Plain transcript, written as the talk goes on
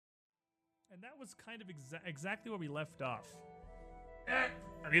And that was kind of exactly where we left off.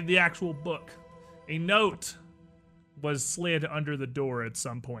 In the actual book, a note was slid under the door at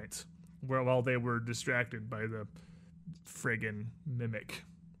some point, while they were distracted by the friggin' mimic.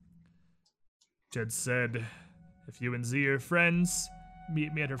 Jed said, "If you and Z are friends,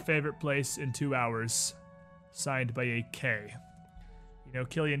 meet me at her favorite place in 2 hours." Signed by a K. You know,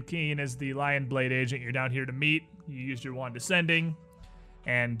 Killian Keene is the Lion Blade agent you're down here to meet. You used your wand descending,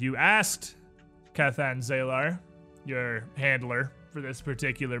 and you asked Kathan Zalar, your handler for this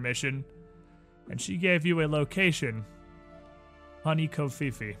particular mission, and she gave you a location, Honey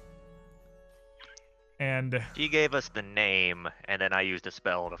Kofifi. And She gave us the name, and then I used a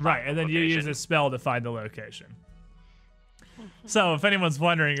spell to find right, and the then you location. use a spell to find the location. So if anyone's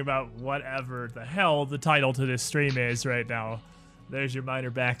wondering about whatever the hell the title to this stream is right now, there's your minor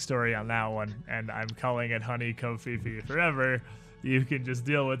backstory on that one, and I'm calling it Honey Kofifi forever. You can just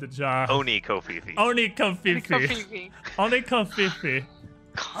deal with it, John. Oni Kofifi. Oni Kofifi. Kofifi. Oni Kofifi.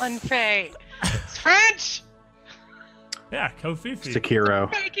 Confet. It's French. Yeah, Kofifi.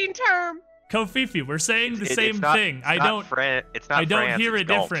 Sekiro. Making term. Kofifi. We're saying the same It's not, thing. It's I not don't. it's not I don't France, hear a it's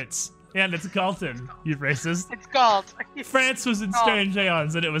Galt. difference. And it's Galton. You racist. It's called. France was in Strange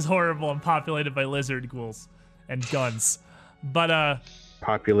Aeons, and it was horrible and populated by lizard ghouls and guns. But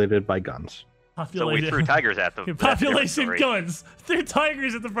Populated by guns. So we threw tigers at them. population guns. Threw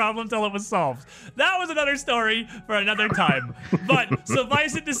tigers at the problem until it was solved. That was another story for another time. But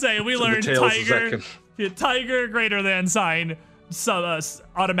suffice it to say, we learned tiger greater than sign,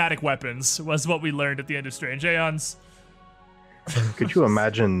 automatic weapons was what we learned at the end of Strange Aeons. Could you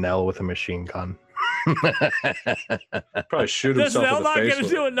imagine Nell with a machine gun? Probably shoot Does himself Nell in the not face get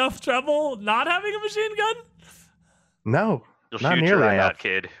with into it. enough trouble not having a machine gun? No, You'll not shoot your nearly eye enough. out,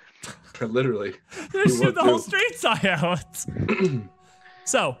 kid. Literally. They He shoot would the whole too. street's eye out.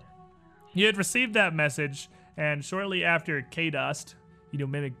 So, you had received that message, and shortly after K-Dust,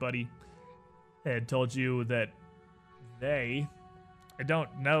 Mimic Buddy, had told you that I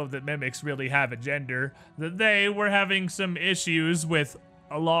don't know that mimics really have a gender, that they were having some issues with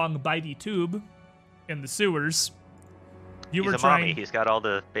a long bitey tube in the sewers. He's a mommy. He's got all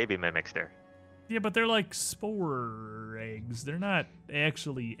the baby mimics there. Yeah, but they're like spore eggs. They're not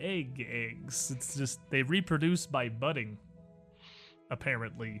actually eggs. It's just they reproduce by budding,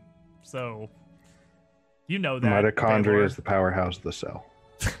 apparently. So, you know that. Mitochondria Baylor. is the powerhouse of the cell.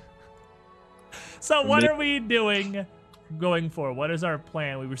 So what are we doing going forward? What is our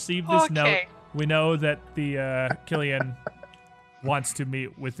plan? We received this note. We know that the Killian wants to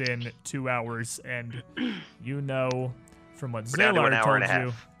meet within 2 hours, and you know from what We're down to an Zalar hour told and a you.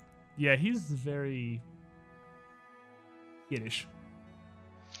 half. Yeah, he's very skittish.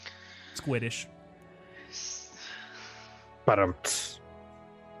 Squiddish. But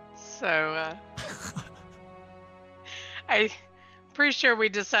So, I'm pretty sure we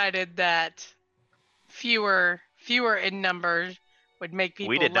decided that fewer in numbers would make people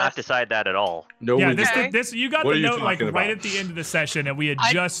We did less. not decide that at all. No, Yeah, we this didn't. you got What the are you note like talking right about? at the end of the session, and we had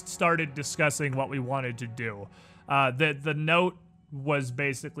just started discussing what we wanted to do. The note was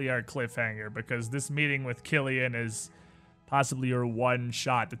basically our cliffhanger because this meeting with Killian is possibly your one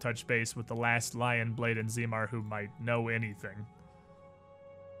shot to touch base with the last Lion Blade and Zemar who might know anything.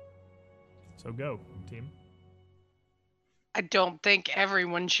 So go, team. I don't think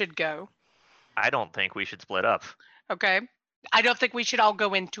everyone should go. I don't think we should split up. Okay. I don't think we should all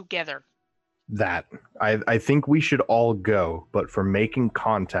go in together. that I think we should all go, but for making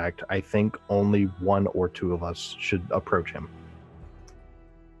contact, I think only one or two of us should approach him.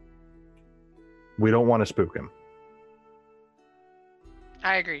 We don't want to spook him.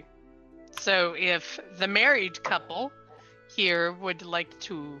 I agree. So if the married couple here would like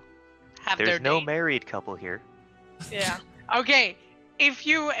to have their There's no date, married couple here. yeah. Okay, if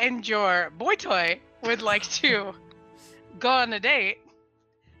you and your boy toy would like to go on a date,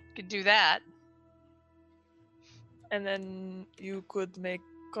 you could do that. And then you could make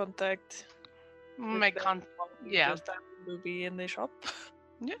contact. Make yeah. Just happen to be in the shop.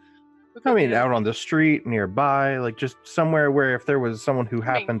 Yeah. I mean, out on the street, nearby, like just somewhere where if there was someone who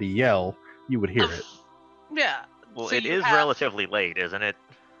happened to yell, you would hear it. Yeah. Well, So it you is have- relatively late, isn't it?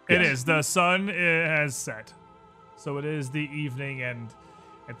 It Yes. is. The sun has set. So it is the evening, and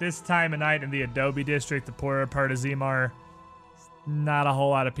at this time of night in the Adobe District, the poorer part of Zemar, not a whole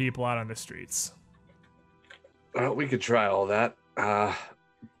lot of people out on the streets. Well, we could try all that.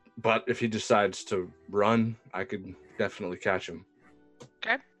 But if he decides to run, I could definitely catch him.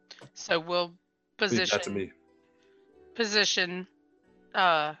 Okay. So we'll Leave that to position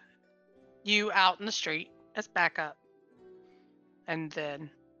me. you out in the street as backup. And then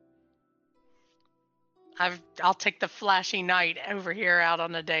I'll take the flashy knight over here out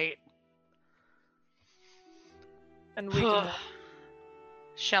on a date. And we can.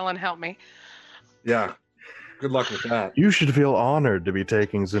 Shellen, help me. Yeah. Good luck with that. You should feel honored to be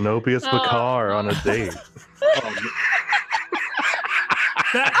taking Zenobius Bakar on a date.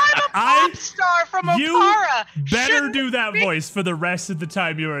 Pop star from you Opara. better do that voice for the rest of the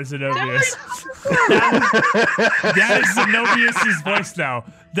time you are Zenobius. That is Zenobius' voice now.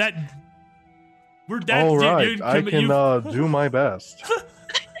 We're dead. All right, I can do my best.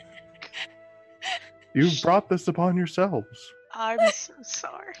 You brought this upon yourselves. I'm so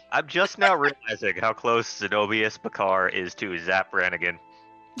sorry. I'm just now realizing how close Zenobius Bakar is to Zap Brannigan.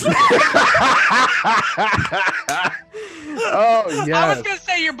 Oh yes. I was gonna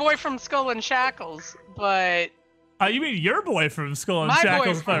say your boy from Skull and Shackles, but you mean your boy from Skull and My boy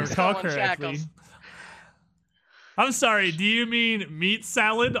Shackles, if I from recall Skull and correctly? Shackles. I'm sorry. Do you mean meat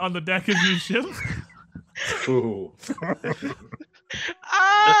salad on the deck of your ship? Ooh.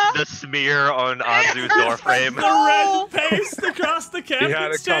 The smear on Anzu's door frame. The red paste across the had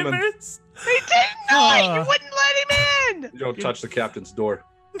captain's it coming. chambers. they didn't know it. You wouldn't let him in. You don't touch the captain's door.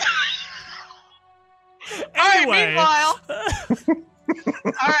 Anyway, All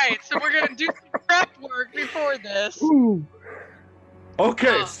right, so we're gonna do some prep work before this.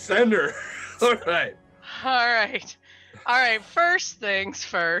 Okay, Oh. send her. All right. All right. First things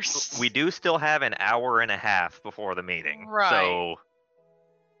first. We do still have an hour and a half before the meeting. Right. So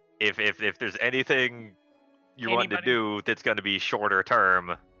if there's anything you want to Anybody? do that's going to be shorter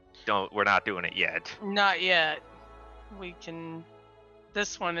term, we're not doing it yet. Not yet. We can.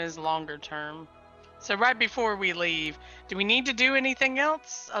 This one is longer term. So right before we leave, do we need to do anything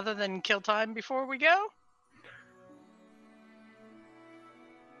else other than kill time before we go?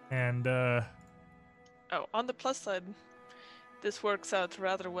 and Oh, on the plus side, this works out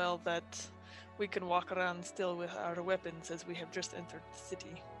rather well that we can walk around still with our weapons as we have just entered the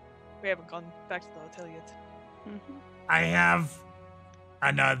city. We haven't gone back to the hotel yet. I have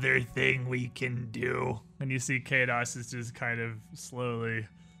another thing we can do. And you see Kados is just kind of slowly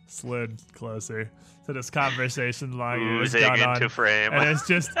slid closer to this conversation line has Oozing gone into on. frame. And it's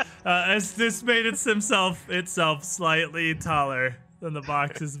just, it's this made itself slightly taller than the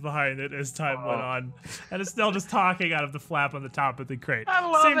boxes behind it as time went on. And it's still just talking out of the flap on the top of the crate. I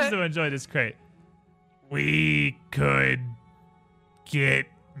love Seems it. to enjoy this crate. We could get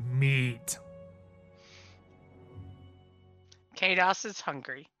meat. Kados is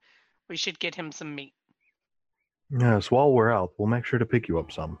hungry. We should get him some meat. Yes, while we're out, we'll make sure to pick you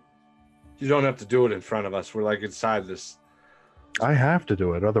up some. You don't have to do it in front of us. We're like inside this. I have to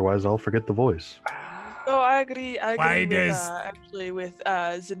do it, otherwise I'll forget the voice. Oh, I agree. I Why agree with, does actually with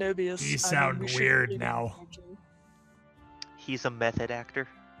Zenobius. he I sound we should weird really now? be making- He's a method actor.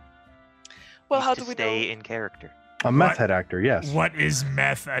 Well, Needs how to do we stay know? in character? A meth head actor, yes. What is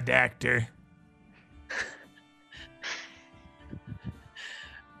meth adactor?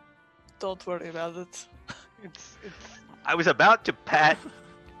 Don't worry about it. It's I was about to pat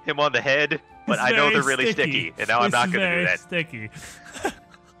him on the head, but It's I know very they're really sticky, and now I'm It's not going to do very that. Sticky.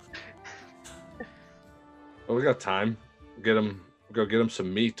 Well, we got time. Go get him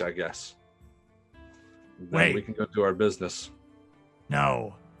some meat, I guess. Then Wait. we can go do our business.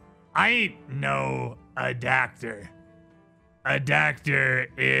 No, I ain't no adactor. Adactor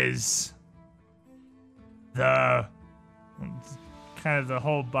is the kind of the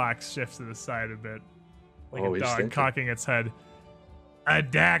whole box shifts to the side a bit, like Oh, a he's dog thinking. cocking its head.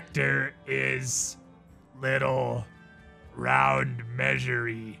 Adactor is little round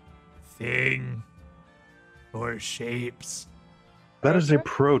measury thing for shapes. That is a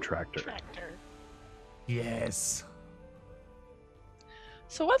protractor. tractor. Yes.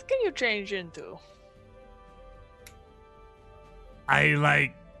 So what can you change into? I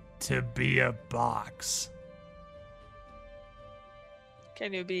like to be a box.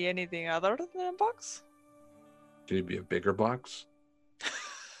 Can you be anything other than a box? Can you be a bigger box?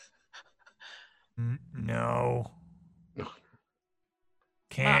 No.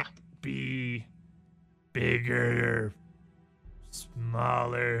 Can't be bigger or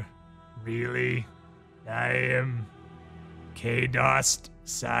smaller, really. I am Kados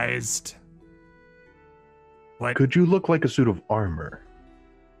sized. What Could you look like a suit of armor?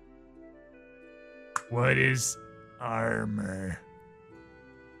 what is armor?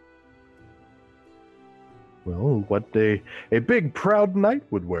 Well, what a big proud knight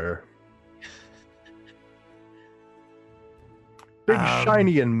would wear. Big,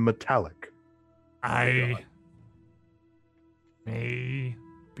 shiny, and metallic. I may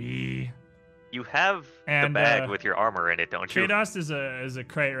be. You have And, the bag uh, with your armor in it, don't you? Kados is a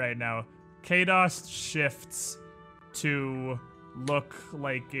crate right now. Kados shifts to look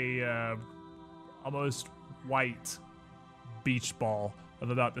like a almost white beach ball of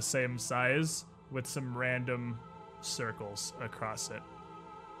about the same size with some random circles across it.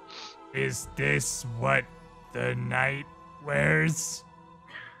 Is this what the knight wears?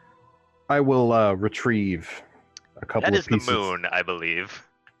 I will retrieve a couple That of is pieces. the moon, I believe.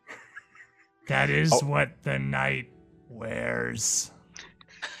 That is Oh. what the knight wears.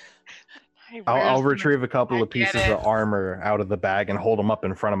 Hey, I'll where's the- retrieve a couple I of get pieces it. of armor out of the bag and hold them up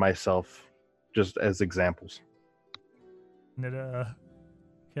in front of myself, just as examples. And it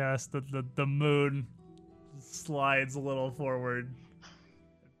the moon slides a little forward,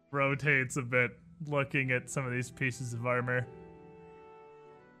 rotates a bit, looking at some of these pieces of armor.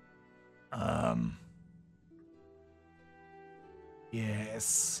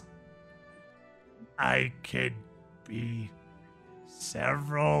 Yes. I could be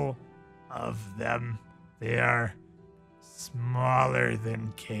several of them. They are smaller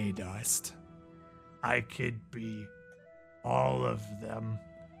than K-Dust. I could be all of them.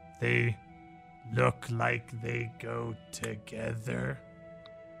 They look like they go together.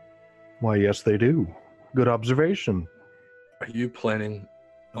 Why, yes, they do. Good observation. Are you planning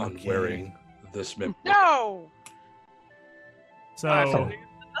on Okay. wearing this mimic? No! So That's a good idea.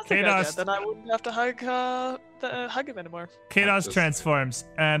 Kados- Then I wouldn't have to hug him anymore. Kados Just- transforms,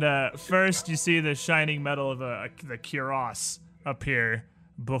 and first you see the shining metal of the Kyros appear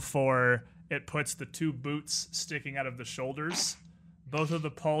before it puts the two boots sticking out of the shoulders. Both of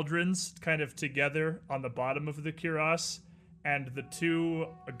the pauldrons kind of together on the bottom of the Kyros, and the two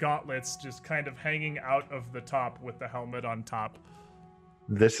gauntlets just kind of hanging out of the top with the helmet on top.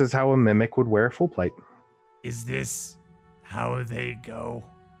 This is how a mimic would wear full plate. Is this how they go?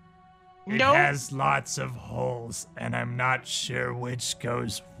 It No. has lots of holes, and I'm not sure which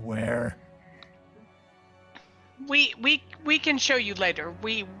goes where. We can show you later.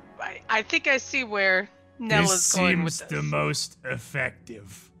 I think I see where Nell This is going with seems this. the most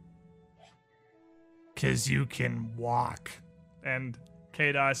effective. Cause you can walk. And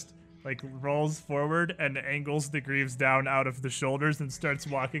Kados rolls forward and angles the greaves down out of the shoulders and starts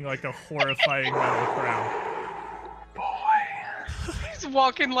walking like a horrifying metal crown. He's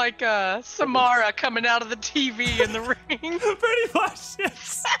walking like Samara coming out of the TV in the ring. Pretty much,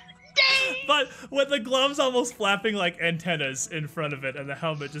 yes. But with the gloves almost flapping like antennas in front of it and the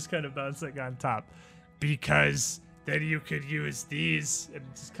helmet just kind of bouncing on top. Because then you could use these, and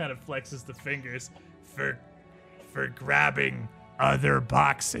it just kind of flexes the fingers, for grabbing other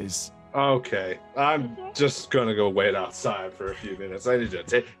boxes. Okay, I'm just gonna go wait outside for a few minutes. I need to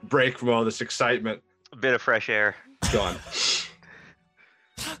take a break from all this excitement. A bit of fresh air. Gone.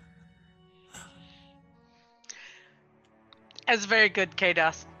 That's very good,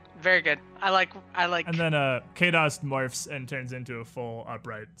 Kados. Very good. I like. And then Kados morphs and turns into a full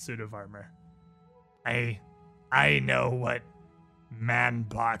upright suit of armor. I know what man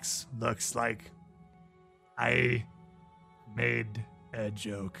box looks like. I made a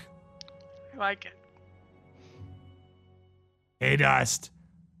joke. I like it. Kados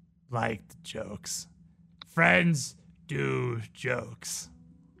liked jokes. Friends do jokes.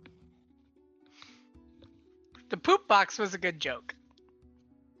 The poop box was a good joke.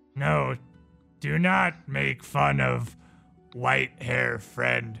 No, do not make fun of white hair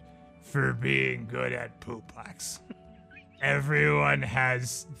friend for being good at poop box. Everyone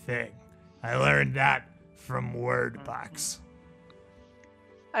has thing. I learned that from word box.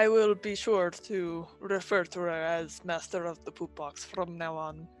 I will be sure to refer to her as Master of the Poop Box from now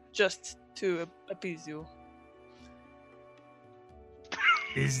on, just to appease you.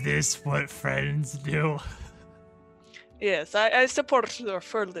 Is this what friends do? Yes, I support her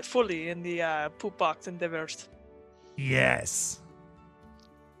fully in the Poop Box endeavors. Yes.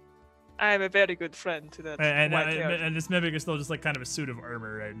 I am a very good friend to that And white hair. and this mimic is still just kind of a suit of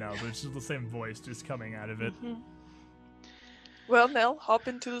armor right now, but it's just the same voice just coming out of it. Well, Nell, hop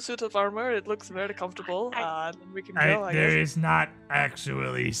into the suit of armor. It looks very comfortable. Then we can go, I There guess. is not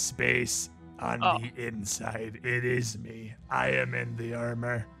actually space on Oh. the inside. It is me. I am in the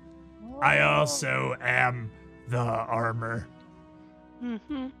armor. I also am the armor.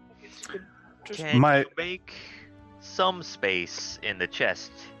 Mm-hmm. Just- Can My- you make some space in the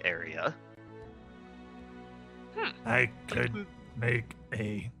chest area? I could make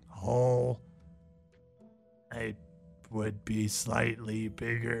a hole. I would be slightly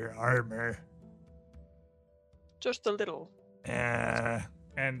bigger armor. Just a little.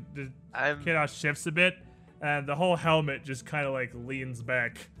 And the I'm Kados shifts a bit, and the whole helmet just kind of leans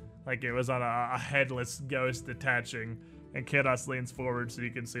back, like it was on a headless ghost detaching And Kados leans forward so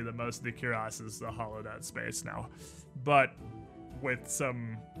you can see that most of the Kuras is the hollowed out space now. But with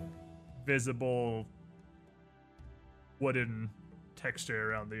some visible wooden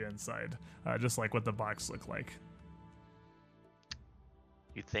texture around the inside, just like what the box looked like.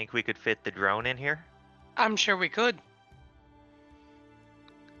 You think we could fit the drone in here? I'm sure we could.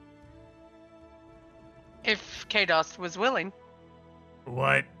 If Kados was willing.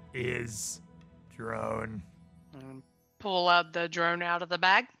 What is drone? Pull out the drone out of the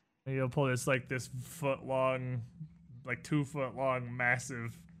bag. And you'll pull this like this foot long, like 2 foot long,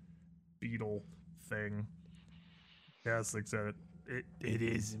 massive beetle thing. Yes, looks at it. It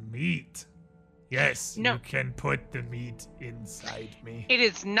is meat. Yes, No. you can put the meat inside me. It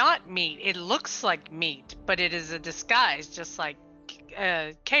is not meat. It looks like meat, but it is a disguise, just like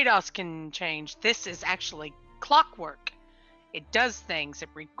Kados can change. This is actually clockwork. It does things. It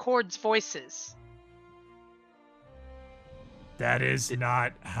records voices. That is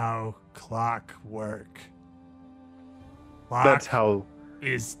not how clock work. That's how.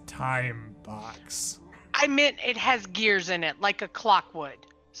 is time box. I meant it has gears in it, like a clock would.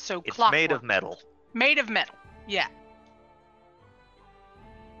 So It's clockwork. made of metal. Made of metal. Yeah.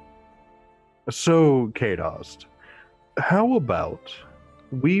 So, Kadost, how about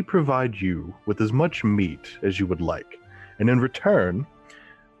we provide you with as much meat as you would like, and in return,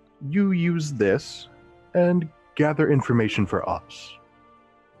 you use this and gather information for us.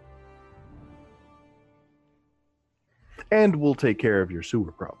 And we'll take care of your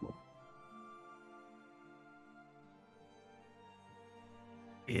sewer problem.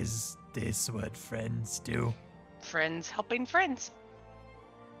 Is this what friends do? Friends helping friends.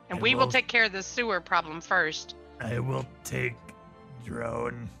 And I we will will- take care of the sewer problem first. I will take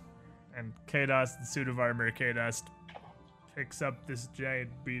drone. And Kados, the suit of armor, Kados picks up this giant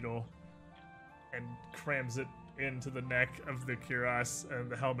beetle and crams it into the neck of the Kuras, and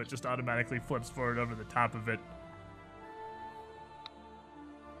the helmet just automatically flips forward over the top of it.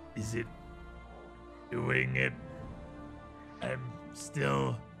 Is it doing it? I'm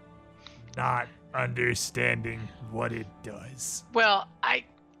still not understanding what it does. Well,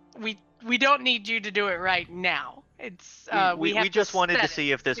 we don't need you to do it right now. It's we have to just wanted to set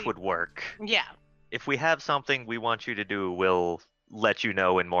see it. if this would work. Yeah. If we have something we want you to do, we'll let you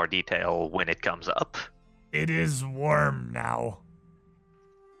know in more detail when it comes up. It is warm now.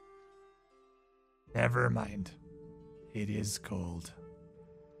 Never mind. It is cold.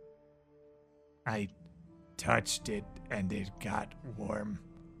 I touched it and it got warm.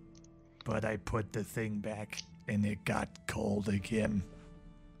 But I put the thing back and it got cold again.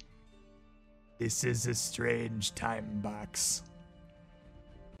 This is a strange time box.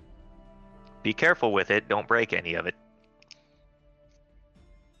 Be careful with it. Don't break any of it.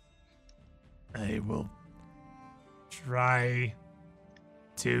 I will try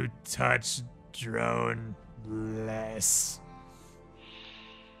to touch drone less.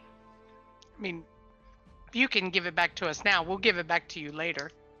 I mean, you can give it back to us now. We'll give it back to you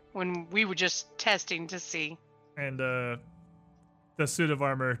later when we were just testing to see. And the suit of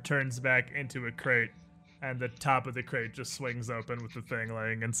armor turns back into a crate, and the top of the crate just swings open with the thing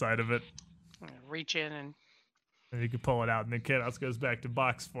laying inside of it. I'm gonna reach in and And you can pull it out, and then Kados goes back to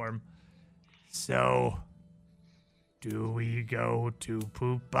box form. So, do we go to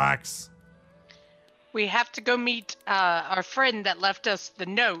poop box? we have to go meet our friend that left us the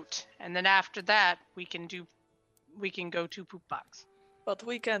note, and then after that we can go to poop box. But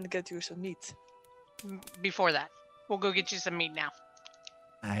we can get you some meat. Before that, we'll go get you some meat now.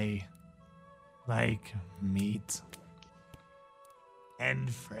 I like meat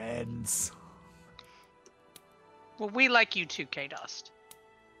and friends. Well, we like you too, Kados.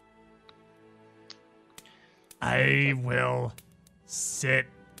 I will sit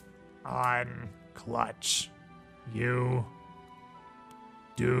on clutch. You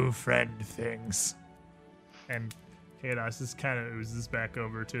do friend things. And Kados just kind of oozes back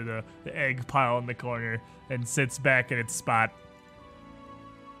over to the egg pile in the corner and sits back in its spot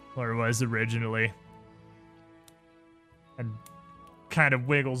where it was originally. And kind of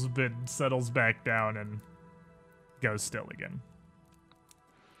wiggles a bit, settles back down, and goes still again.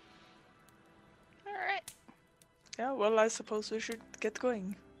 All right. Yeah, well, I suppose we should get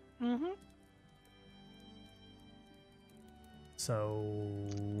going. Mm-hmm. So,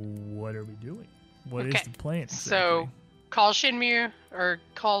 what are we doing? What is Okay, the plan? So, call Shinmu or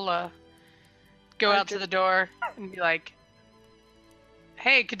call go out to the door and be like,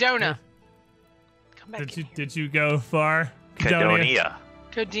 "Hey, Kadona, come back in. Did you go far? Cadonia.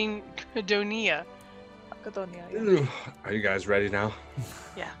 Cadonia. Macedonia. Yeah. Are you guys ready now?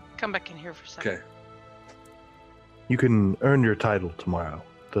 Yeah, come back in here for a second." Okay. You can earn your title tomorrow.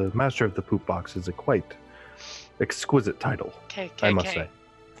 The Master of the Poop Box is a quite exquisite title, I must say.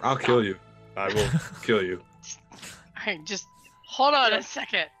 I'll kill you. I will kill you. Alright, just hold on a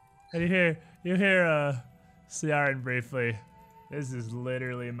second. And you hear Ciaran briefly. This is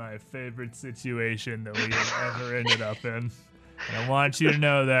literally my favorite situation that we have ever ended up in. And I want you to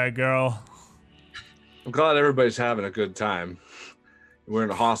know that, girl. I'm glad everybody's having a good time. We're in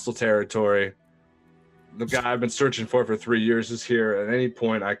a hostile territory. The guy I've been searching for 3 years is here. At any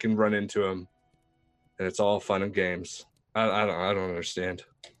point, I can run into him, and it's all fun and games. I don't understand.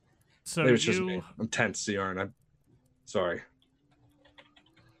 So Maybe it's just me. I'm tense, Ciaran. I'm sorry.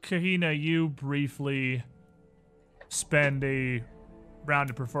 Kahina, you briefly spend a round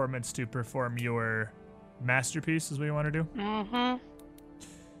of performance to perform your masterpiece, is what you want to do? Mm-hmm.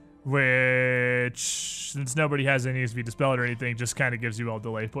 Which, since nobody has any needs to be dispelled or anything, just kind of gives you all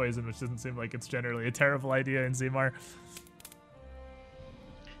delay poison, which doesn't seem like it's generally a terrible idea in Zemar.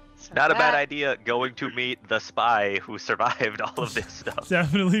 So Not a bad idea going to meet the spy who survived all of this stuff.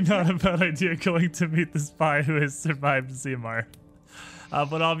 Definitely not a bad idea going to meet the spy who has survived Zemar.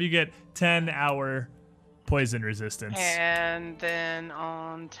 But all of you get 10-hour poison resistance. And then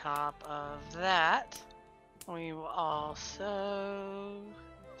on top of that, we will also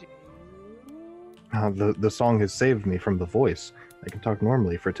do... The song has saved me from the voice. I can talk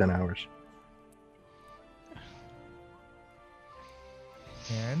normally for 10 hours.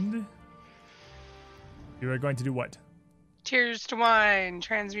 And you are going to do what? Tears to Wine,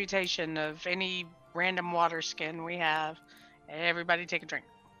 transmutation of any random water skin we have. Everybody take a drink.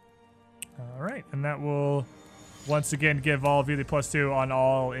 All right, and that will once again give all of you the +2 on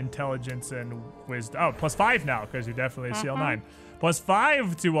all intelligence and wisdom. Oh, +5 now, because you're definitely a CL9.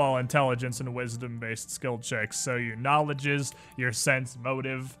 +5 to all intelligence and wisdom-based skill checks. So your knowledges, your sense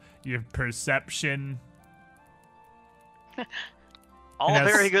motive, your perception. All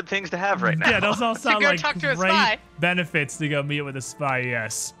very good things to have right now. Yeah, those all sound go like talk to a great spy. benefits to go meet with a spy,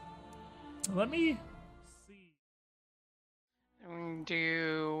 yes. Let me see. We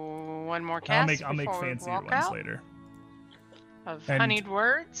do one more cast. I'll make before we fancier walk ones out later. Of And- honeyed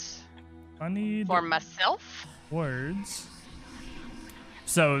words Honeyed for myself. words.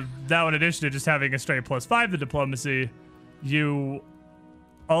 So that in addition to just having a straight +5 to diplomacy, you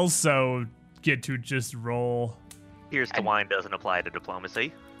also get to just roll. Here's to wine doesn't apply to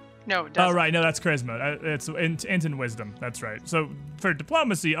diplomacy. No, it Oh, doesn't. right. No, that's charisma. It's int and wisdom. That's right. So for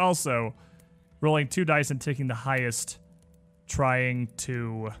diplomacy, also rolling 2 dice and taking the highest, trying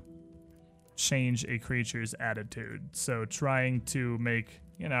to change a creature's attitude. So trying to make,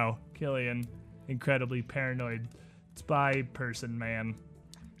 Killian incredibly paranoid spy person man.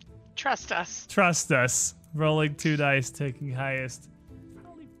 Trust us. Trust us. Rolling 2 dice, taking highest.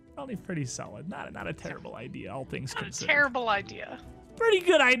 Probably pretty solid. Not a terrible idea, all things Not a considered. terrible idea. Pretty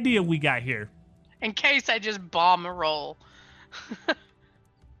good idea we got here. In case I just bomb a roll.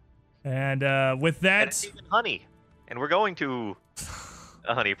 And with And that, it's even honey. And we're going to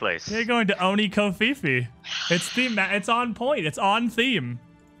a honey place. you're going to Oni Kofifi. It's on point. It's on theme.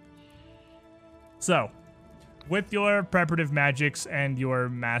 So, with your preparative magics and your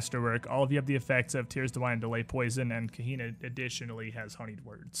masterwork, all of you have the effects of Tears to Wine and Delay Poison, and Kahina additionally has Honeyed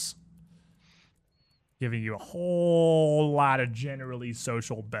Words, giving you a whole lot of generally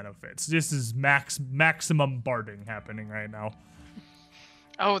social benefits. This is maximum barding happening right now.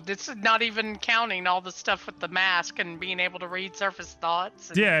 Oh, this is not even counting all the stuff with the mask and being able to read surface thoughts.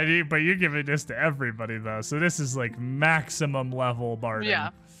 And... Yeah, but you're giving this to everybody, though, so this is like maximum level barding. Yeah.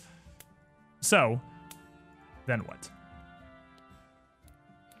 So, then what?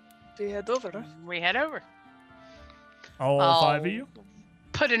 We head over. We head over. All I'll 5 of you?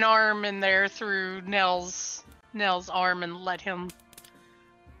 Put an arm in there through Nell's arm and let him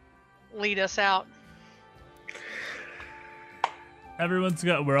lead us out.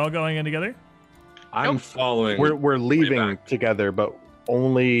 We're all going in together? I'm Nope. following. We're leaving back. together, but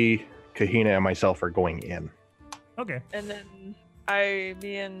only Kahina and myself are going in. Okay. And then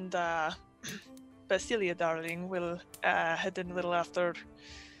me and Basilia, darling, will head in a little after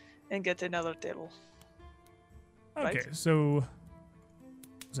and get another table. Okay, Right. so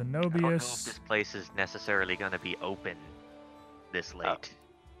I don't know if Zenobius, this place is necessarily going to be open this late.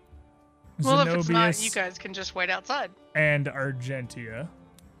 Well, if it's not, Zenobius you guys can just wait outside. and Argentia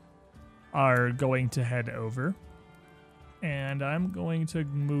are going to head over. And I'm going to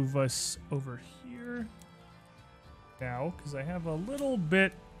move us over here now, because I have a little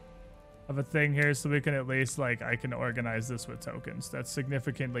bit of a thing here, so we can at least, I can organize this with tokens. That's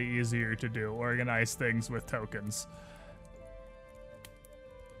significantly easier to do, organize things with tokens.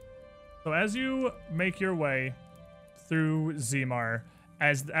 So as you make your way through Zemar.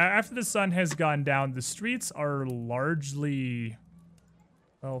 After the sun has gone down, the streets are largely,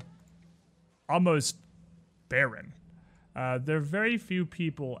 well, almost barren. There are very few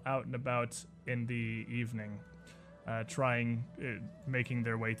people out and about in the evening, making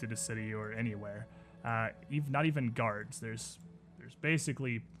their way to the city or anywhere. Not even guards. There's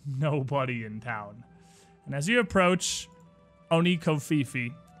basically nobody in town. And as you approach Oni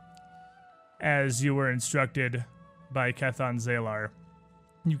Kofifi, as you were instructed by Kethan Zalar,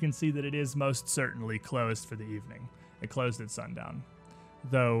 you can see that it is most certainly closed for the evening. It closed at sundown.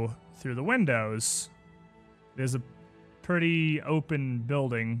 Though, through the windows, there's a pretty open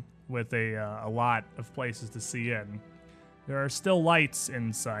building with a lot of places to see in. There are still lights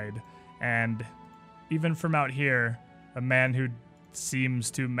inside, and even from out here, a man who seems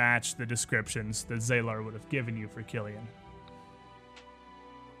to match the descriptions that Zalar would have given you for Killian.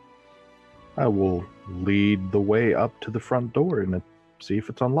 I will lead the way up to the front door and see if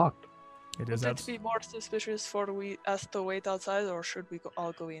it's unlocked. It Would is it be more suspicious for us to wait outside, or should we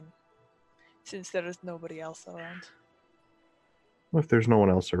all go in? Since there is nobody else around. If there's no one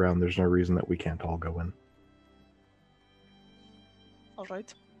else around, there's no reason that we can't all go in.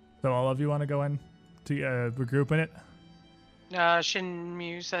 Alright. So all of you want to go in to regroup in it?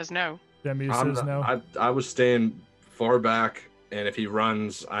 Shinmu says no. Demu I'm says not- no. I was staying far back, and if he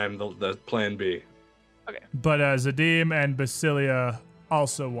runs, I'm the plan B. But Zadim and Basilia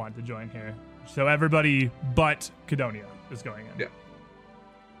also want to join here. So everybody but Cadonia is going in. Yeah.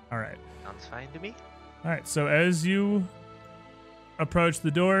 All right. Sounds fine to me. All right. So as you approach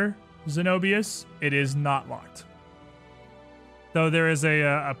the door, Zenobius, it is not locked. Though there is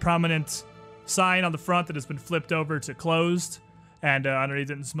a prominent sign on the front that has been flipped over to closed, and underneath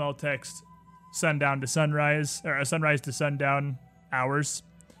it in small text, sundown to sunrise, or sunrise to sundown hours.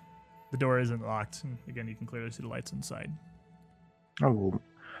 The door isn't locked. And again, you can clearly see the lights inside. I will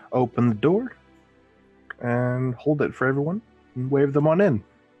open the door and hold it for everyone and wave them on in.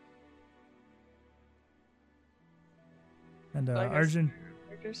 And So I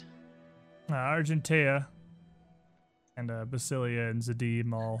guess- Argentea and Basilia and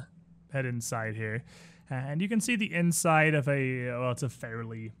Zadim all head inside here. And you can see the inside of it's a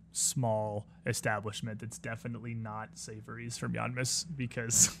fairly small establishment. It's definitely not Savory's from Yanmis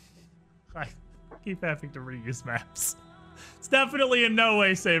because I keep having to reuse maps. It's definitely in no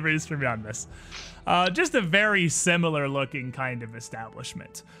way Savory's from Yanmis. Just a very similar looking kind of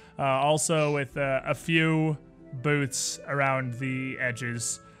establishment. Also with a few booths around the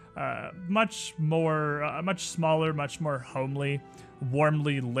edges. Much smaller, much more homely,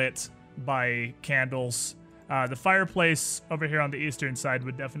 warmly lit by candles. The fireplace over here on the eastern side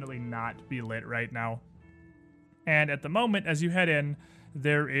would definitely not be lit right now. And at the moment, as you head in,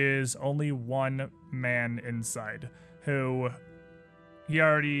 there is only one man inside who he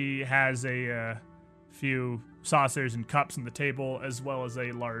already has a few saucers and cups on the table, as well as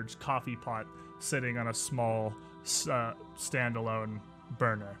a large coffee pot sitting on a small standalone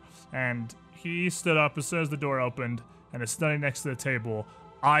burner. And he stood up as soon as the door opened and is standing next to the table,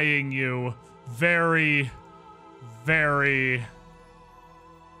 eyeing you very, very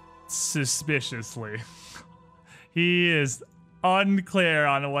suspiciously. He is unclear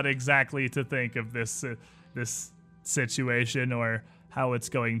on what exactly to think of this situation or how it's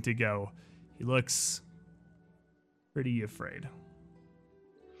going to go. He looks pretty afraid.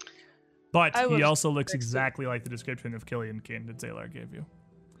 But I he was also looks next to- exactly like the description of Killian King that Zalar gave you.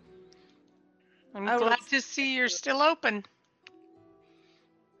 I'm I glad was- to see you're still open.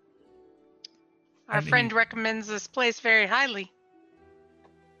 Our And friend recommends this place very highly.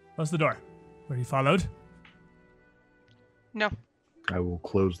 Close the door. Were you followed? No. I will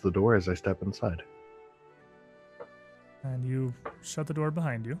close the door as I step inside. And you shut the door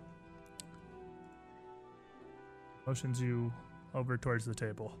behind you. Motions you over towards the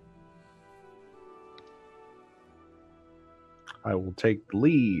table. I will take the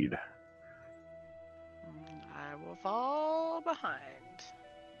lead. I will fall behind.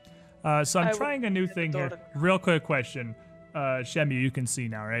 So I'm I would trying a new get the thing door here. to- Real quick question. Shemu, you can see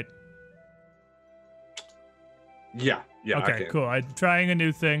now, right? Yeah, I Okay, can. cool. I'm trying a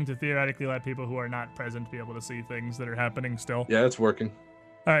new thing to theoretically let people who are not present be able to see things that are happening still. Yeah, it's working.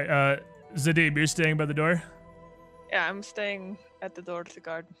 All right, Zadim, you're staying by the door? Yeah, I'm staying at the door to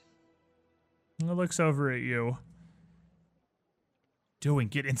guard. It looks over at you. Doing,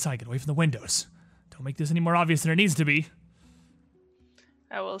 get inside, get away from the windows. Don't make this any more obvious than it needs to be.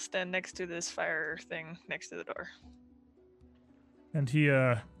 I will stand next to this fire thing next to the door. And he,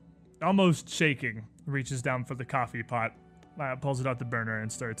 almost shaking, reaches down for the coffee pot, pulls it out the burner,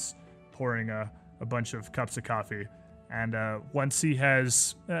 and starts pouring a bunch of cups of coffee. And once he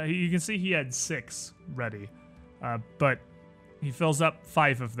has, you can see he had 6 ready, but he fills up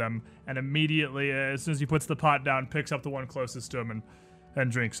 5 of them, and immediately, as soon as he puts the pot down, picks up the one closest to him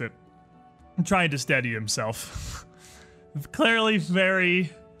and drinks it, trying to steady himself. Clearly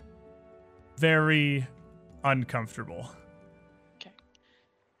very, very uncomfortable. Okay.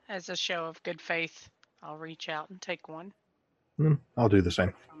 As a show of good faith, I'll reach out and take one I'll do the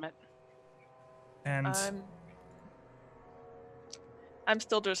same. from it. And I'm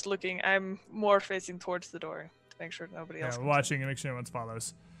still just looking. I'm more facing towards the door to make sure nobody else. yeah, comes watching and make sure no one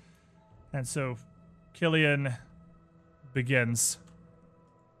follows. And so Killian begins.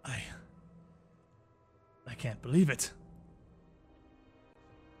 I can't believe it.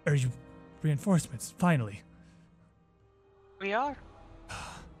 Are you reinforcements? Finally. We are.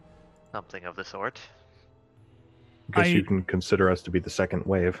 Something of the sort. Guess I- you can consider us to be the second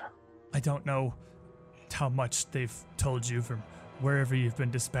wave. I don't know how much they've told you from wherever you've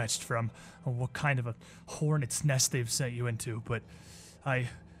been dispatched from, or what kind of a hornet's nest they've sent you into, but I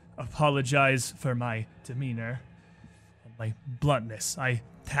apologize for my demeanor and my bluntness. I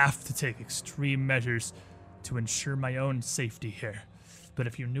have to take extreme measures to ensure my own safety here. But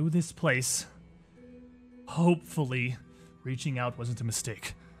if you knew this place, hopefully reaching out wasn't a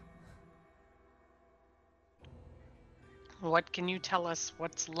mistake. What can you tell us?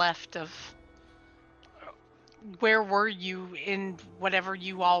 What's left of? Where were you in whatever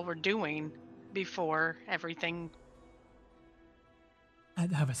you all were doing before everything?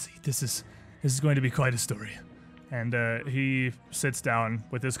 Have a seat. This is going to be quite a story. And he sits down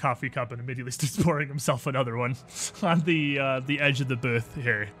with his coffee cup and immediately starts pouring himself another one on the edge of the booth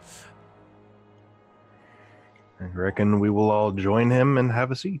here. I reckon we will all join him and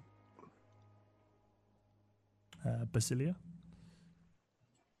have a seat. Basilia?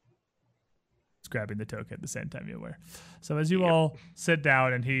 He's grabbing the token at the same time you were. So as you all sit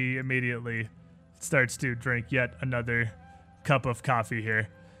down and he immediately starts to drink yet another cup of coffee here.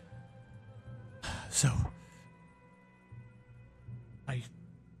 So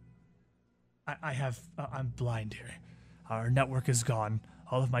I'm blind here. Our network is gone.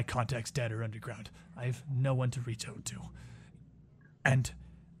 All of my contacts dead or underground. I have no one to reach out to. And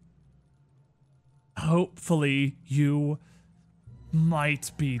hopefully you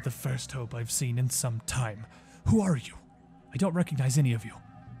might be the first hope I've seen in some time. Who are you? I don't recognize any of you.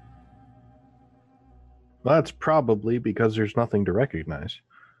 That's probably because there's nothing to recognize.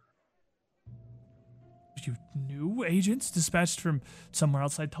 You new agents dispatched from somewhere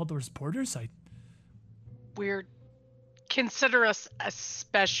outside Taldor's borders? We're consider us a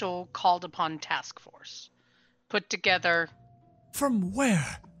special called upon task force, put together. From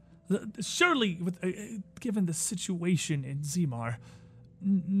where? Surely, given the situation in Zemar,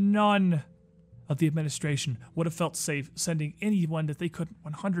 none of the administration would have felt safe sending anyone that they couldn't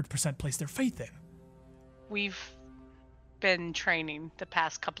 100% place their faith in. We've been training the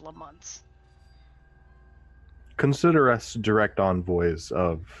past couple of months. Consider us direct envoys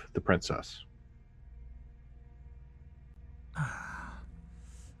of the princess.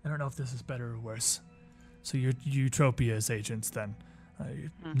 I don't know if this is better or worse. So you're Eutropia's agents then,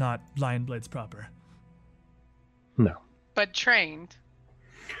 not Lion Blades proper. No. But trained.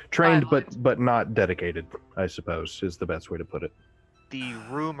 Trained, Lions. but not dedicated, I suppose, is the best way to put it. The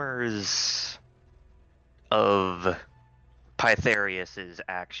rumors of Pytharius's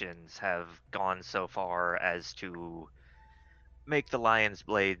actions have gone so far as to make the Lion's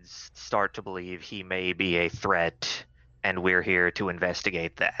Blades start to believe he may be a threat, and we're here to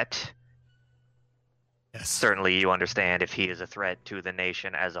investigate that. Yes. Certainly you understand if he is a threat to the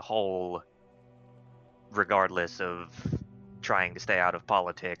nation as a whole, regardless of trying to stay out of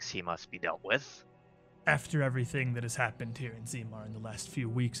politics, he must be dealt with. After everything that has happened here in Zemar in the last few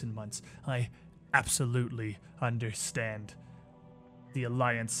weeks and months, I absolutely understand the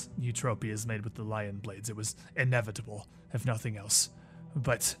alliance Eutropia has made with the Lion Blades. It was inevitable, if nothing else.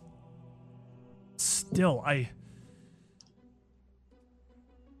 But still, I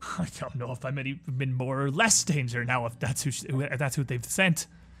don't know if I'm in more or less danger now if that's who they've sent.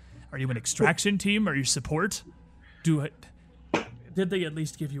 Are you an extraction team? Are you support? Did they at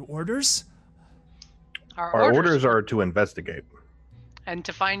least give you orders? Our orders are to investigate. And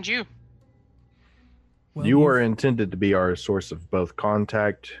to find you. Well, You are intended to be our source of both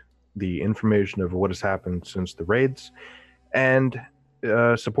contact, the information of what has happened since the raids, and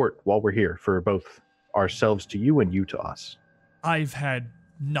support while we're here for both ourselves to you and you to us. I've had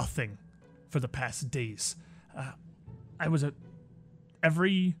nothing for the past days. I was at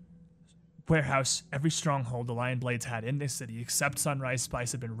every warehouse, every stronghold the Lion Blades had in this city, except Sunrise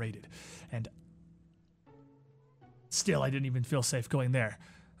Spice, had been raided. And Still, I didn't even feel safe going there.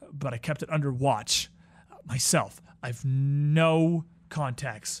 But I kept it under watch. Myself, I've no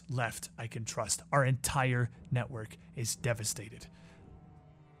contacts left I can trust. Our entire network is devastated.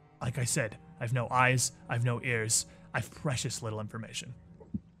 Like I said, I've no eyes, I've no ears, I've precious little information.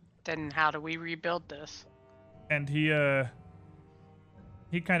 Then how do we rebuild this? And he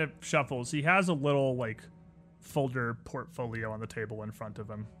kind of shuffles. He has a little, like, folder portfolio on the table in front of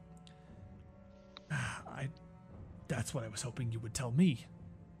him. That's what I was hoping you would tell me.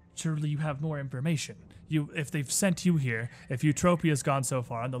 Surely you have more information. If they've sent you here, if Eutropia's gone so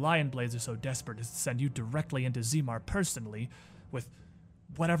far, and the Lion Blades are so desperate as to send you directly into Zemar personally, with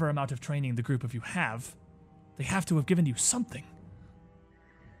whatever amount of training the group of you have, they have to have given you something.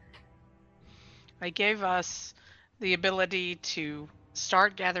 They gave us the ability to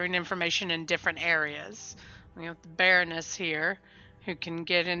start gathering information in different areas. We have the Baroness here, who can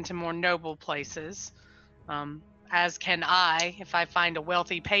get into more noble places. As can I, if I find a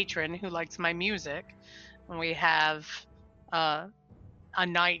wealthy patron who likes my music. And we have a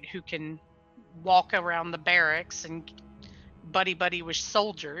knight who can walk around the barracks and buddy with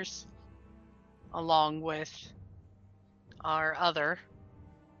soldiers, along with our other.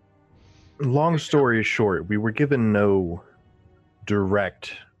 Long story short, we were given no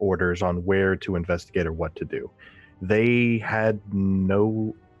direct orders on where to investigate or what to do. They had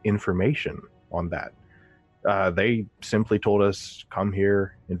no information on that. They simply told us, come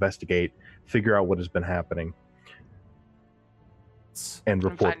here, investigate, figure out what has been happening, and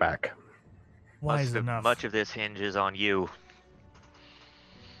report back. Wise enough. Much of this hinges on you.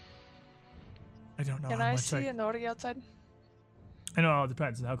 I don't know Can how I much see Inori outside? I know, it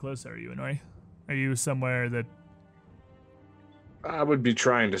depends. How close are you, Inori? Are you somewhere that... I would be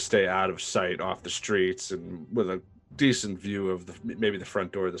trying to stay out of sight off the streets and with a decent view of maybe the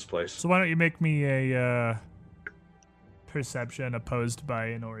front door of this place. So why don't you make me a perception opposed by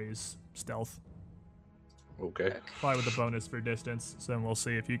Inori's stealth? Okay. Fly with a bonus for distance, so then we'll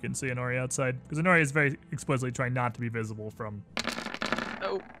see if you can see Inori outside. Because Inori is very explicitly trying not to be visible from...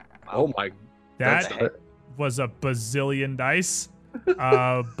 Oh. Oh my. That was a bazillion dice.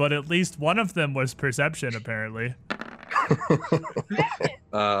 But at least one of them was perception, apparently.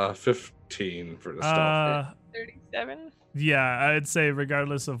 15 for the stealth. 37? Yeah, I'd say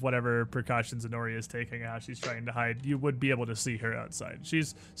regardless of whatever precautions Inori is taking, how she's trying to hide, you would be able to see her outside.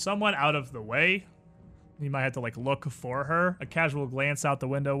 She's somewhat out of the way. You might have to, like, look for her. A casual glance out the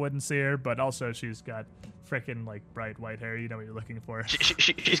window wouldn't see her, but also she's got frickin', like, bright white hair. You know what you're looking for.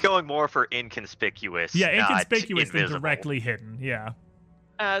 She's going more for inconspicuous. Yeah, not inconspicuous than invisible. directly hidden. Yeah.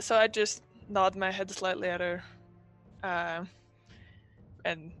 So I just nod my head slightly at her.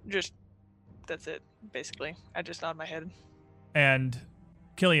 And just, that's it, basically. I just nod my head. And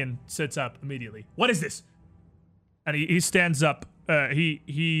Killian sits up immediately. What is this? And he stands up.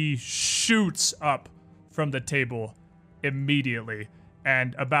 He shoots up from the table immediately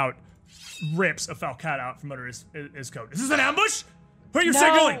and about rips a falcat out from under his coat. Is this an ambush? Where are you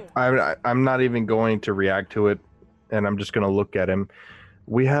signaling? I'm not even going to react to it, and I'm just going to look at him.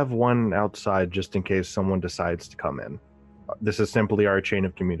 We have one outside just in case someone decides to come in. This is simply our chain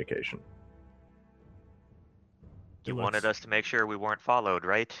of communication. You wanted us to make sure we weren't followed,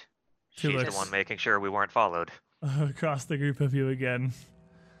 right? She's the one making sure we weren't followed. Across the group of you again.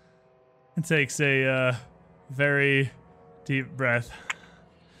 And takes a very deep breath.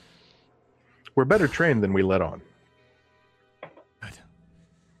 We're better trained than we let on. Good.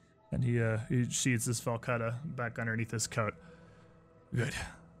 And he sheathes his falcata back underneath his coat. Good.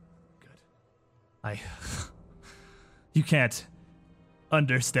 You can't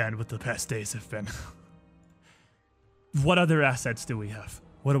understand what the past days have been. What other assets do we have?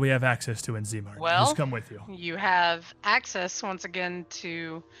 What do we have access to in Zemar? Well, Just come with you. You have access once again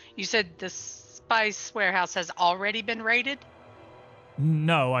to. You said the spice warehouse has already been raided?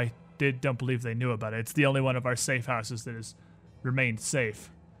 No, I don't believe they knew about it. It's the only one of our safe houses that has remained safe.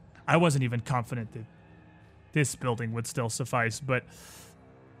 I wasn't even confident that this building would still suffice, but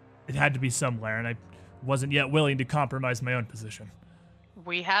it had to be somewhere, and I wasn't yet willing to compromise my own position.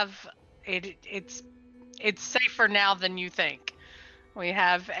 We have it. It's safer now than you think. We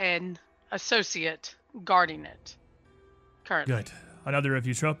have an associate guarding it currently. Good. Another of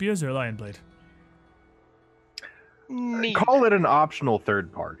Eutropia's or Lionblade? Neither. Call it an optional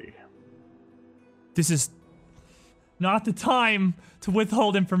third party. This is not the time to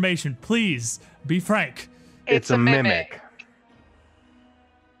withhold information. Please, be frank. It's a mimic.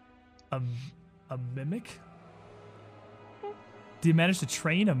 A mimic? Do you manage to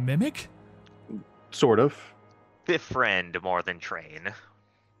train a mimic? Sort of. Befriend more than train.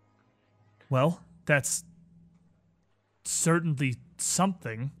 Well, that's certainly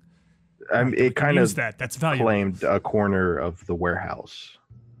something. We We it can kind use of that. That's valuable. claimed a corner of the warehouse.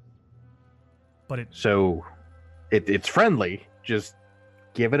 But it So it's friendly. Just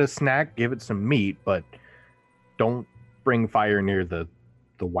give it a snack, give it some meat, but don't bring fire near the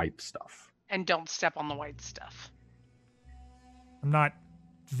white stuff. And don't step on the white stuff. I'm not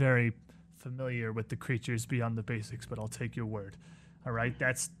very familiar with the creatures beyond the basics, but I'll take your word. All right,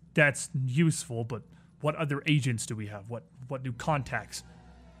 that's useful. But what other agents do we have? What new contacts?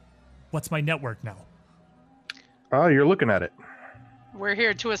 What's my network now? Oh, you're looking at it. We're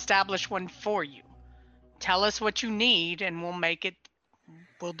here to establish one for you. Tell us what you need and we'll make it.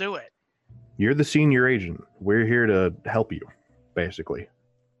 We'll do it. You're the senior agent. We're here to help you, basically.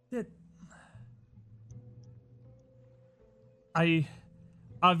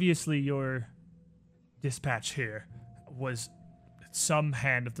 Obviously your dispatch here was some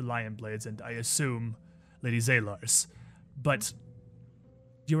hand of the Lion Blades, and I assume Lady Zalar's. But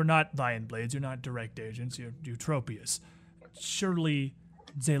you're not Lion Blades, you're not direct agents, you're Eutropius. Surely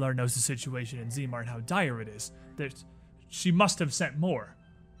Zalar knows the situation in Zemar and how dire it is. She must have sent more.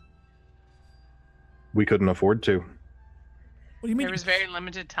 We couldn't afford to. What do you mean? There was very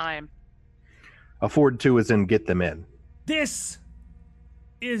limited time. Afford to is in get them in. This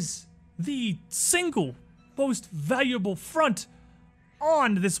is the single most valuable front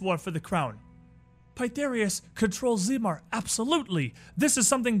on this war for the crown. Pytherius controls Zemar, absolutely. This is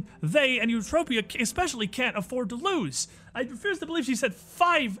something they and Eutropia especially can't afford to lose. I refuse to believe she sent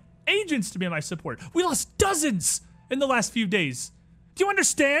 5 agents to be in my support. We lost dozens in the last few days. Do you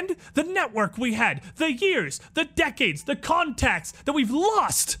understand? The network we had, the years, the decades, the contacts that we've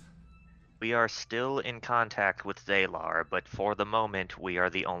lost. We are still in contact with Zalar, but for the moment, we are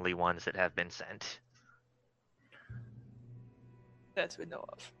the only ones that have been sent. That we know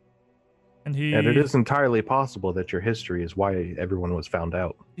of. And And it is entirely possible that your history is why everyone was found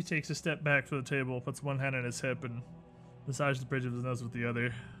out. He takes a step back from the table, puts one hand on his hip, and massages the bridge of his nose with the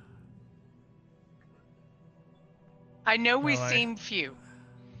other. I know we Oh, seem few,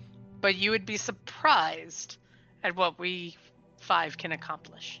 but you would be surprised at what we 5 can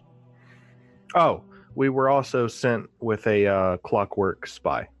accomplish. Oh, we were also sent with a clockwork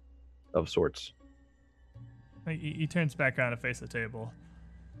spy of sorts. He turns back around to face the table,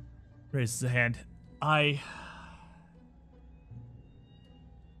 raises a hand.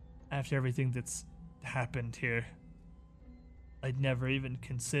 After everything that's happened here, I'd never even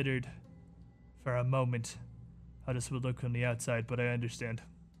considered for a moment how this would look from the outside, but I understand.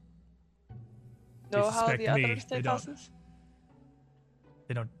 Know how suspect the other me, state they don't. houses?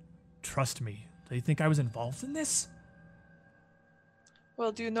 They don't trust me. Do you think I was involved in this?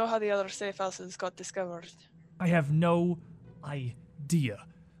 Well, do you know how the other safe houses got discovered? I have no idea.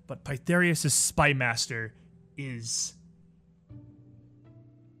 But Pytherius' spy master is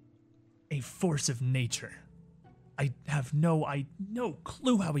a force of nature. I have no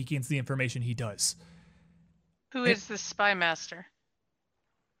clue how he gains the information he does. Who is the spy master?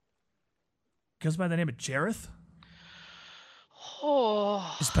 Goes by the name of Jareth.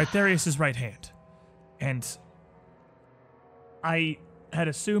 Oh. Is Pytherius' right hand. And I had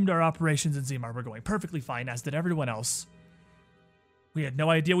assumed our operations in Zemar were going perfectly fine, as did everyone else. We had no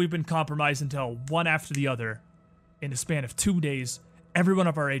idea we'd been compromised until one after the other. In a span of 2 days, every one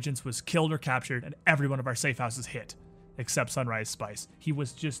of our agents was killed or captured, and every one of our safe houses hit, except Sunrise Spice. He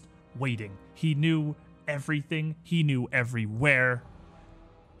was just waiting. He knew everything. He knew everywhere.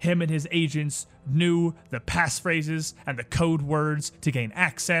 Him and his agents knew the passphrases and the code words to gain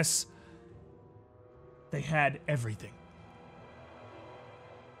access. They had everything.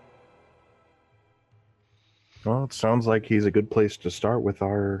 Well, it sounds like he's a good place to start with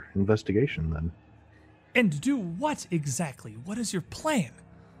our investigation then. And do what exactly? What is your plan?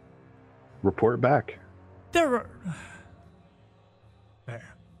 Report back. There are...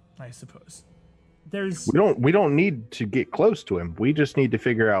 Fair, I suppose. There's... We don't need to get close to him. We just need to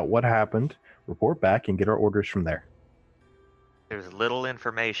figure out what happened, report back, and get our orders from there. There's little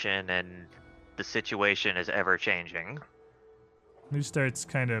information, and the situation is ever changing. Who starts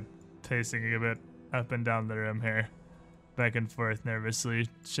kind of pacing a bit up and down the room here, back and forth nervously,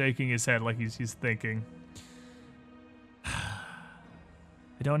 shaking his head like he's thinking.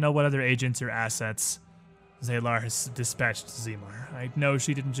 I don't know what other agents or assets Zalar has dispatched to Zemar. I know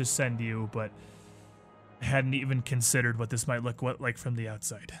she didn't just send you, but I hadn't even considered what this might look like from the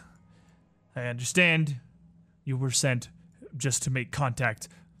outside. I understand you were sent just to make contact,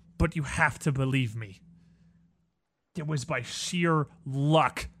 but you have to believe me. It was by sheer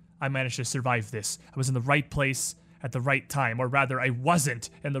luck I managed to survive this. I was in the right place at the right time, or rather, I wasn't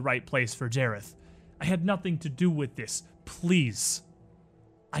in the right place for Jareth. I had nothing to do with this. please.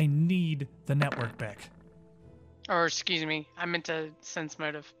 I need the network back. Or excuse me, I meant to sense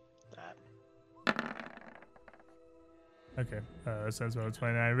motive. Okay, sense motive's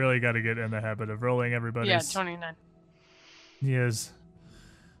fine. I really got to get in the habit of rolling everybody's. Yeah, 29. He is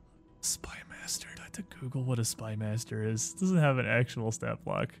Spy Master. I had to Google what a Spy Master is. It doesn't have an actual stat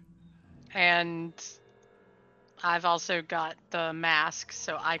block. And I've also got the mask,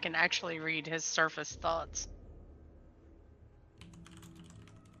 so I can actually read his surface thoughts.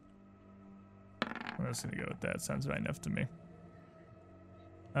 I'm just gonna go with that. Sounds right enough to me.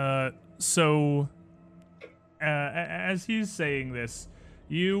 So, as he's saying this,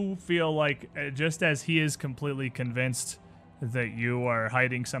 you feel like, just as he is completely convinced that you are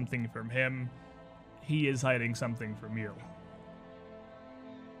hiding something from him, he is hiding something from you.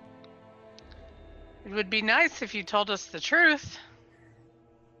 It would be nice if you told us the truth.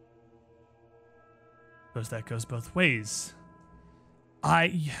 Suppose that goes both ways.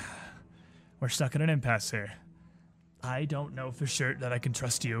 We're stuck in an impasse here. I don't know for sure that I can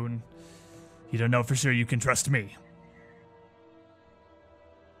trust you, and you don't know for sure you can trust me.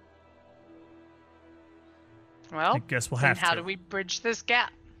 Well, I guess we'll then have how to. do we bridge this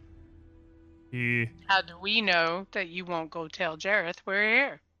gap? He How do we know that you won't go tell Jareth we're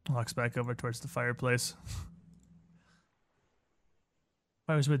here? walks back over towards the fireplace. If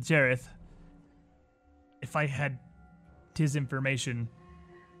I was with Jareth, if I had his information,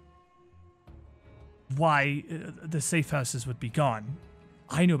 why the safe houses would be gone.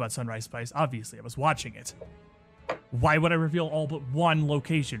 I knew about Sunrise Spice, obviously. I was watching it. Why would I reveal all but one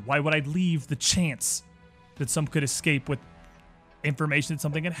location? Why would I leave the chance that some could escape with information that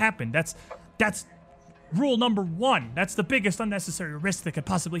something had happened? That's rule number 1. That's the biggest unnecessary risk that could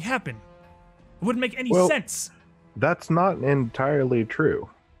possibly happen. It wouldn't make any sense. That's not entirely true,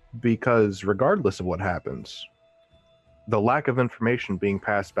 because regardless of what happens, the lack of information being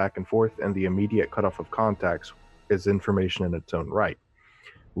passed back and forth and the immediate cutoff of contacts is information in its own right.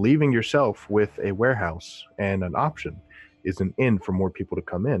 Leaving yourself with a warehouse and an option is an in for more people to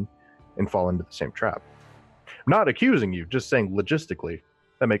come in and fall into the same trap. I'm not accusing you, just saying logistically,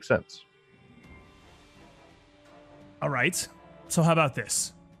 that makes sense. All right. So how about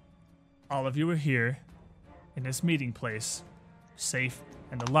this? All of you are here in this meeting place, safe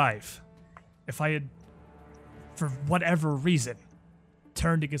and alive. If I had, for whatever reason,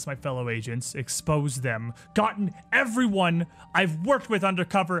 turned against my fellow agents, exposed them, gotten everyone I've worked with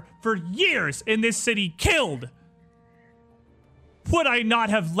undercover for years in this city killed, would I not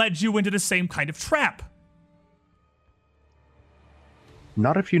have led you into the same kind of trap?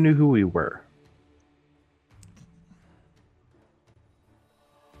 Not if you knew who we were.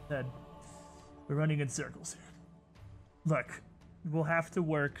 Ted, we're running in circles here. Look, we'll have to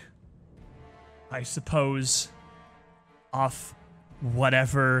work, I suppose, off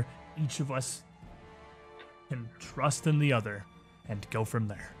whatever each of us can trust in the other and go from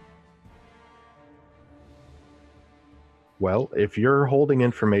there. Well, if you're holding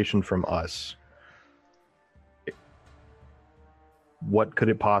information from us, what could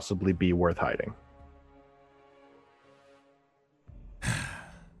it possibly be worth hiding?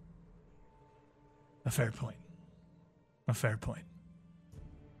 A fair point. A fair point.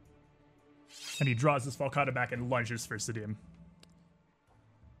 And he draws his Falcata back and lunges for Sidium.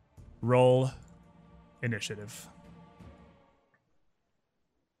 Roll initiative.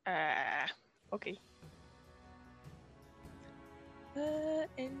 Okay.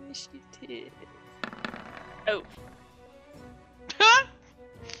 Initiative. Oh.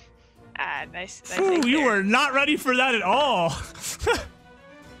 Nice. Ooh, you were not ready for that at all.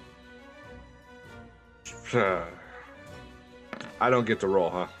 I don't get to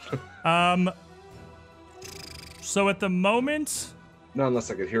roll, huh? So at the moment, Not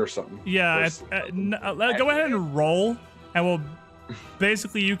unless I could hear something. yeah, There's- go ahead and roll, and we'll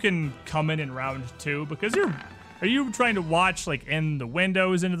basically you can come in round 2 because are you trying to watch like in the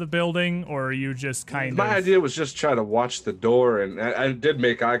windows into the building, or are you just kind My of? idea was just try to watch the door, and I did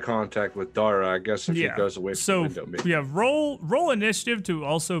make eye contact with Dara. I guess if she goes away from the window, maybe. Yeah, roll initiative to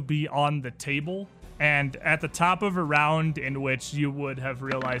also be on the table and at the top of a round in which you would have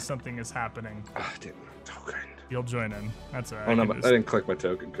realized something is happening. I didn't token. You'll join in. That's all right. Oh no, I but can I just- didn't click my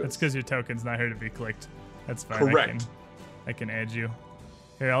token. That's because your token's not here to be clicked. That's fine. Correct. I can add you.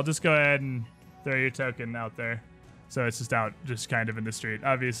 Here, I'll just go ahead and throw your token out there. So it's just out, just kind of in the street.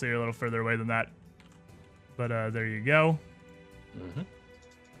 Obviously, you're a little further away than that. But there you go. Mm-hmm.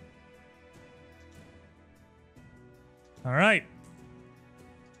 All right.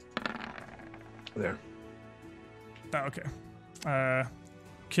 There. Oh, okay.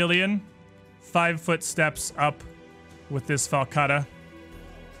 Killian, 5 foot steps up with this falcata.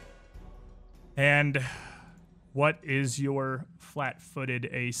 And what is your flat-footed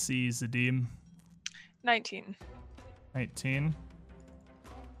AC, Zadim? 19. 19.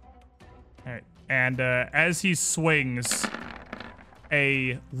 All right. And as he swings,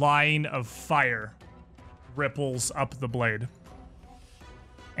 a line of fire ripples up the blade.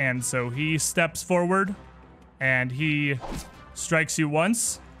 And so he steps forward, and he strikes you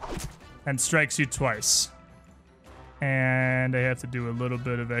once and strikes you twice. And I have to do a little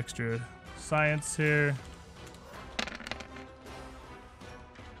bit of extra science here.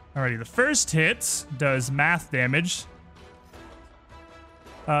 Alrighty, the first hit does math damage.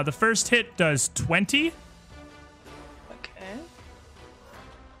 The first hit does 20. Okay.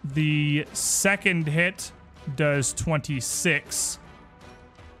 The second hit does 26.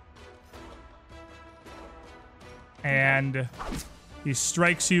 And he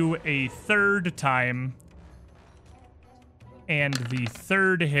strikes you a third time. And the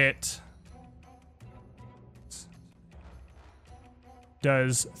third hit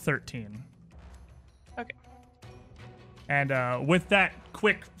does 13. Okay. And with that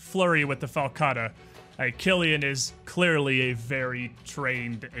quick flurry with the falcata, Killian is clearly a very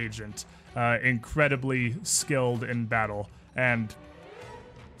trained agent, incredibly skilled in battle. And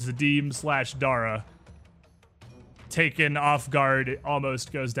Zadim / Dara, taken off guard,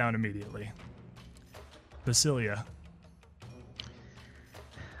 almost goes down immediately. Basilia.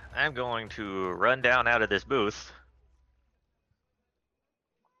 I'm going to run down out of this booth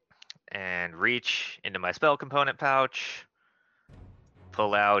and reach into my spell component pouch,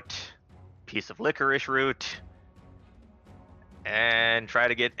 pull out a piece of licorice root, and try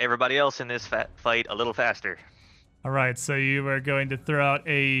to get everybody else in this fight a little faster. All right, so you are going to throw out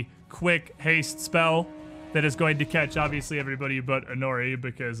a quick haste spell that is going to catch, obviously, everybody but Honori,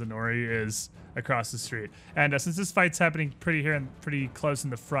 because Honori is across the street. And since this fight's happening pretty close in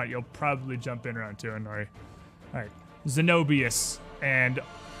the front, you'll probably jump in around to Honori. All right, Zenobius and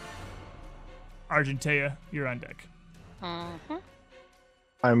Argentea, you're on deck. Mm-hmm.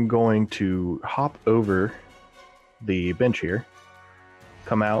 I'm going to hop over the bench here,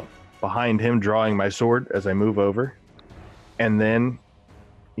 come out behind him, drawing my sword as I move over, and then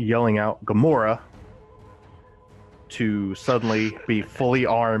yelling out Gamora to suddenly be fully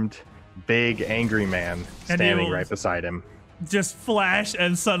armed, big, angry man standing right beside him. Just flash,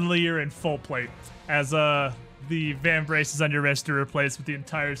 and suddenly you're in full plate as the van braces on your wrist are replaced with the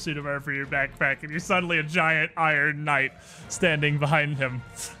entire suit of armor for your backpack, and you're suddenly a giant iron knight standing behind him.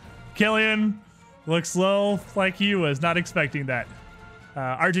 Killian looks low like he was not expecting that.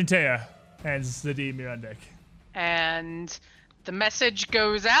 Argentea and Zadim, you're on deck. And the message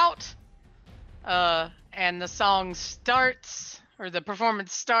goes out, and the song starts, or the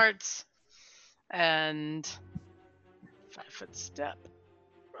performance starts, and 5-foot step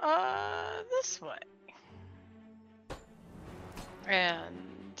this way.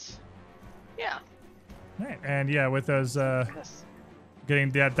 And yeah. Right, and yeah, with those Yes. getting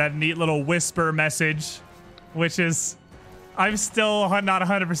that neat little whisper message, which is, I'm still not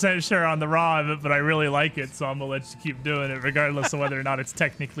 100% sure on the raw of it, but I really like it, so I'm gonna let you keep doing it regardless of whether or not it's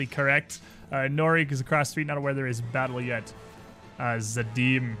technically correct. Nori is across the street, not aware there is battle yet.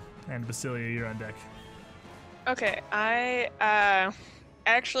 Zadim and Basilia, you're on deck. Okay, I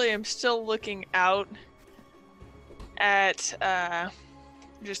actually am still looking out at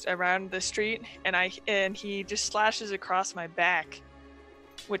just around the street, and he just slashes across my back,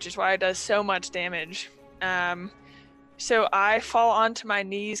 which is why it does so much damage. So I fall onto my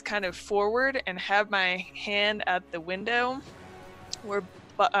knees kind of forward and have my hand at the window where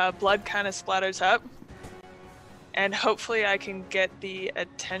blood kind of splatters up, and hopefully I can get the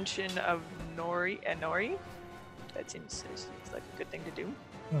attention of Nori. That seems like a good thing to do.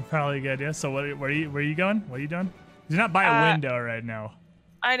 Well, probably good, yeah. So where are you going? What are you doing? You're not by a window right now.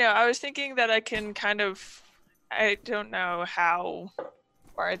 I know. I was thinking that I can kind of. I don't know how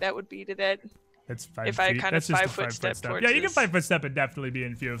far that would be to that. It's 5 If feet. I kind That's of just a 5-foot step towards Yeah, you can this. 5-foot step and definitely be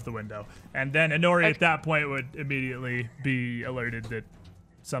in view of the window. And then Honori Okay. at that point would immediately be alerted that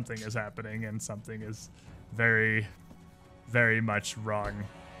something is happening and something is very, very much wrong.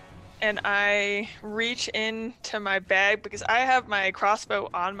 And I reach into my bag because I have my crossbow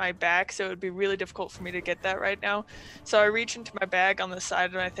on my back, so it would be really difficult for me to get that right now. So I reach into my bag on the side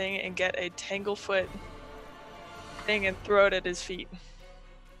of my thing and get a Tanglefoot thing and throw it at his feet.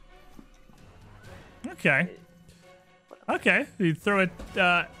 Okay. Okay. You throw it.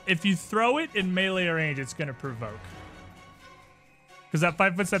 If you throw it in melee range, it's going to provoke. Because that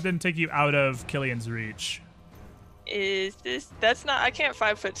 5-foot step didn't take you out of Killian's reach. Is this? That's not. I can't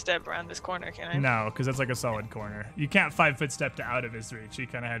 5-foot step around this corner, can I? No, because that's like a solid corner. You can't 5-foot step to out of his reach. He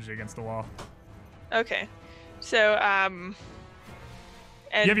kind of had you against the wall. Okay. So And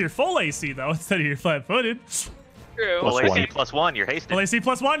You have your full AC though, instead of your flat-footed. true. Well, Plus AC one. +1, you're hasted. Well, AC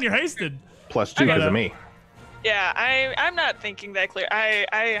 +1, you're hasted. Plus 2 because Okay. of me. Yeah, I'm not thinking that clear.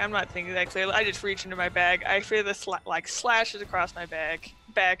 I'm not thinking that clearly. I just reach into my bag. I feel the slashes across my back.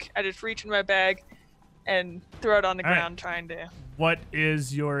 I just reach into my bag and throw it on the All right. ground, trying to. What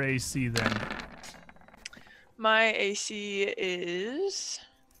is your AC then? My AC is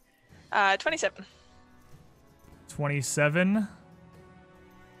 27. 27.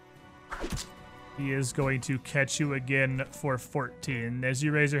 He is going to catch you again for 14. As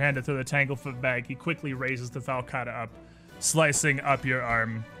you raise your hand to throw the Tanglefoot bag, he quickly raises the Falcata up, slicing up your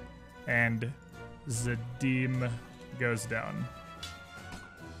arm, and Zadim goes down.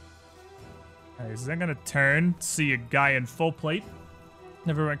 Alright, he's then gonna turn, see a guy in full plate.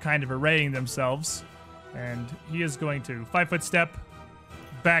 Everyone kind of arraying themselves. And he is going to 5-foot step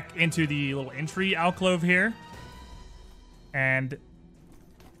back into the little entry alcove here. And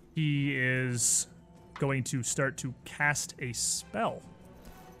he is going to start to cast a spell,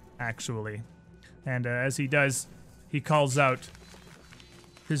 actually. And as he does, he calls out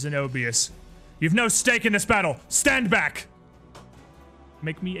to Zenobius, "You've no stake in this battle! Stand back!"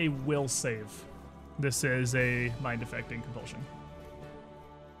 Make me a will save. This is a mind-affecting compulsion.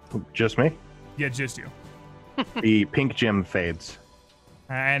 Just me? Yeah, just you. The pink gem fades.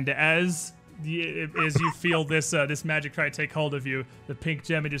 And as you feel this this magic try to take hold of you, the pink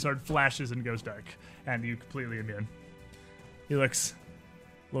gem just sort of flashes and goes dark, and you completely immune. He looks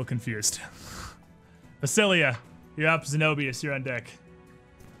a little confused. Basilia, you're up. Zenobius, you're on deck.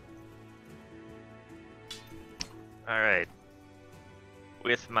 All right.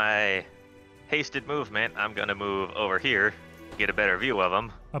 With my hasted movement, I'm gonna move over here, get a better view of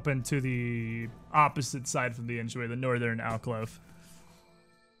him. Up into the opposite side from the entry, the northern alcove.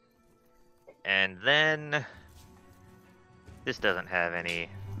 And then this doesn't have any.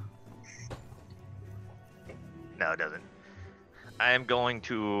 No, it doesn't. I am going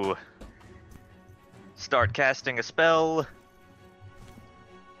to start casting a spell,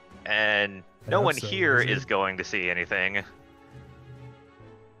 and no Yeah, one so here wizard. is going to see anything.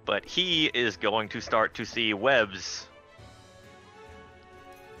 But he is going to start to see webs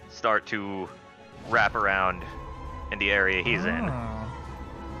start to wrap around in the area he's in.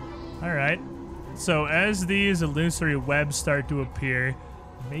 All right. So as these illusory webs start to appear,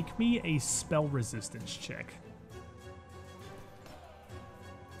 make me a spell resistance check.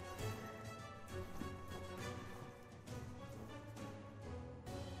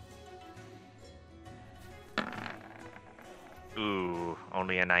 Ooh,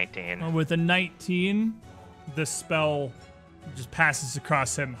 only a 19. With a 19, the spell just passes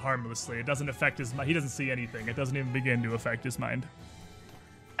across him harmlessly. It doesn't affect his mind. He doesn't see anything. It doesn't even begin to affect his mind.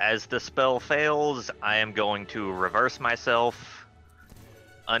 As the spell fails, I am going to reverse myself,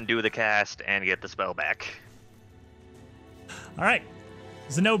 undo the cast, and get the spell back. All right.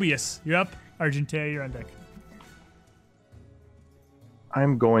 Zenobius, you're up. Argentea, you're on deck.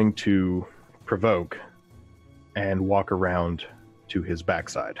 I'm going to provoke and walk around to his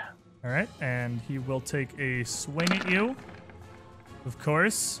backside. All right. And he will take a swing at you. Of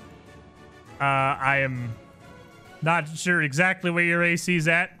course. I am not sure exactly where your AC's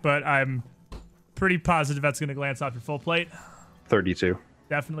at, but I'm pretty positive that's going to glance off your full plate. 32.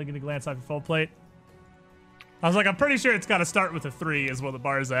 Definitely going to glance off your full plate. I was like, I'm pretty sure it's got to start with a 3 is where the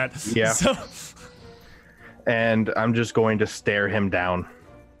bar's at. Yeah. So, And I'm just going to stare him down.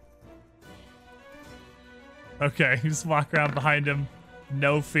 okay, you just walk around behind him.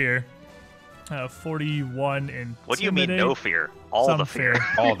 No fear. 41 in What do you mean, no fear? All Some the fear.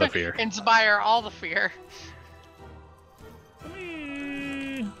 All the fear. Inspire all the fear. Let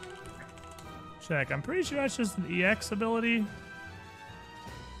me check. I'm pretty sure that's just an EX ability.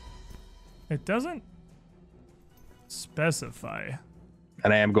 It doesn't specify.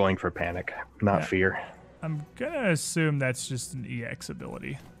 And I am going for panic, not Yeah. fear. I'm gonna assume that's just an EX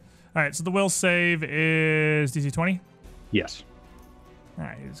ability. All right, so the will save is DC 20. Yes. All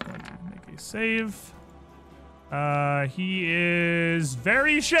right, he's going to make a save. He is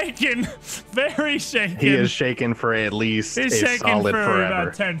very shaken. Very shaken. He is shaken for at least He's a shaken solid for forever.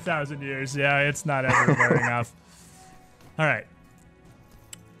 about 10,000 years. Yeah, it's not ever wearing off. All right.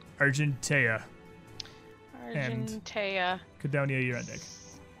 Argentea. And- Argentea. Cadonia, you're on deck.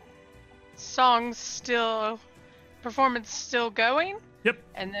 Song's still, performance still going. Yep.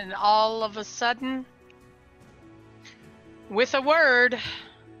 And then all of a sudden, with a word,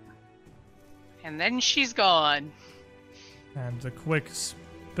 and then she's gone. And a quick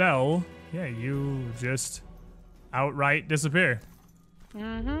spell. Yeah, you just outright disappear.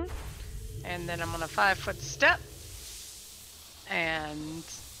 Mm-hmm. And then I'm on a 5-foot step. And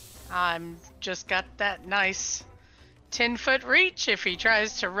I'm just got that nice 10-foot reach. If he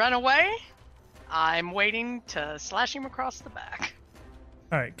tries to run away, I'm waiting to slash him across the back.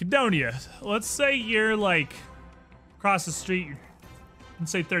 All right, Cadonia, let's say you're like across the street, let's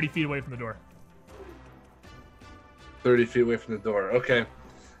say 30 feet away from the door. 30 feet away from the door. Okay.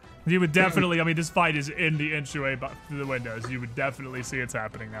 You would definitely, I mean, this fight is in the entryway through the windows. You would definitely see it's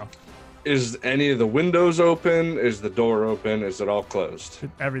happening now. Is any of the windows open? Is the door open? Is it all closed?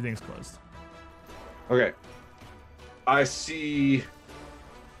 Everything's closed. Okay. I see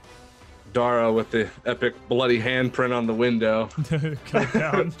Dara with the epic bloody handprint on the window. Go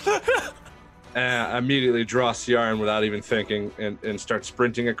down. I immediately draw Ciaran without even thinking and start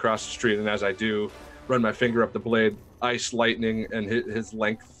sprinting across the street. And as I do, run my finger up the blade, ice lightning, and his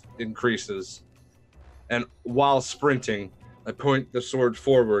length increases. And while sprinting, I point the sword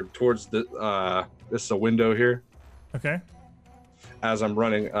forward towards the this is a window here. Okay. As I'm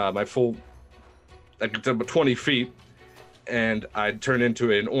running, my full, I get to about 20 feet, and I turn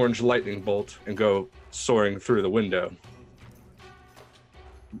into an orange lightning bolt and go soaring through the window.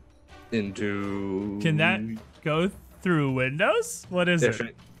 Into. Can that go through windows? What is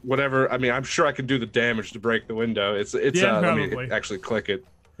it? Whatever. I mean, I'm sure I can do the damage to break the window. It's Yeah, let me probably. actually click it.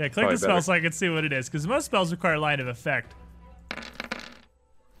 Yeah, click Probably the spell better. so I can see what it is, because most spells require line of effect.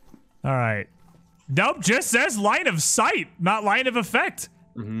 All right. Nope, just says line of sight, not line of effect.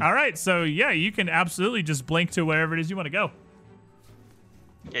 Mhm. All right, so yeah, you can absolutely just blink to wherever it is you want to go.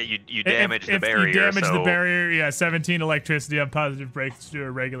 Yeah, you damage the if barrier. you damage so the barrier, yeah, 17 electricity on positive breaks through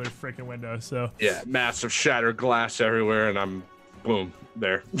a regular freaking window, so. Yeah, massive shattered glass everywhere, and I'm, boom,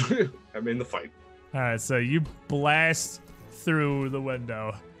 there. I'm in the fight. All right, so you blast through the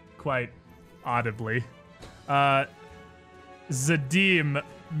window quite audibly. Zadim,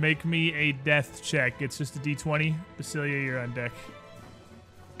 make me a death check. It's just a d20. Basilia, you're on deck.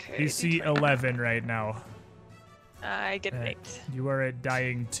 Okay. DC 11 right now. I get an Uh, 8. You are at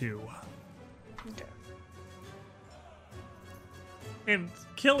dying 2. Okay. And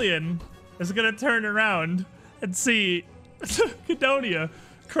Killian is gonna turn around and see Cadonia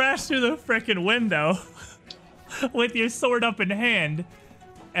crash through the frickin' window with your sword up in hand,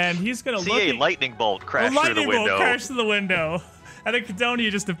 and he's gonna look see a at lightning bolt crash a through lightning the bolt window. crash through the window, and then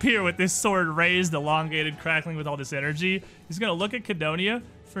Cadonia just appear with this sword raised, elongated, crackling with all this energy. He's gonna look at Cadonia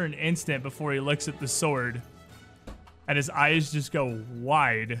for an instant before he looks at the sword, and his eyes just go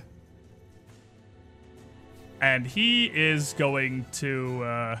wide. And he is going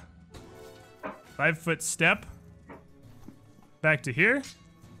to 5-foot step back to here,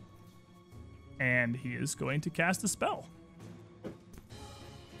 and he is going to cast a spell.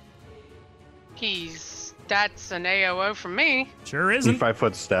 That's an AOO from me. Sure He isn't.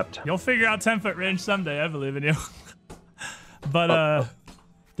 5-foot stepped. You'll figure out 10-foot range someday. I believe in you. But No,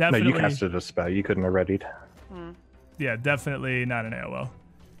 definitely, you casted a spell. You couldn't have readied. yeah, definitely not an AOL.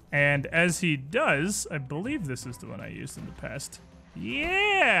 And as he does, I believe this is the one I used in the past.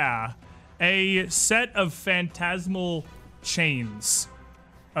 Yeah, a set of phantasmal chains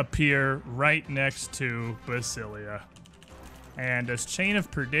appear right next to Basilia. And does Chain of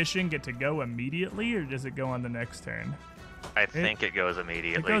Perdition get to go immediately, or does it go on the next turn? I think it goes It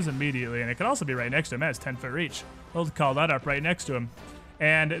immediately. goes immediately, and it could also be right next to him. It has 10-foot reach. We'll call that up right next to him.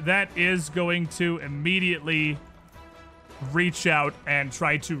 And that is going to immediately reach out and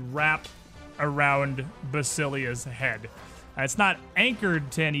try to wrap around Basilia's head. It's not anchored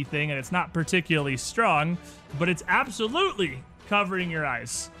to anything, and it's not particularly strong, but it's absolutely covering your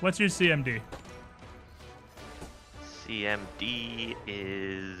eyes. What's your CMD? CMD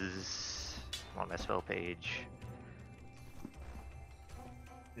is on my spell page.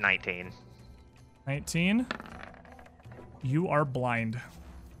 19. 19. You are blind.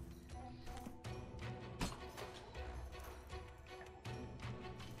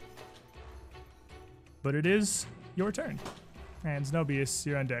 But it is your turn. And Zenobius,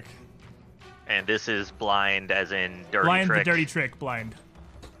 you're on deck. And this is blind as in dirty Blind, trick. the dirty trick, blind.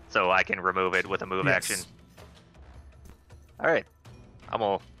 So I can remove it with a move Yes. action. Alright. I'm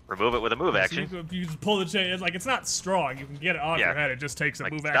gonna remove it with a move So action. you just pull the chain. It's like, it's not strong. You can get it off Yeah. your head. It just takes a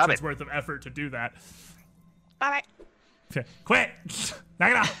Like, move stop action's it. worth of effort to do that. Bye-bye. Okay, quit!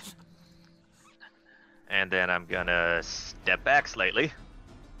 Knock it off! And then I'm gonna step back slightly.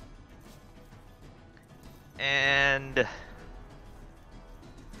 And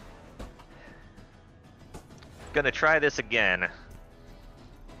gonna try this again.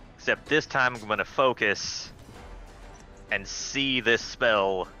 Except this time I'm gonna focus and see this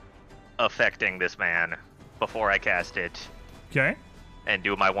spell affecting this man before I cast it, Okay. and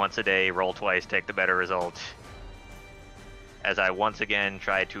do my once a day, roll twice, take the better result. As I once again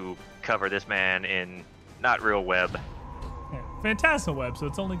try to cover this man in not real web. Yeah. Phantasmal web, so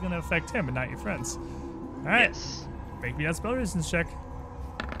it's only going to affect him and not your friends. All right. Yes. Make me that spell resistance check.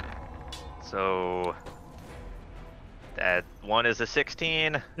 So that one is a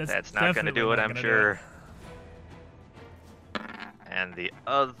 16. That's not going to definitely do it, not I'm gonna do sure. And the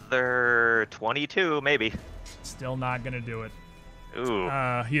other 22, maybe. Still not going to do it. Ooh.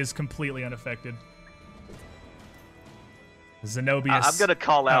 He is completely unaffected. Zenobius. I'm going to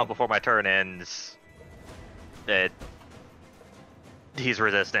call out Oh. before my turn ends that he's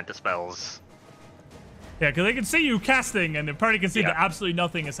resistant to spells. Yeah, because they can see you casting, and the party can see Yeah. that absolutely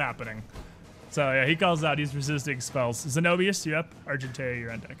nothing is happening. So yeah, he calls out. He's resisting spells. Zenobius, you up? Argentea,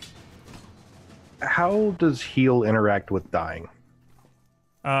 you're on deck. How does heal interact with dying?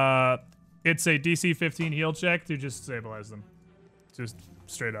 It's a DC 15 heal check to just stabilize them. Just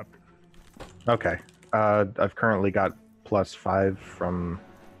straight up. Okay. I've currently got +5 from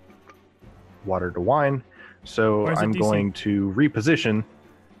water to wine, so Where's the I'm DC? going to reposition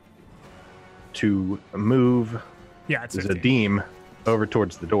to move Yeah, it's 15. Zadim over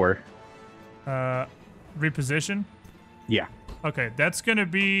towards the door. Reposition. Yeah. Okay, that's gonna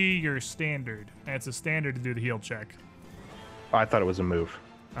be your standard, and it's a standard to do the heal check. I thought it was a move.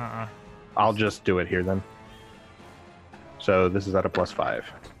 Uh-uh. I'll just do it here then. So this is at a +5.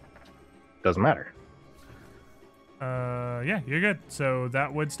 Doesn't matter. Yeah, you're good. So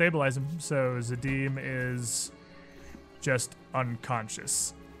that would stabilize him. So Zadim is just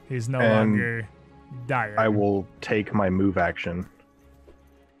unconscious. He's no And longer dire. I will take my move action.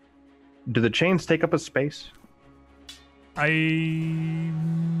 Do the chains take up a space?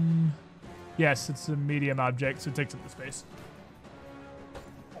 Yes, it's a medium object, so it takes up the space.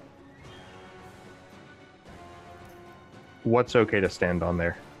 What's okay to stand on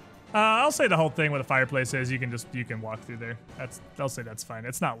there? I'll say the whole thing with a fireplace is you can walk through there. I'll say that's fine.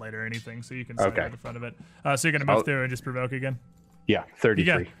 It's not lit or anything, so you can stand Okay. at the front of it. So you're gonna move I'll- through and just provoke again. Yeah, You 33.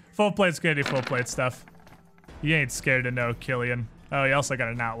 got full plate's gonna do full plate stuff. You ain't scared to know Killian. Oh, you also got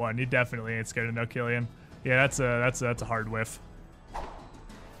a nat 1. You definitely ain't scared to know Killian. Yeah, that's a hard whiff. All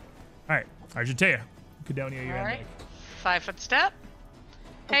right, Argentea, Cadonia, you're All in right. deck. 5-foot step.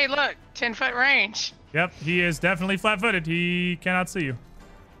 Hey, look, 10-foot range. Yep, he is definitely flat-footed. He cannot see you.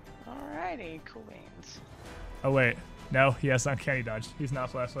 Alrighty, cool beans. Oh wait, no, he has uncanny dodge. He's not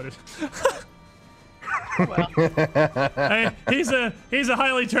flat-footed. Well, Hey, he's a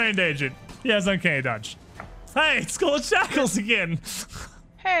highly trained agent. He has uncanny dodge. Hey, Skull and Shackles again.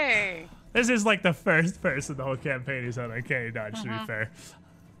 hey. This is like the first person the whole campaign who's had uncanny dodge. To be fair,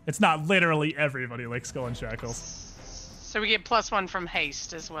 it's not literally everybody like Skull and Shackles. So we get +1 from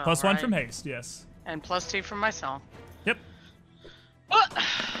haste as well. Plus 1 right? from haste, yes. And +2 from myself. Yep. What?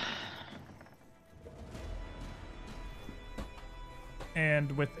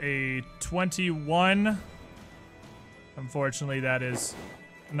 And with a 21, unfortunately, that is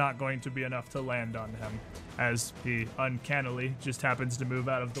not going to be enough to land on him, as he uncannily just happens to move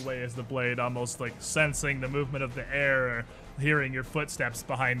out of the way as the blade, almost like sensing the movement of the air or hearing your footsteps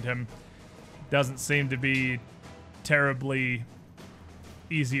behind him. Doesn't seem to be terribly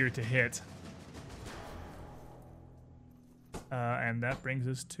easier to hit. And that brings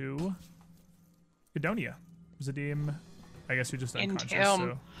us to Cadonia. Zadim, I guess you're just In unconscious. him.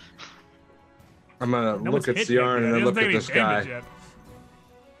 So. I'm gonna No look one's at hit yet, Ciaran man. and He then doesn't look take at any this guy, damage yet.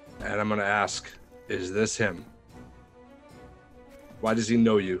 and I'm gonna ask, is this him? Why does he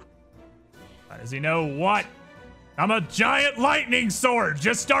know you? Does he know what? I'm a giant lightning sword.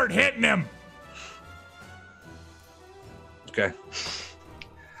 Just start hitting him. Okay.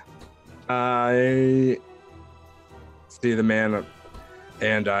 I see the man,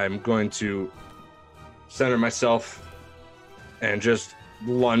 and I'm going to center myself and just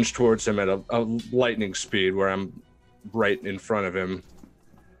lunge towards him at a lightning speed where I'm right in front of him.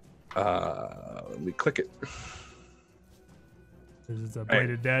 Let me click it. Is it a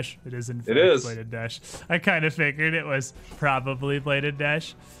bladed dash? It is in fact It is. bladed dash. I kind of figured it was probably bladed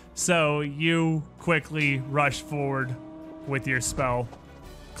dash. So you quickly rush forward with your spell,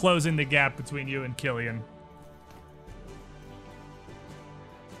 closing the gap between you and Killian.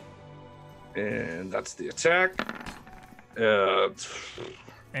 And that's the attack. And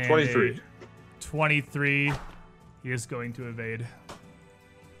 23. a 23. He is going to evade.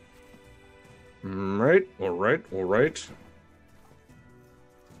 All right.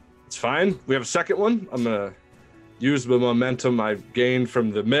 It's fine. We have a second one. I'm gonna use the momentum I've gained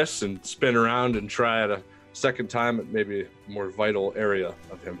from the miss and spin around and try to Second time, it may be a more vital area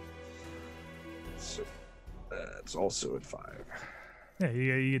of him. So that's also at 5. Yeah,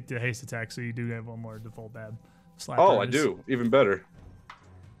 you get the haste attack, so you do have one more to full bab. Slap Oh, I purpose. do. Even better.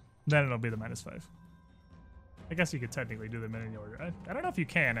 Then it'll be the -5. I guess you could technically do them in any order. I don't know if you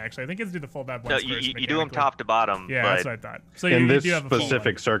can, actually. I think you have to do the full bab No, ones you, first. you do them mechanically. top to bottom. Yeah, but that's what I thought. So In you this do have a full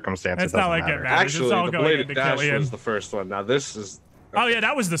specific one. circumstance, It's it not doesn't like it matter. matters. Actually, It's all the going bladed into dash Killian. was the first one. Now this is. Oh yeah,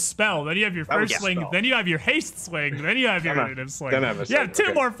 that was the spell. Then you have your That was first the swing. spell. Then you have your haste swing. Then you have your Then I- initiative swing. then I have a You have second, 2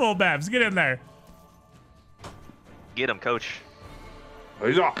 okay. more full babs. Get in there. get him, coach. Oh,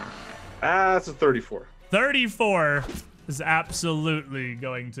 he's off. That's a 34. 34 is absolutely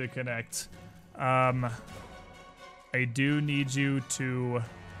going to connect. I do need you to.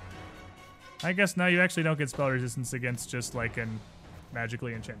 I guess now you actually don't get spell resistance against just like an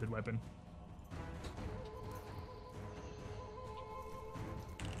magically enchanted weapon.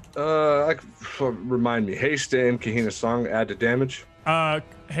 Remind me. Haste and Kahina Song add to damage.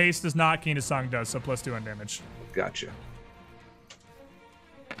 Haste is not, Keen to Song does, so +2 on damage. Gotcha.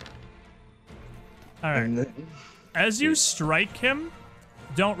 All right. And then, As you strike him,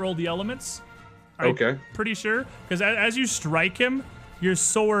 don't roll the elements. I'm okay. pretty sure, because as you strike him, your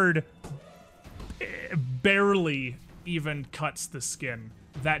sword barely even cuts the skin.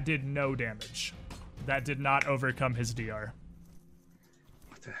 That did no damage. That did not overcome his DR.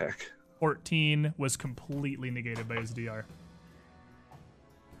 What the heck? 14 was completely negated by his DR.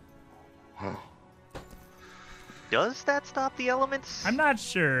 Wow. Does that stop the elements? I'm not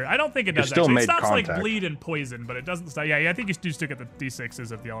sure. I don't think it You does. still Actually. It made stops like contact. bleed and poison, but it doesn't stop. Yeah, I think you do still get the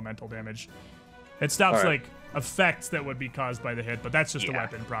d6s of the elemental damage. It stops All right. like effects that would be caused by the hit, but that's just a Yeah.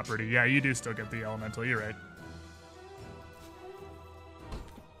 weapon property. Yeah, you do still get the elemental. You're right.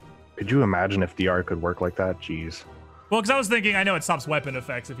 Could you imagine if DR could work like that? Jeez. Well, because I was thinking, I know it stops weapon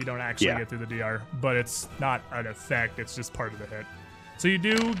effects if you don't actually Yeah. get through the DR, but it's not an effect. It's just part of the hit. So you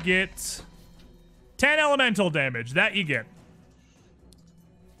do get 10 elemental damage. That you get.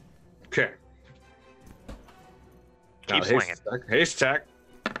 Okay. Keep Now, swinging. Haste attack.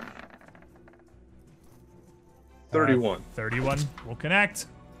 31. 31 will connect.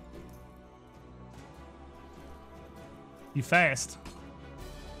 You fast.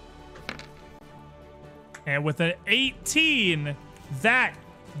 And with an 18, that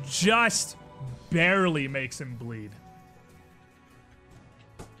just barely makes him bleed.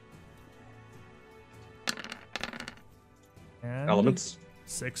 And Elements.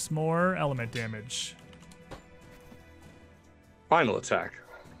 6 more element damage. Final attack.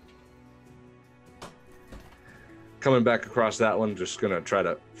 Coming back across that one, just gonna try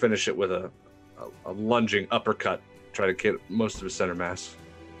to finish it with a lunging uppercut. Try to get most of his center mass.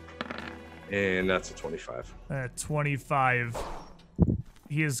 And that's a 25. 25.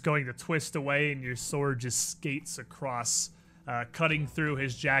 He is going to twist away, and your sword just skates across, cutting through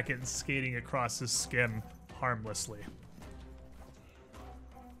his jacket and skating across his skin harmlessly.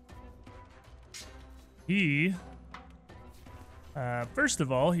 He, first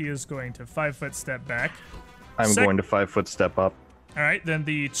of all, he is going to 5-foot step back. I'm going to 5-foot step up. All right, then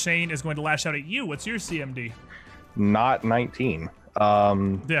the chain is going to lash out at you. What's your CMD? Not 19.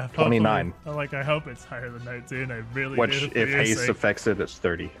 Yeah, 29. hopefully- I hope it's higher than 19. I really Which, do. for if your haste sake. affects it, it's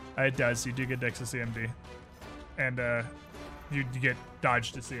 30. It does. You do get Dex to CMD. And you get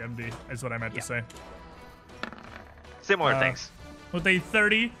Dodge to CMD, is what I meant to say. Similar things. With a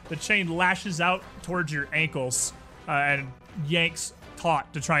 30, the chain lashes out towards your ankles and yanks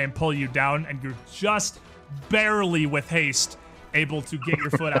taut to try and pull you down, and you're just barely, with haste, able to get your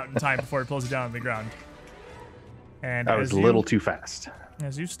foot out in time before it pulls you down on the ground. And I was as a you- little too fast.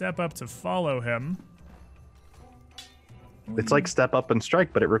 As you step up to follow him, It's like step up and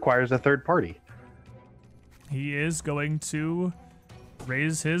strike, but it requires a third party. he is going to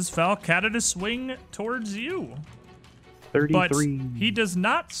raise his Falcata to swing towards you. But 33. he does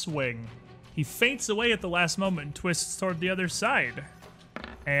not swing. He feints away at the last moment and twists toward the other side.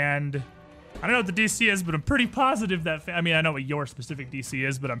 And I don't know what the DC is, but I'm pretty positive that... I mean, I know what your specific DC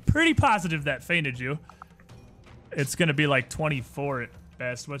is, but I'm pretty positive that feinted you. It's going to be like 24 at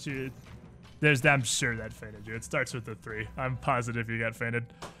best. What's your... I'm sure that feinted you. It starts with a 3. I'm positive you got feinted.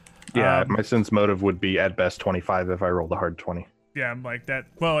 Yeah, my sense motive would be at best 25 if I rolled a hard 20. Yeah, I'm like that.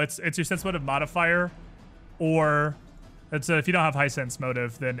 Well, it's your sense motive modifier, or it's if you don't have high sense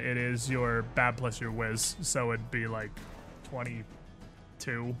motive, then it is your bad plus your whiz. So it'd be like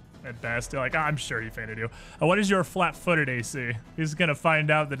 22 at best. You're like, I'm sure he fainted you. What is your flat-footed AC? He's gonna find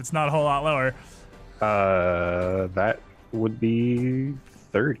out that it's not a whole lot lower. That would be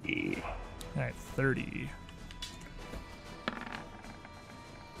 30. All right, 30.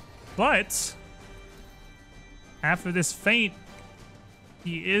 But after this feint,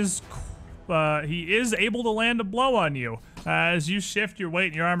 he is able to land a blow on you. As you shift your weight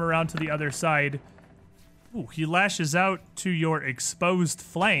and your arm around to the other side, ooh, he lashes out to your exposed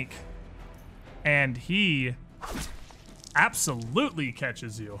flank, and he absolutely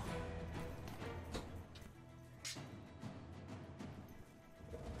catches you.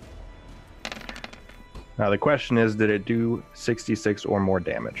 Now the question is, did it do 66 or more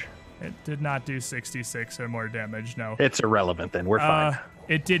damage? It did not do 66 or more damage, no. It's irrelevant then. We're fine.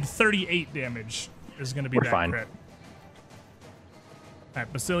 It did 38 damage. Is going to be We're that fine. crit. All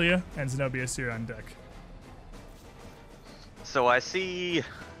right, Basilia and Zenobius, you're on deck. So I see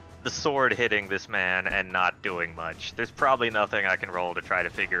the sword hitting this man and not doing much. There's probably nothing I can roll to try to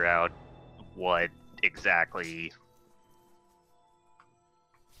figure out what exactly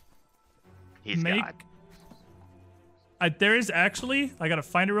he's got. There is actually, I gotta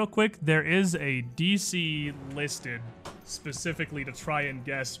find it real quick. There is a DC listed specifically to try and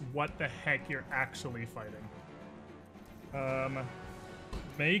guess what the heck you're actually fighting.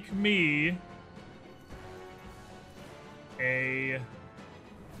 Make me a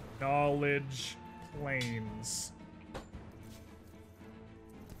knowledge planes.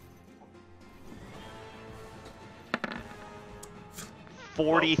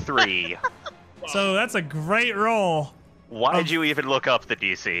 $43. So that's a great roll. Why'd you even look up the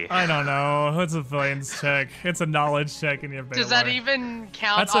DC? I don't know. It's a planes check. It's a knowledge check in your Does that even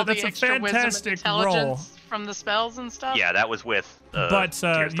count That's all a the extra wisdom and fantastic intelligence from the spells and stuff? Yeah, that was with but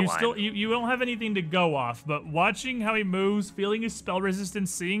Tears to you Wine. still you don't have anything to go off. But watching how he moves, feeling his spell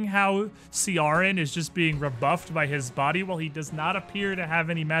resistance, seeing how Ciaran is just being rebuffed by his body while he does not appear to have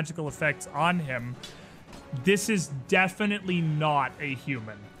any magical effects on him, this is definitely not a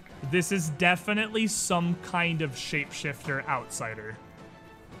human. This is definitely some kind of shapeshifter outsider.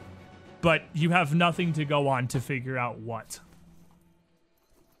 But you have nothing to go on to figure out what.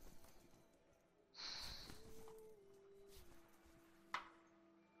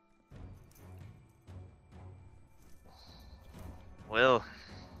 Well,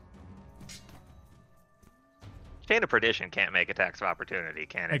 Chain of Perdition can't make attacks of opportunity,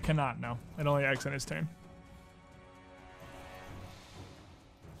 can It it? cannot, no. It only acts on his turn.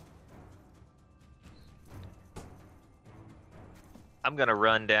 I'm gonna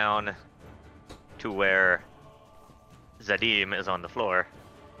run down to where Zadim is on the floor.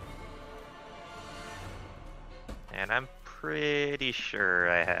 And I'm pretty sure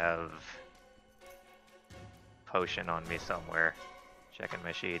I have potion on me somewhere. Checking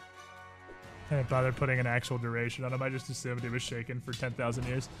my sheet. I didn't bother putting an actual duration on him. I just assumed he was shaken for 10,000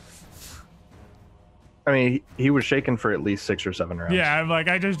 years. I mean, he was shaken for at least 6 or 7 rounds. Yeah, I'm like,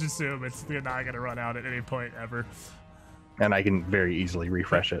 I just assume it's not going to run out at any point ever. And I can very easily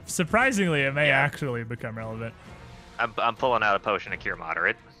refresh it. Surprisingly, it may Yeah. actually become relevant. I'm pulling out a potion to cure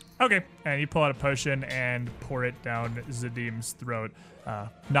moderate. Okay, and you pull out a potion and pour it down Zadim's throat,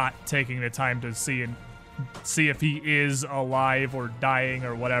 not taking the time to see if he is alive or dying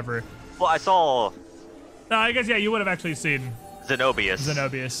or whatever. Well, I saw I guess, yeah, you would have actually seen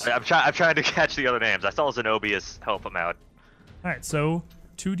Zenobius. I'm trying to catch the other names. I saw Zenobius help him out. All right, so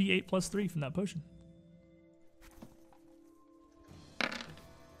 2d8 plus 3 from that potion.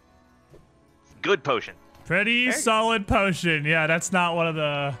 Good potion. Pretty solid potion. Yeah, that's not one of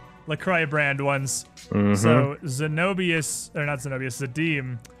the LaCroix brand ones. Mhm. So Zadim,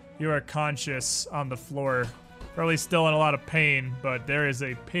 you are conscious on the floor. Probably still in a lot of pain, but there is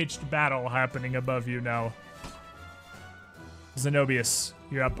a pitched battle happening above you now. Zenobius,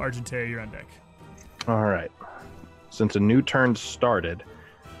 you're up. Argentea, you're on deck. All right. Since a new turn started,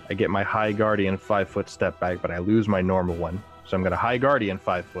 I get my High Guardian 5-foot step back, but I lose my normal one. So I'm going to High Guardian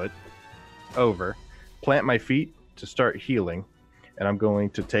 5 foot over, plant my feet to start healing, and I'm going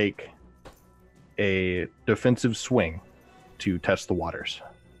to take a defensive swing to test the waters.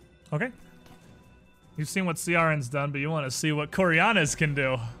 Okay. You've seen what Ciaran's done, but you want to see what Corianas can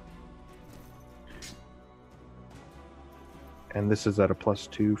do. And this is at a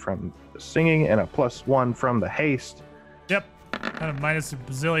 +2 from the singing and a +1 from the haste. Yep. Kind of minus a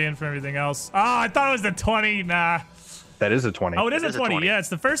bazillion for everything else. Oh, I thought it was the 20. Nah. That is a 20. Oh, it is It a is a 20. 20. Yeah, it's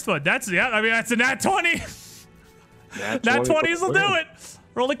the first one. That's a nat 20. Nat Nat 20s will for do it.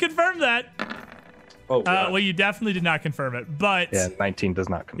 Roll to confirm that. Oh, God. Well, you definitely did not confirm it, but Yeah, 19 does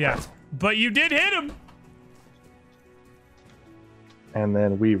not confirm. yeah, but you did hit him. And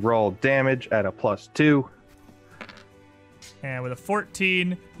then we roll damage at a +2. And with a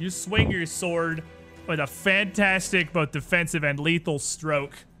 14, you swing your sword with a fantastic both defensive and lethal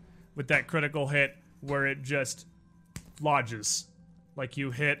stroke with that critical hit where it just lodges like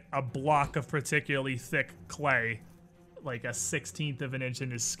you hit a block of particularly thick clay, like a 1/16 of an inch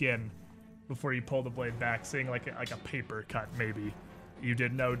in his skin, before you pull the blade back, seeing like a paper cut maybe. You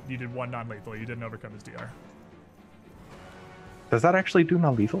did one non-lethal. You didn't overcome his DR. Does that actually do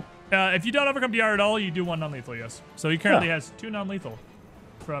non-lethal? If you don't overcome DR at all, you do one non-lethal. Yes. So he currently has 2 non-lethal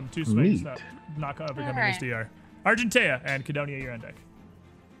from 2 swings, Neat. not overcoming his Alright. DR. Argentea and Cadonia, you're on deck.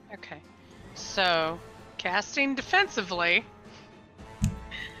 Okay. So, casting defensively,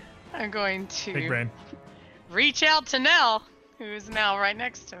 I'm going Big to brain. reach out to Nell, who is now right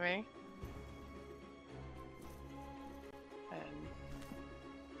next to me. And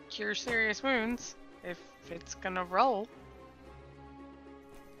cure serious wounds if it's gonna roll.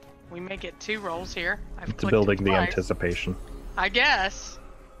 We may get 2 rolls here. I've It's clicked it building the twice, anticipation. I guess.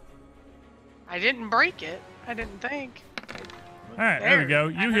 I didn't break it. I didn't think. All right, there we go. I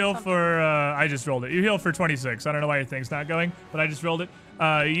You heard heal something. for, I just rolled it. You heal for 26. I don't know why your thing's not going, but I just rolled it.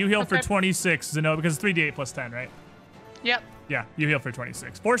 You heal for Okay. 26, Zeno, because it's 3d8 plus 10, right? Yep. Yeah, you heal for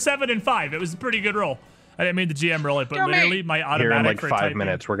 26. 4, 7, and 5. It was a pretty good roll. I didn't mean the GM roll it, but Go me. literally my automatic Here in like for 5 typing-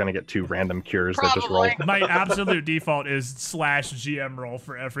 minutes, we're gonna get 2 random cures that just roll. Probably. My absolute default is /GM roll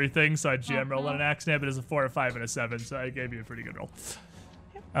for everything, so I GM roll on an accident, but it's a 4, a 5, and a 7, so I gave you a pretty good roll.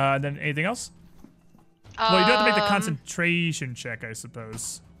 Then anything else? Well, you do have to make the concentration check, I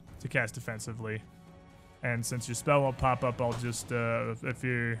suppose, to cast defensively. And since your spell won't pop up, I'll just, if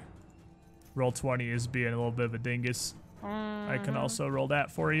your roll 20 is being a little bit of a dingus, I can also roll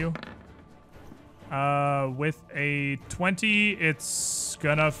that for you. With a 20, it's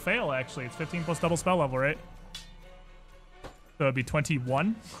gonna fail, actually. It's 15 plus double spell level, right? So it'd be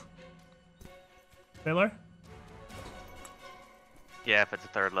 21. Taylor? Yeah, if it's a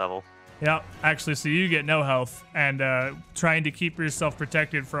 3rd level. Yeah, actually, so you get no health, and trying to keep yourself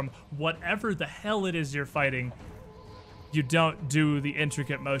protected from whatever the hell it is you're fighting, you don't do the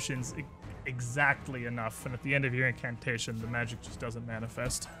intricate motions exactly enough, and at the end of your incantation, the magic just doesn't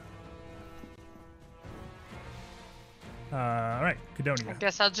manifest. All right, I Cadonia.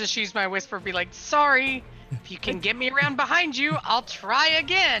 guess I'll just use my whisper, be like, sorry, if you can get me around behind you, I'll try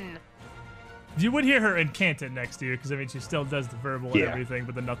again. You would hear her incant it next to you, because I mean, she still does the verbal and Yeah. everything,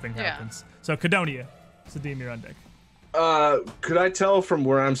 but then nothing Yeah. happens. So, Cadonia, Sadim, you're on deck. Could I tell from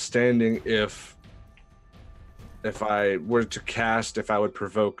where I'm standing if I were to cast, if I would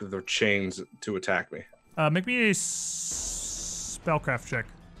provoke the chains to attack me? Make me a spellcraft check.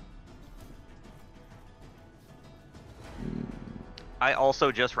 I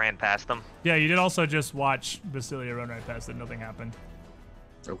also just ran past them. Yeah, you did also just watch Basilia run right past it. Nothing happened.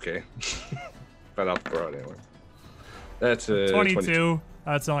 Okay. But I'll throw it anyway. That's a 22.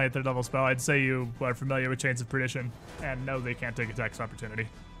 That's only a 3rd level spell. I'd say you are familiar with Chains of Perdition and know they can't take attacks of opportunity.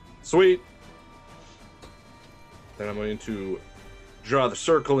 Sweet. Then I'm going to draw the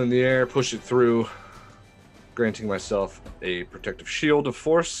circle in the air, push it through, granting myself a protective shield of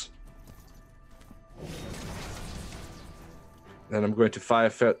force. Then I'm going to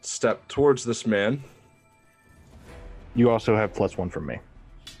 5-foot step towards this man You also have +1 from me.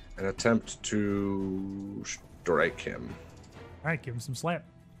 and attempt to strike him. All right, give him some slap.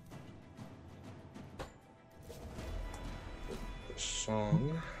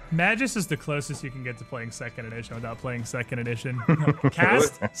 Song. Magus is the closest you can get to playing 2nd edition without playing 2nd edition.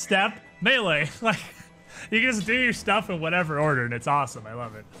 Cast, step, melee. Like, you can just do your stuff in whatever order, and it's awesome. I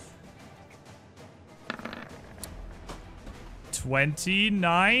love it.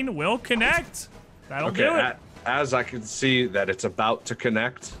 29 will connect. That'll Okay, do it. as I can see that it's about to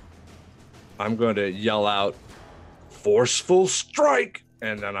connect, I'm going to yell out, "Forceful strike!"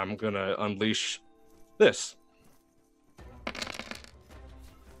 And then I'm going to unleash this.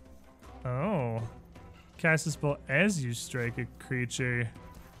 Oh. Cast a spell as you strike a creature.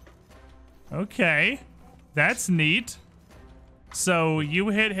 Okay. That's neat. So you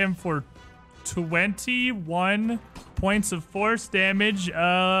hit him for 21 points of force damage.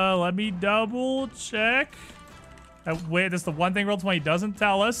 Let me double check. Wait, that's the one thing roll 20 doesn't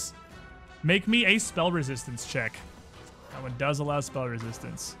tell us. Make me a spell resistance check. That one does allow spell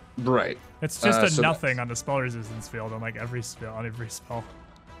resistance. Right. It's just a So nothing on the spell resistance field on like every spell.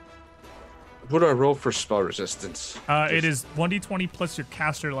 What do I roll for spell resistance? It is 1d20 plus your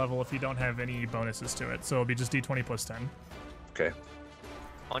caster level if you don't have any bonuses to it. So it'll be just d20 plus 10. Okay.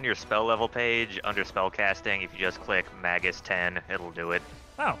 On your spell level page, under spell casting, if you just click Magus 10, it'll do it.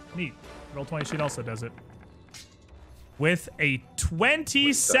 Oh, neat. Roll20 sheet also does it. With a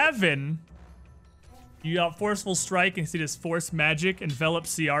 27, you got Forceful Strike and see this Force Magic envelop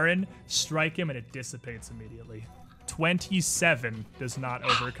Ciaran. Strike him and it dissipates immediately. 27 does not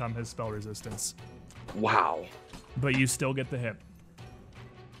overcome his spell resistance, Wow. but you still get the hit.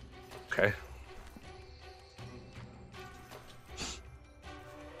 Okay.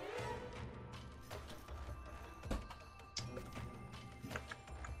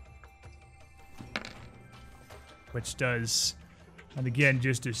 Which does, and again,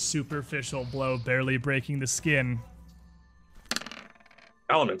 just a superficial blow, barely breaking the skin,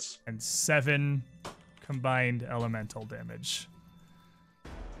 Elements. and 7 combined elemental damage.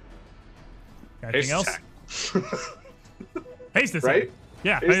 Anything Haste else? attack. Haste attack. Right?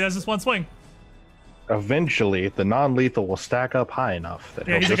 Yeah, Haste- that's just one swing. Eventually, the non-lethal will stack up high enough that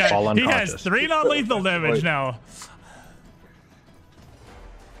Yeah, he'll just fall he unconscious. has 3 non-lethal damage Wait. now.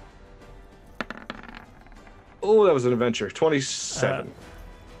 Oh, that was an adventure. 27.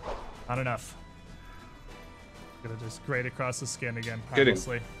 Not enough. Gonna just grate across the skin again, Getting-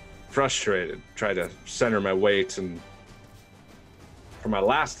 obviously. Frustrated. Try to center my weight, and for my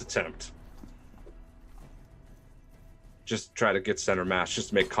last attempt, just try to get center mass,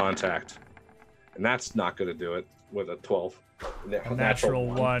 just make contact. And that's not going to do it with a 12. A natural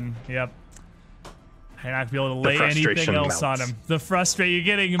 1. Yep. You're not gonna be able to The lay anything frustration else on mounts. him. The frustration, you're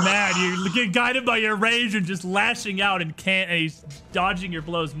getting mad. You get guided by your rage and just lashing out and he's dodging your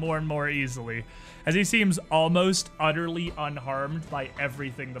blows more and more easily. As he seems almost utterly unharmed by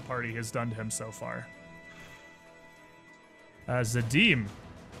everything the party has done to him so far. Zadim,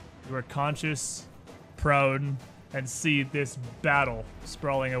 you are conscious, prone, and see this battle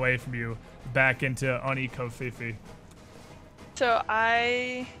sprawling away from you back into Oni Kofifi. So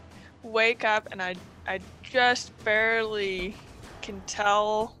I wake up and I just barely can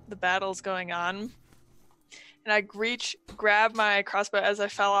tell the battle's going on. And I grab my crossbow as I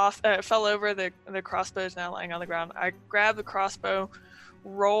fell over. The crossbow is now lying on the ground. I grab the crossbow,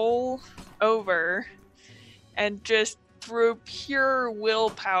 roll over, and just through pure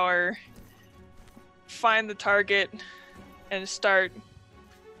willpower, find the target and start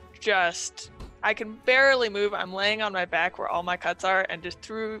I can barely move. I'm laying on my back where all my cuts are, and just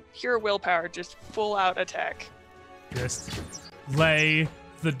through pure willpower, just full out attack. Just lay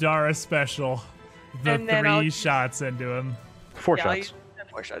the Dara special, the And then I'll 3 use- shots into him. 4 Yeah, I'll shots. use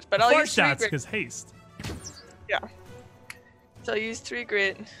 4 shots, but I'll 4 use 3 shots grit. because haste. So I'll use 3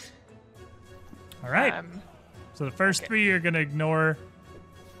 grit. All right. So the first okay. 3 you're gonna ignore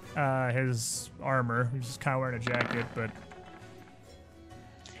his armor. He's just kind of wearing a jacket, but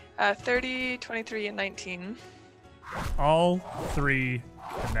 30, 23, and 19. all 3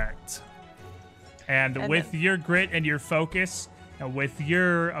 connect. And And with your grit and your focus, and with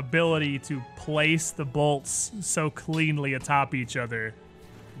your ability to place the bolts so cleanly atop each other,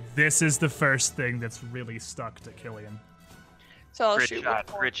 this is the first thing that's really stuck to Killian. So I'll Grit shoot shot.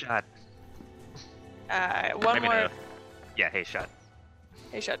 one more. Grit shot. One Maybe more. no. Yeah, haste shot.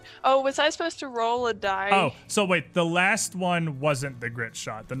 Hey, shot. Oh, was I supposed to roll a die? Oh, so wait, the last one wasn't the grit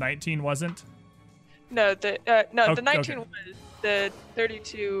shot. The 19 wasn't? No, the Oh, 19 okay. was. The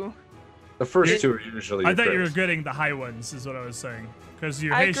 32. The first 2 are usually. I your thought you were crits. getting the high ones, is what I was saying. Because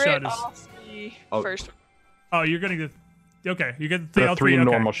your I haste grit shot is. all 3 Oh. first. Oh, you're getting the. Okay, you get the The all 3 okay.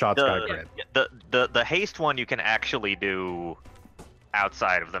 normal shots got The, grit. the haste one you can actually do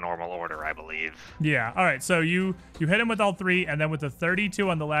outside of the normal order, I believe. Yeah. All right. So you hit him with all 3, and then with the 32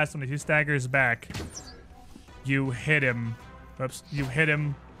 on the last one, as he staggers back, you hit him. Oops. You hit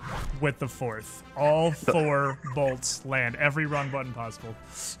him with the 4th. All 4 bolts land. Every wrong button possible.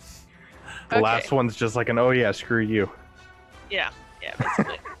 The Okay. last one's just like an, oh yeah, screw you. Yeah,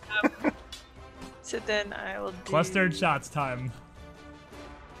 basically. So then I will do. Clustered shots time.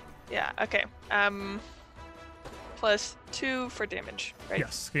 Yeah. Okay. Plus 2 for damage, right?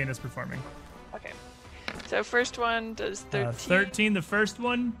 Yes. Kane is performing. Okay. So first one does 13. 13. The first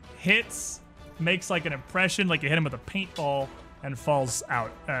one hits, makes like an impression, like you hit him with a paintball, and falls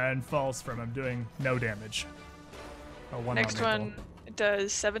out and falls from him, doing no damage. A one Next on one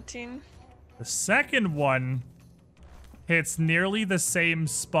does 17. The second one hits nearly the same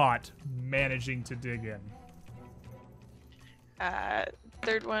spot, managing to dig in.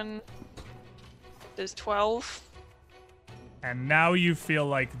 Third one does 12. And now you feel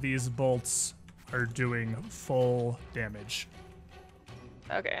like these bolts are doing full damage.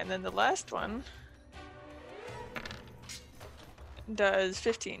 Okay, and then the last one does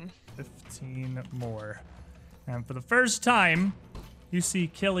 15. 15 more. And for the first time, you see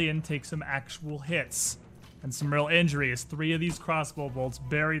Killian take some actual hits and some real injury as 3 of these crossbow bolts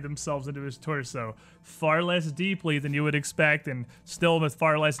bury themselves into his torso, far less deeply than you would expect, and still with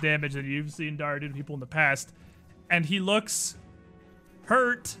far less damage than you've seen Dara do to people in the past. And he looks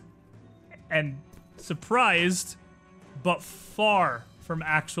hurt and surprised, but far from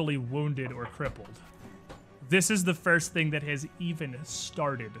actually wounded or crippled. This is the first thing that has even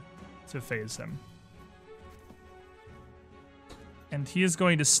started to phase him. And he is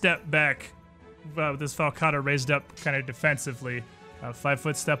going to step back with this Falcata raised up kind of defensively, a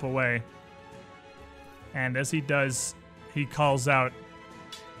 5-foot step away. And as he does, he calls out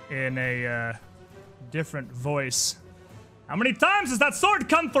in a different voice. How many times has that sword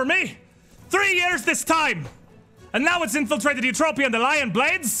come for me? 3 years this time! And now it's infiltrated Eutropia and the Lion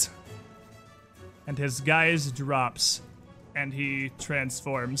Blades! And his guise drops, and he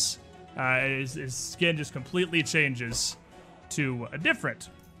transforms. His skin just completely changes to a different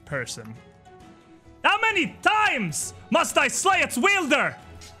person. How many times must I slay its wielder?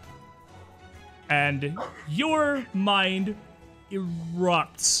 And your mind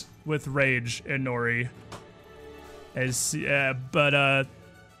erupts with rage, Inori. But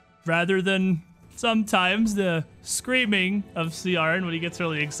rather than sometimes the screaming of Ciaran when he gets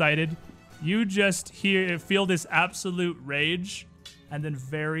really excited, you just feel this absolute rage, and then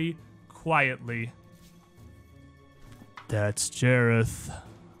very quietly, that's Jareth.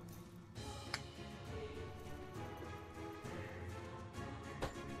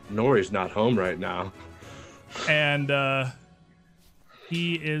 Nori's not home right now. And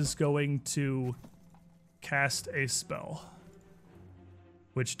he is going to cast a spell,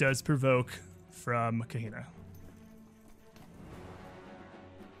 which does provoke from Kahina.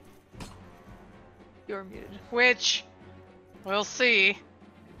 You're muted. Which we'll see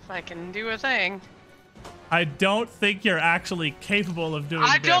if I can do a thing. I don't think you're actually capable of doing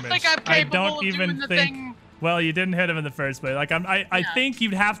I don't damage. think I'm capable I don't of even doing the think. thing. Well, you didn't hit him in the first place. Like I think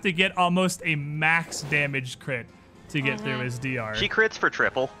you'd have to get almost a max damage crit to get through his DR. She crits for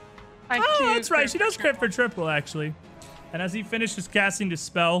triple. Oh, that's right. She does crit for triple, actually. And as he finishes casting the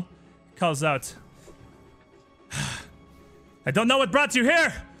spell, he calls out, I don't know what brought you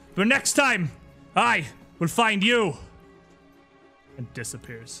here, but next time, I will find you. And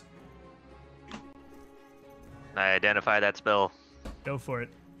disappears. I identify that spell. Go for it.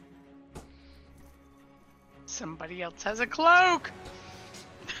 Somebody else has a cloak.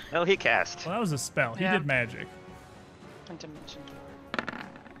 No, he cast. Well, that was a spell. He Yeah. did magic. A dimension door.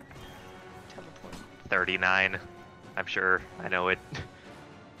 Teleport. 39. I'm sure. I know it.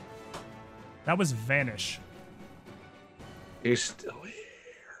 That was vanish. He's still here.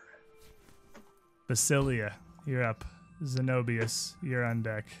 Basilia, you're up. Zenobius, you're on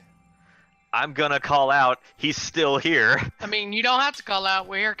deck. I'm gonna call out. He's still here. I mean, you don't have to call out.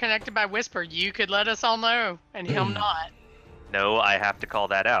 We are connected by whisper. You could let us all know, and him not. No, I have to call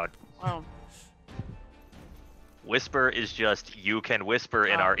that out. Oh, Whisper is just you can whisper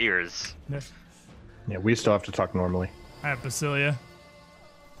in Oh. our ears. Yeah, we still have to talk normally. All right, Basilia.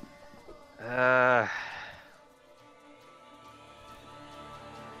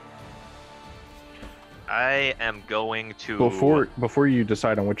 I am going to. Before you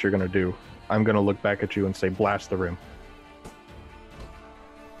decide on what you're gonna do, I'm gonna look back at you and say, blast the room.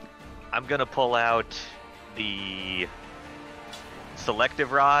 I'm gonna pull out the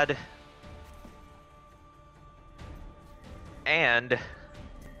selective rod and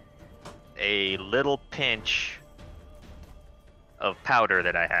a little pinch of powder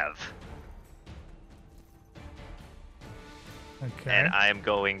that I have, Okay. and I'm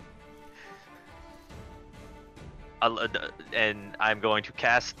going. And I'm going to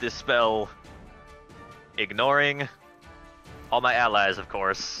cast this spell, ignoring all my allies, of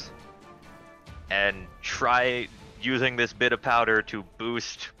course, and try using this bit of powder to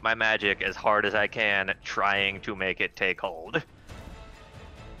boost my magic as hard as I can, trying to make it take hold.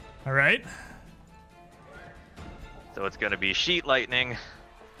 All right. So it's going to be sheet lightning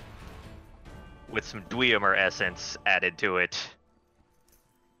with some Dwemer essence added to it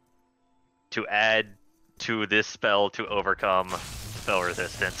to add to this spell to overcome spell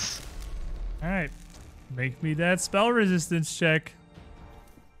resistance. All right. Make me that spell resistance check.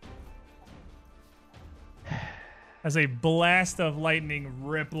 As a blast of lightning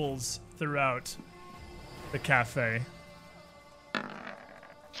ripples throughout the cafe.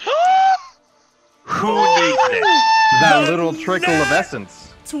 Who needs it? That The little trickle of net-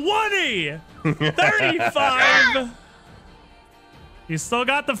 essence. 20! 35! You still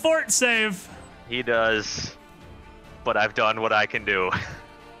got the fort save. He does, but I've done what I can do.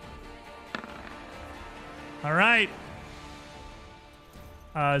 All right.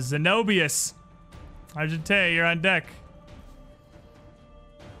 Zenobius. Argente, you're on deck.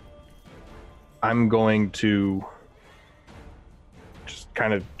 I'm going to just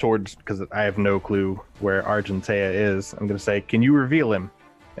kind of towards, because I have no clue where Argentea is. I'm going to say, can you reveal him?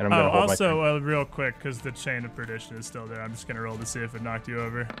 And I'm going to hold my turn. Also, real quick, because the chain of perdition is still there, I'm just going to roll to see if it knocked you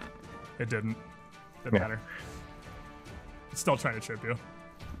over. It didn't. Didn't Yeah. matter. It's still trying to trip you.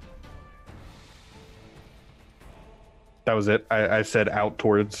 That was it. I said out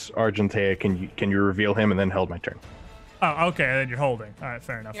towards Argentea. Can you reveal him, and then held my turn. Oh, okay. Then you're holding. All right,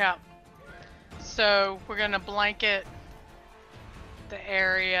 fair enough. Yeah. So we're gonna blanket the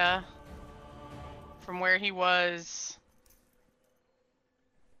area from where he was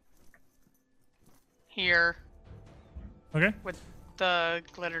here Okay. with the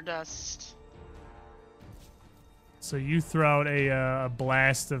glitter dust. So you throw out a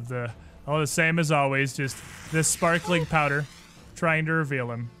blast of the same as always, just this sparkling powder, trying to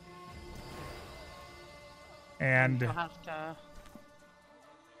reveal him. And You'll have to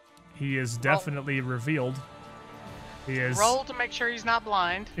he is definitely revealed. He is roll to make sure he's not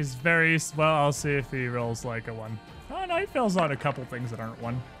blind. is very well. I'll see if he rolls like a 1. Oh no, he fails on a couple things that aren't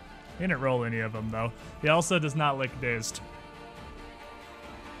 1. He didn't roll any of them though. He also does not look dazed.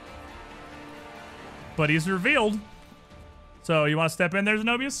 But he's revealed. So you want to step in there,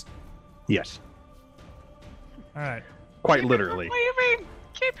 Zenobius? Yes, All right. quite literally. Leaving.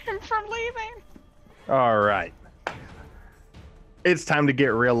 Keep him from leaving. All right. It's time to get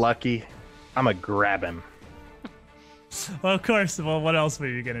real lucky. I'm gonna grab him. Well, of course. Well, what else were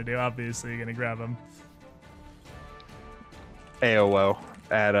you gonna do? Obviously, you're gonna grab him. AOO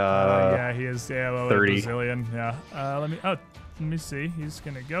at Yeah, he is 30. 30 Brazilian. Yeah. Let me see. He's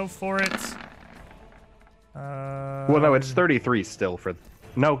gonna go for it. Well, no, it's 33 still for.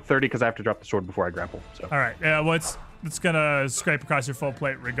 No, 30 because I have to drop the sword before I grapple. So All right. Yeah. Well, it's gonna scrape across your full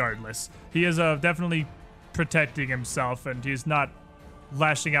plate regardless. He is definitely protecting himself, and he's not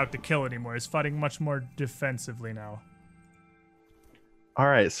lashing out to kill anymore. He's fighting much more defensively now. all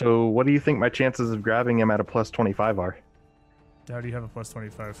right. So what do you think my chances of grabbing him at a plus 25 are? How do you have a plus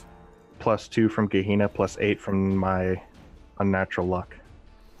 25? Plus 2 from Gehenna, plus 8 from my unnatural luck.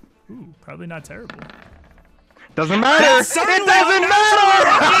 Ooh, probably not terrible. Doesn't matter. It doesn't matter.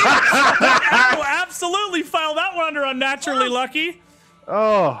 I will absolutely file that one under unnaturally lucky.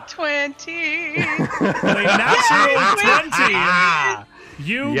 Oh. 20. A natural 20.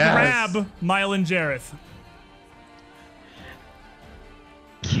 You Yes. grab Mylan Jareth.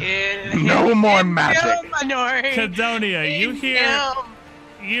 Kill No him. more magic. Kill Minori. Cadonia, you hear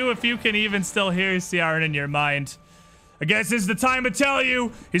Him. if you can even still hear Ciaran in your mind. I guess it's the time to tell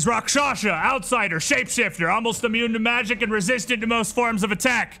you, he's Rakshasha, outsider, shapeshifter, almost immune to magic and resistant to most forms of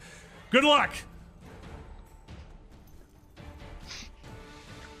attack. Good luck.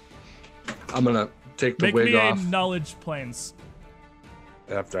 I'm gonna take the Make wig me a off knowledge planes.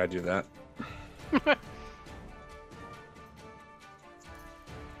 after I do that.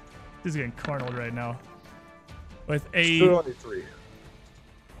 He's getting cornered right now. With a Still only 3.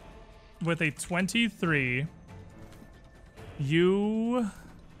 23, you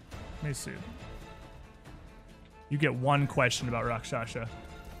let me see. You get 1 question about Rakshasha.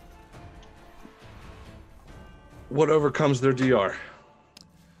 What overcomes their DR?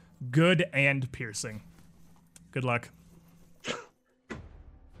 Good and piercing. Good luck.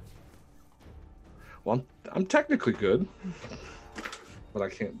 Well, I'm technically good, but I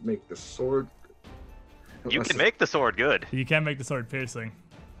can't make the sword. You can make the sword good. You can make the sword piercing.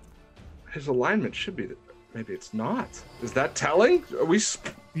 His alignment should be. Maybe it's not. Is that telling? Are we?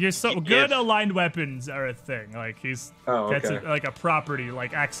 You're so If- good. Aligned weapons are a thing. Like he's Oh, that's okay. like a property.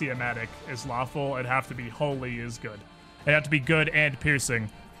 Like axiomatic is lawful. It'd have to be holy is good. It'd have to be good and piercing.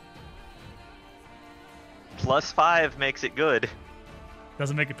 +5 makes it good.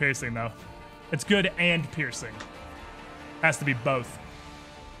 Doesn't make it piercing though. It's good and piercing. Has to be both.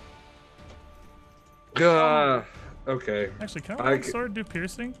 Okay. Actually, can a I longsword do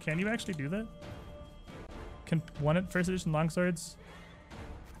piercing? Can you actually do that? Can one at first edition longswords?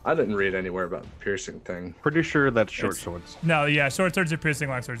 I didn't read anywhere about the piercing thing. Pretty sure that's short It's- swords. No, yeah, short swords are piercing,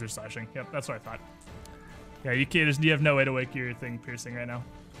 long swords are slashing. Yep, that's what I thought. Yeah, you can't. You have no way to make your thing piercing right now.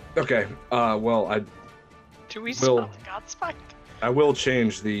 Okay. Well, Do we Will- spell the Godspite? I will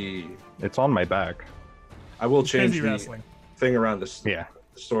change the. It's on my back. I will change Crazy the wrestling. thing around this. Yeah.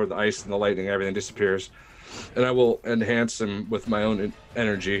 The sword, the ice, and the lightning. Everything disappears, and I will enhance him with my own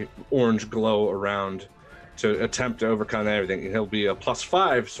energy, orange glow around, to attempt to overcome everything. And he'll be a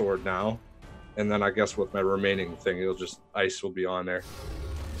 +5 sword now, and then I guess with my remaining thing, it'll just ice will be on there.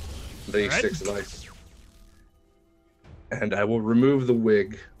 The Alright. E6 is ice. And I will remove the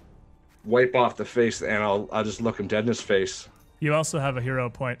wig, wipe off the face, and I'll just look him dead in his face. You also have a hero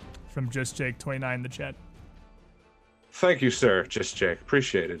point from Just Jake 29 in the chat. Thank you, sir. Just Jake.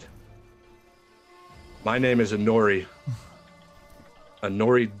 Appreciated. My name is Anori.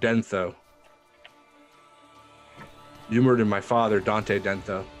 Anori Dentho. You murdered my father, Dante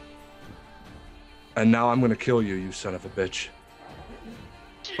Dentho. And now I'm going to kill you, you son of a bitch.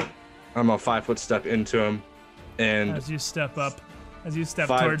 I'm a 5-foot step into him, And As you step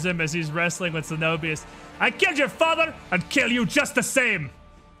Five. towards him, as he's wrestling with Zenobius. I killed your father, I'd kill you just the same.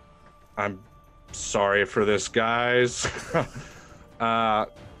 I'm sorry for this, guys. Kind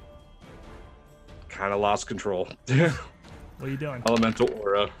of lost control. What are you doing? Elemental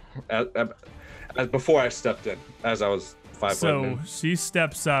aura. As before I stepped in, as I was 5 foot So in. she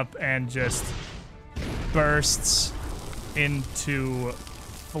steps up and just bursts into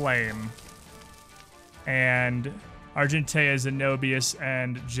flame. And Argentea, Zenobius,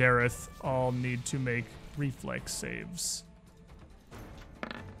 and Jareth all need to make reflex saves.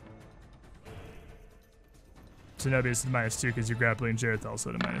 Zenobius is -2 because you're grappling. Jareth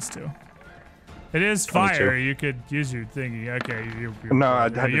also to -2. It is fire. 22. You could use your thingy. Okay, you're No, I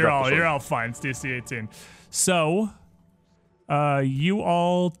had to you're drop all the sword. you're all fine. It's DC 18. So, you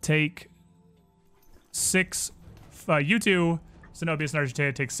all take 6. You two, Zenobius and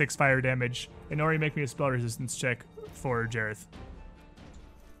Argentea, take 6 fire damage. And Nori, make me a spell resistance check for Jareth.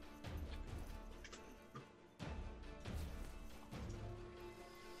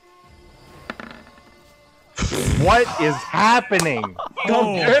 What is happening?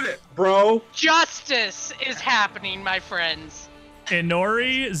 Don't get it, bro. Justice is happening, my friends.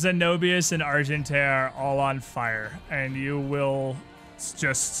 Inori, Zenobius, and Argentea are all on fire, and you will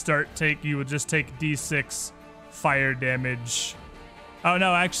just you will just take D6 fire damage. Oh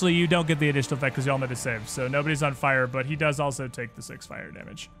no, actually you don't get the additional effect because you all made a save, so nobody's on fire, but he does also take the 6 fire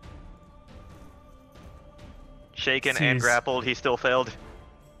damage. Shaken and Jeez. grappled, he still failed.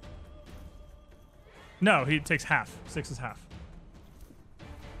 No, he takes half. 6 is half.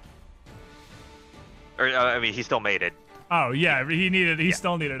 Or I mean, he still made it. Oh yeah, he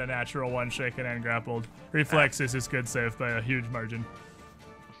still needed a natural 1 shaken and grappled. Reflex is his good save by a huge margin.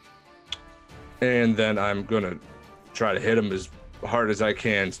 And then I'm gonna try to hit him as hard as I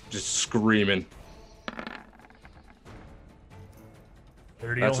can, just screaming.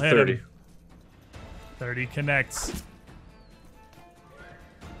 30 That's will a hit 30. him. 30 connects.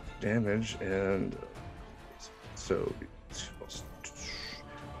 Damage, and so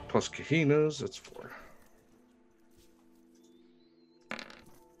plus Kahinas, that's 4.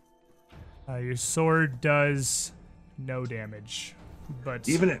 Your sword does no damage, but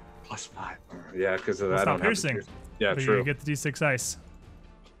Even at +5. Yeah, because of that. It's I not don't have piercing. the Yeah, but true. you get the D6 ice.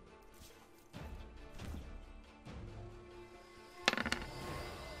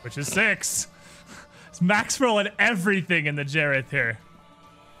 Which is 6. It's max roll and everything in the Jareth here.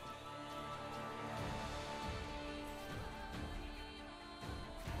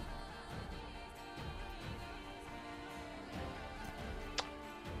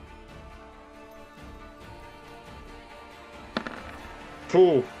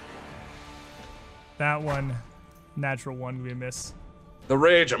 Cool. That one, natural 1 we miss. The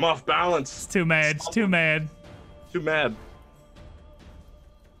rage, I'm off balance. It's too mad. It's too mad. Too mad.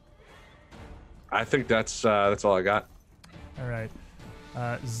 I think that's all I got. All right.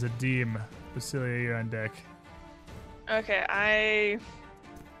 Zadim, Basilia, you're on deck. Okay, I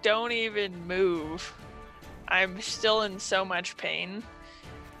don't even move. I'm still in so much pain.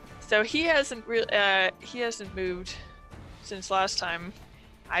 So he hasn't moved since last time.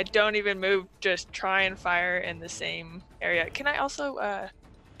 I don't even move. Just try and fire in the same area. Can I also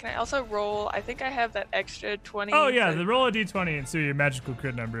roll? I think I have that extra 20. Oh yeah, for- the roll a d20 and see what your magical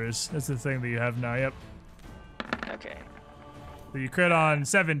crit number is. That's the thing that you have now. Yep. Okay. So you crit on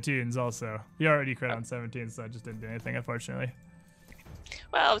 17s also. You already crit on 17s, so I just didn't do anything, unfortunately.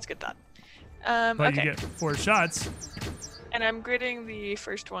 Well, it's good thought. But Okay. you get 4 shots. And I'm gritting the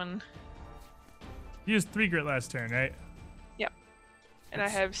first one, You used 3 grit last turn, right? and I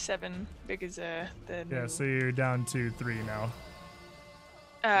have 7 because the Yeah, new- so you're down to 3 now.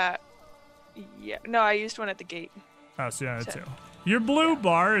 yeah, no, I used one at the gate. Oh, so you're down to So- 2. Your blue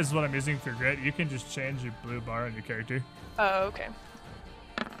bar is what I'm using for grit. You can just change your blue bar on your character. Oh, okay.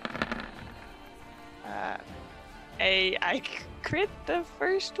 I crit the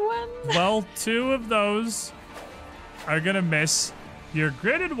first one. Well, 2 of those are gonna miss. Your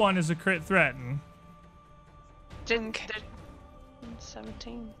gritted one is a crit threaten. Didn't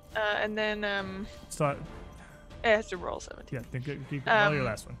 17. And then So, it has to roll 17. yeah, think roll your Um,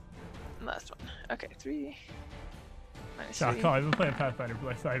 last one. Last one. Okay, 3 minus Oh, 3. come on, I've been playing Pathfinder for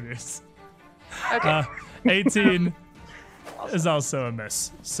like 5 years. Okay. 18 is also a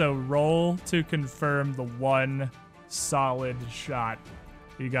miss. So roll to confirm the 1 solid shot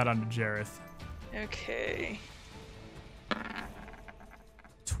you got onto Jareth. Okay.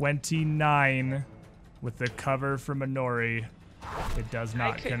 29 with the cover from Inori. It does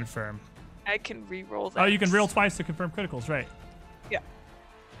not could- confirm. I can re-roll that. Oh, you can roll twice to confirm criticals, right?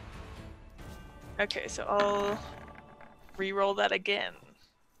 Okay, so I'll re-roll that again.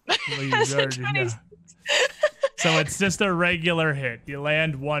 Well, you That's a already 20. know. So it's just a regular hit. You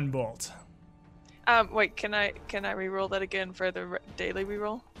land 1 bolt. Wait, can I re-roll that again for the daily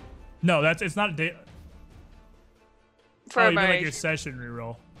re-roll? No, it's not a day. For Oh, you my mean like your session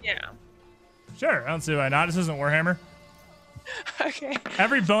reroll. yeah. Sure, I don't see why not. This isn't Warhammer. Okay.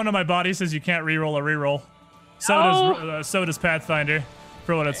 Every bone in my body says you can't reroll a reroll. So does Pathfinder,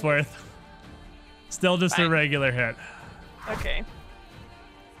 for what it's worth. Still just a Fine. regular hit. Okay.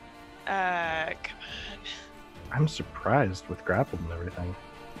 Come on. I'm surprised with grapple and everything.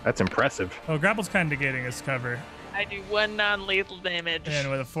 That's impressive. Oh, grapple's kind of negating his cover. I do 1 non-lethal damage.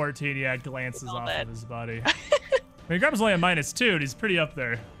 And with a 14, yeah, it glances All off that. of his body. I mean, grapple's only a -2, and he's pretty up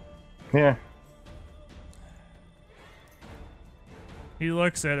there. Yeah. He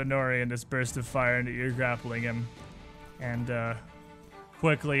looks at Honori in this burst of fire, and you're grappling him. And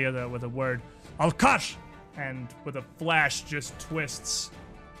quickly, with a word, "I'll cut!" And with a flash, just twists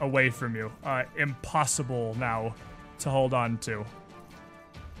away from you. Impossible now to hold on to.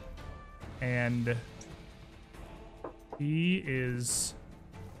 And he is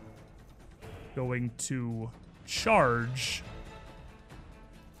going to charge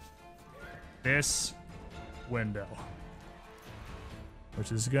this window,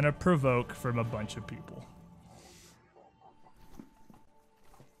 which is going to provoke from a bunch of people.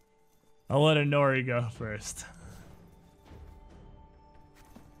 I'll let Honori go first.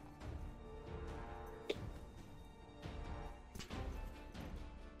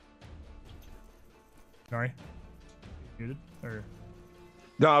 Honori? Muted? Or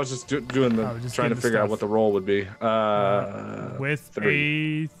No, I was just doing the Oh, just trying to getting the figure out stuff. what the roll would be. with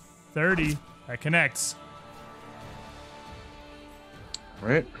 30. a 30, that connects.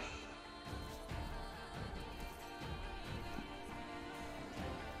 Right.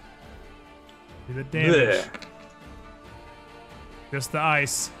 Do the damage. Blech. Just the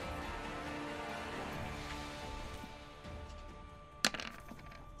ice.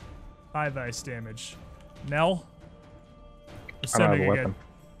 Five ice damage. Nell? I don't have a Assuming weapon.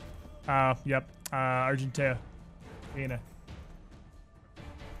 again. Yep. Argentea. Ina.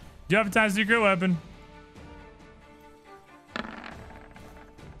 Do you have a time secret weapon?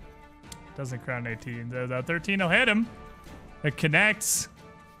 Doesn't crown 18. The 13 will hit him. It connects.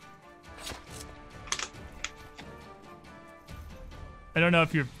 I don't know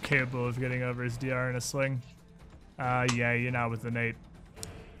if you're capable of getting over his DR in a swing. Yeah, you're not with an 8.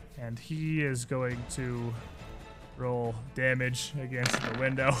 And he is going to roll damage against the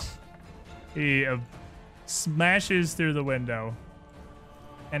window. He smashes through the window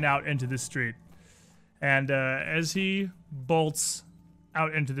and out into the street. And as he bolts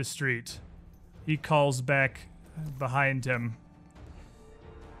out into the street, he calls back behind him.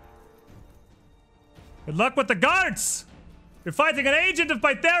 Good luck with the guards! You're fighting an agent of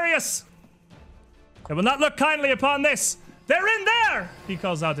Pytharius! I will not look kindly upon this! They're in there! He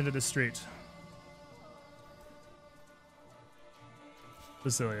calls out into the street.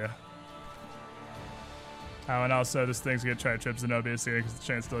 Basilia. Oh, and also this thing's gonna try to trip Zenobius here because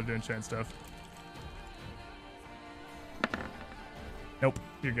Shane's still doing Shane stuff. Nope,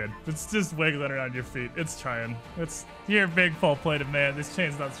 you're good. It's just wiggling around your feet. It's trying. You're a big full-plated man. This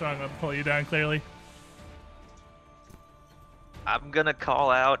chain's not strong enough to pull you down clearly. I'm gonna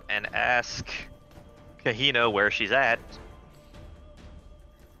call out and ask Kahina where she's at.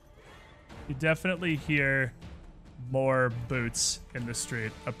 You definitely hear more boots in the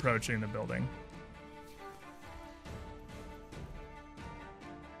street approaching the building.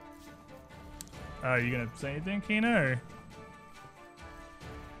 You gonna say anything, Kina, or?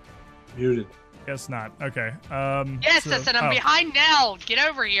 Muted. Guess not. Okay. Yes, so- I said I'm oh, behind Nell. Get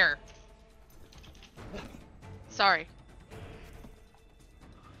over here. Sorry.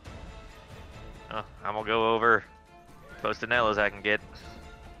 I'm gonna go over close to Nell as I can get.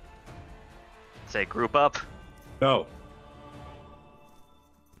 Say group up. No.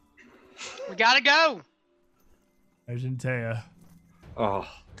 We gotta go. Argentea. Oh.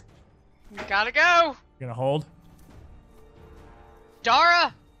 We gotta go. You gonna hold?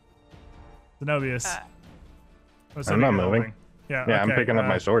 Dara. Zenobius. What's I'm up, not you're moving. holding? Yeah, Yeah, I'm okay, picking up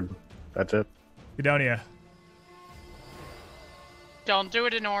my sword. That's it. Gudonia. Don't do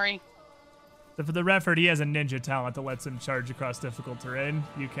it, Honori. So for the record, he has a ninja talent that lets him charge across difficult terrain.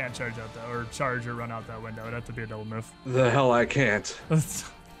 You can't charge out that, or charge or run out that window. It'd have to be a double move. The hell I can't.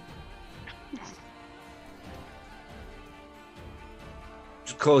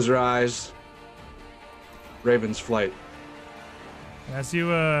 Just close your eyes. Raven's flight. As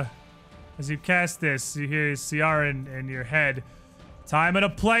you cast this, you hear Ciara in your head. Time and a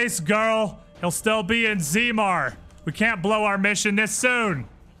place, girl. He'll still be in Zemar. We can't blow our mission this soon.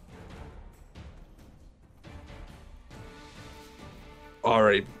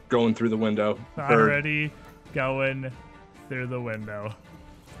 Already going through the window. Already going through the window.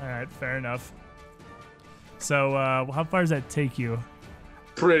 All right, fair enough. So, how far does that take you?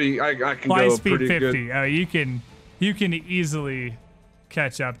 Pretty. I can Fly go speed pretty 50. good. Oh, you can easily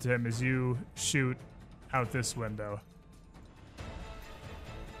catch up to him as you shoot out this window.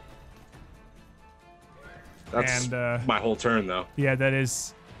 That's And my whole turn, though. yeah, that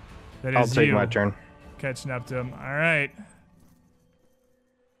is I'll take you my turn. catching up to him. All right.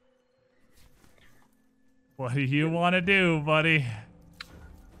 What do you want to do, buddy?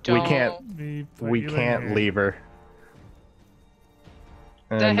 Don't. We can't leave her.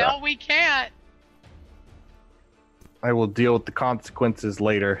 The And hell we can't. I will deal with the consequences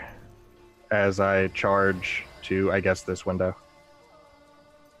later as I charge to, I guess, this window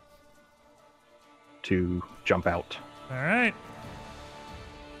to jump out. All right.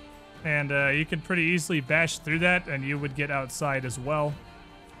 And you can pretty easily bash through that, and you would get outside as well.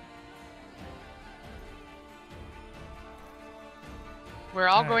 We're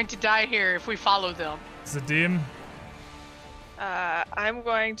all Alright. going to die here if we follow them. Zadim, I'm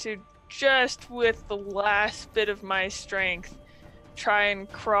going to, just with the last bit of my strength, try and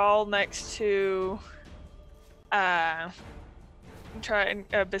crawl next to Basilia.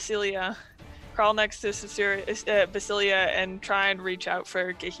 Crawl next to Basilia and try and reach out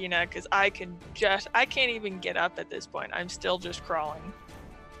for Gehenna, because I can't even get up at this point. I'm still just crawling.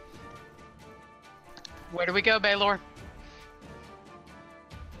 Where do we go, Baylor?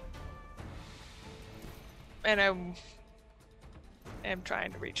 And I'm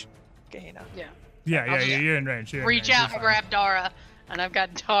trying to reach Gehenna. Yeah. yeah, I'll just you're in range. You're in Reach range. out You're and fine. grab Dara. And I've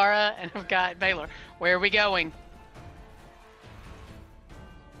got Dara and I've got Baylor. Where are we going?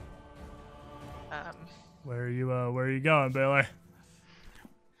 Where are you going, Baylor?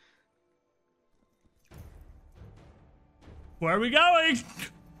 Where are we going?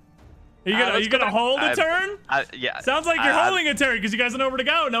 Are you let's gonna go. hold a turn? Yeah. Sounds like you're I- holding a turn because you guys don't know where to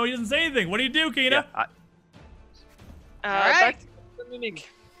go. No, he doesn't say anything. What do you do, Kina? Yeah, Alright. Back to the mimic.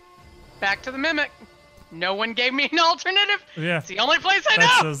 Back to the Mimic. No one gave me an alternative. Yeah. It's the only place I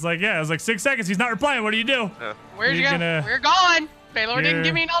That's, know. it was like, yeah, it was like 6 seconds. He's not replying. What do you do? Where'd you you're go? gonna- We're gone. Baylor didn't you're-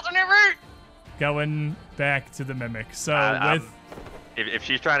 give me an alternate route. Going back to the mimic. So I'm- with if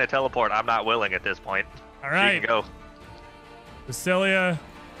she's trying to teleport, I'm not willing at this point. all She right, can go. Basilia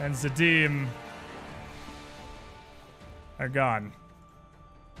and Zadim are gone.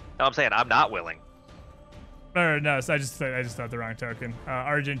 No, I'm saying I'm not willing. Or no, so I just thought the wrong token.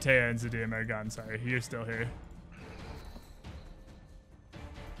 Argentea and Zadim are gone. Sorry, you're still here.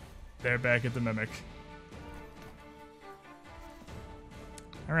 They're back at the mimic.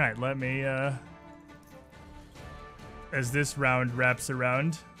 All right, let me. As this round wraps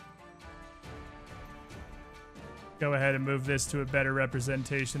around, go ahead and move this to a better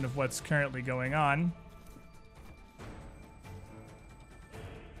representation of what's currently going on.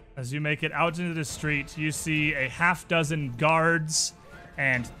 As you make it out into the street, you see a half dozen guards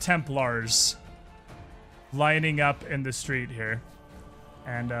and Templars lining up in the street here.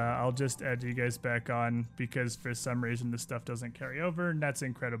 And I'll just add you guys back on because for some reason this stuff doesn't carry over, and that's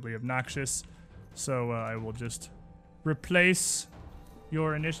incredibly obnoxious. So I will just replace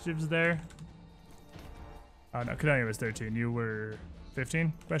your initiatives there. Oh no, Cadelia was 13. You were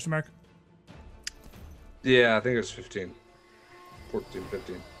 15? Question mark. Yeah, I think it was 15. 14,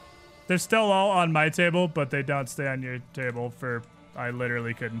 15. They're still all on my table, but they don't stay on your table for I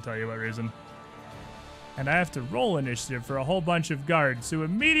literally couldn't tell you what reason. And I have to roll initiative for a whole bunch of guards who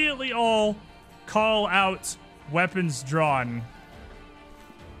immediately all call out weapons drawn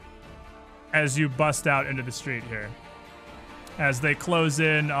as you bust out into the street here. As they close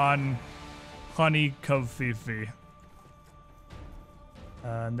in on Honey Kofifi.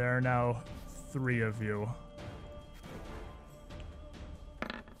 And there are now 3 of you.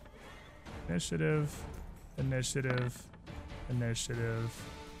 Initiative, initiative, initiative,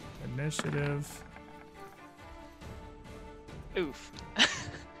 initiative. Oof. Well,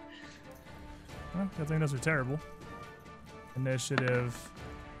 I think those are terrible. Initiative,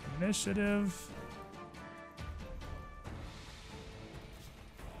 initiative.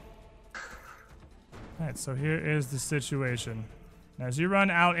 Alright, so here is the situation. As you run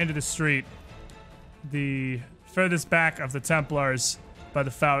out into the street, the furthest back of the Templars by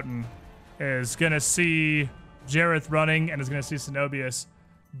the fountain is gonna see Jareth running and is gonna see Cenobius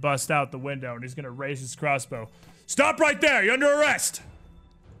bust out the window, and he's gonna raise his crossbow. Stop right there! You're under arrest!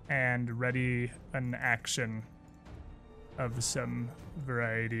 And ready an action of some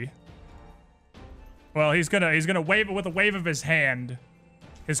variety. Well, he's gonna wave it with a wave of his hand.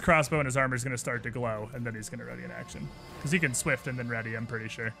 His crossbow and his armor is gonna start to glow, and then he's gonna ready an action. Because he can swift and then ready, I'm pretty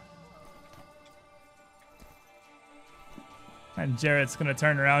sure. And Jarrett's gonna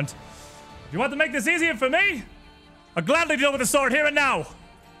turn around. You want to make this easier for me? I'll gladly deal with the sword here and now.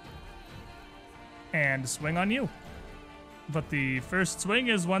 And swing on you. But the first swing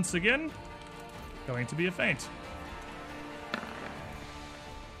is once again going to be a feint.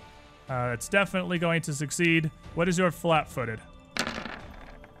 It's definitely going to succeed. What is your flat-footed?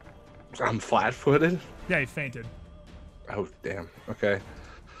 I'm flat-footed? Yeah, he fainted. Oh, damn. Okay.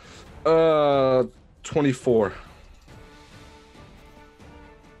 24.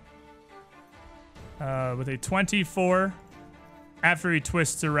 With a 24, after he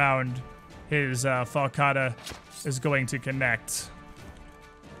twists around, his falcata is going to connect.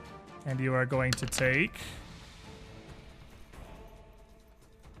 And you are going to take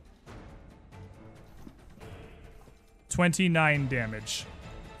 29 damage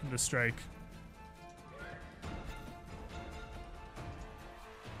from the strike.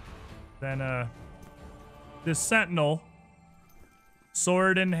 Then this sentinel,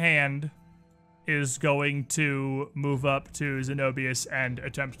 sword in hand, is going to move up to Zenobius and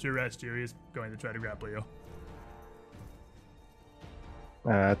attempt to arrest you. He's going to try to grapple you.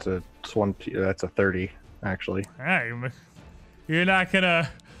 That's a 20. That's a 30, actually. All right, you're not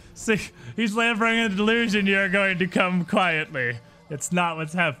gonna see. He's laboring in a delusion. You're going to come quietly. It's not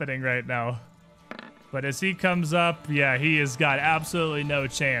what's happening right now. But as he comes up, yeah, he has got absolutely no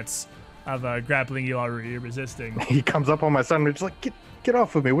chance of grappling you already resisting. He comes up on my son and just like, get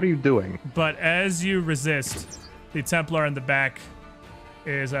off of me. What are you doing? But as you resist, the Templar in the back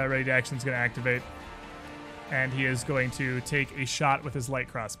is ready to action. Is going to activate. And he is going to take a shot with his light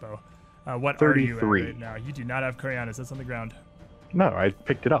crossbow. What 33. are you at right now? You do not have Corianis. That's on the ground. No, I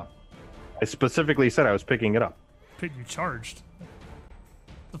picked it up. I specifically said I was picking it up. You charged.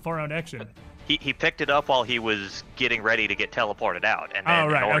 The 4-round action. He picked it up while he was getting ready to get teleported out. And then Oh,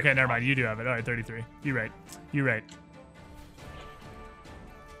 right. ignored Okay, it. never mind. You do have it. All right, 33. You're right. You're right.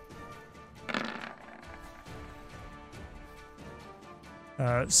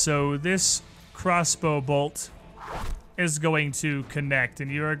 So this crossbow bolt is going to connect,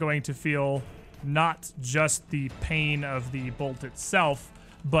 and you are going to feel not just the pain of the bolt itself,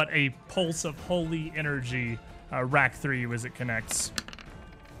 but a pulse of holy energy rack through you as it connects.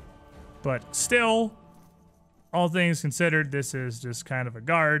 But still, all things considered, this is just kind of a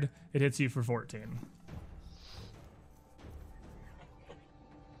guard. It hits you for 14.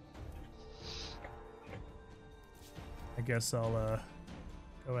 I guess I'll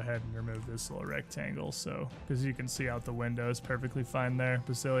go ahead and remove this little rectangle, so because you can see out the window is perfectly fine there,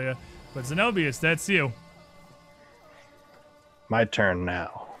 Basilia. But Zenobius, that's you. My turn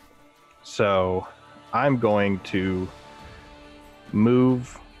now. So I'm going to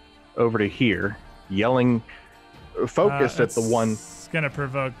move over to here, yelling, focused at the one. It's gonna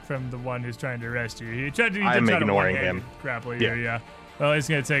provoke from the one who's trying to arrest you. He tried to. I'm try to ignoring one-handed him. Grapple you, yeah. Well, he's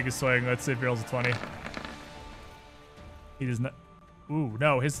gonna take a swing. Let's see if he rolls a 20. He does not. Ooh,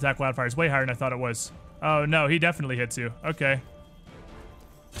 no, his attack wildfire is way higher than I thought it was. Oh no, he definitely hits you. Okay,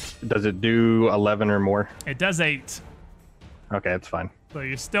 Does it do 11 or more? it does 8. Okay, that's fine. So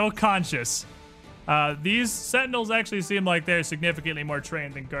you're still conscious. These sentinels actually seem like they're significantly more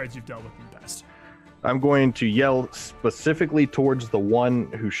trained than guards you've dealt with in the past. I'm going to yell specifically towards the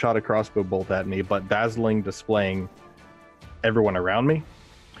one who shot a crossbow bolt at me, but dazzling displaying everyone around me.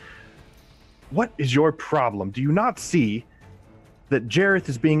 What is your problem? Do you not see that Jareth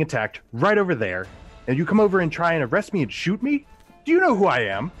is being attacked right over there, and you come over and try and arrest me and shoot me? Do you know who I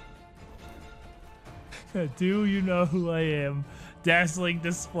am? Do you know who I am? Dazzling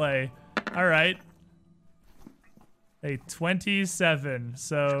display. All right. A 27.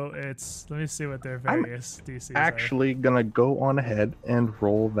 So it's, let me see what their various DCs Actually gonna go on ahead and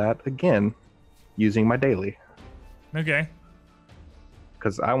roll that again using my daily, are. Okay.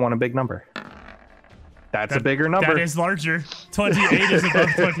 because I want a big number. That's a bigger number. That is larger. 28 is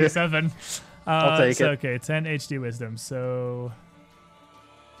above 27. I'll take it. Okay, 10 HD wisdom. So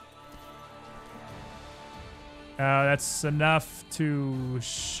that's enough to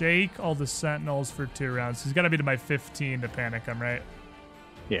shake all the sentinels for 2 rounds. He's got to be to my 15 to panic him, right?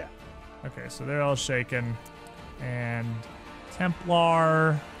 Yeah. Okay, so they're all shaken. And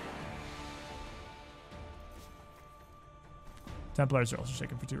Templars are also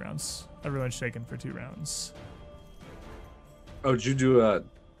shaken for 2 rounds. Everyone's shaken for 2 rounds. Oh, did you do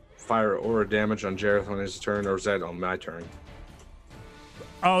fire aura damage on Jareth on his turn, or was that on my turn?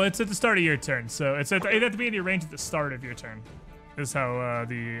 Oh, it's at the start of your turn. So it'd have to be in your range at the start of your turn. Is how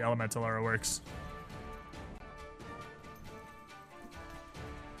the elemental aura works.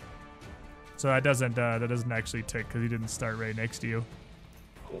 So that doesn't actually tick because he didn't start right next to you.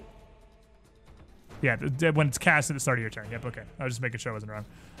 Cool. Yeah, when it's cast at the start of your turn. Yep, okay. I was just making sure I wasn't wrong.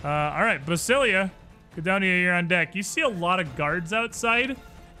 All right, Basilia, Cadonia, you're on deck. You see a lot of guards outside,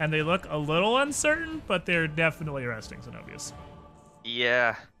 and they look a little uncertain, but they're definitely arresting Zenobius.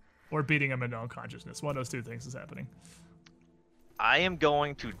 Yeah. Or beating him into unconsciousness. One of those two things is happening. I am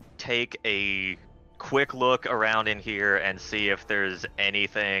going to take a quick look around in here and see if there's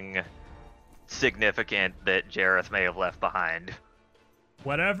anything significant that Jareth may have left behind.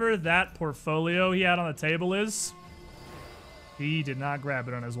 Whatever that portfolio he had on the table is, he did not grab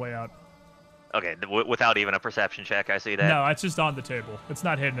it on his way out. Okay, without even a perception check, I see that. No, it's just on the table. It's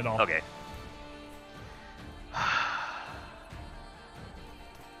not hidden at all. Okay.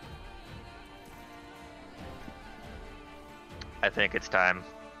 I think it's time.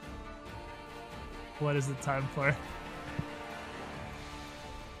 What is the time for?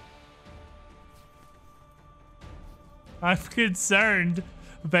 I'm concerned,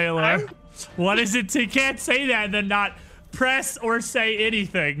 Baylor. What is it? You can't say that and then not press or say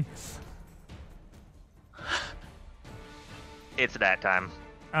anything. It's that time.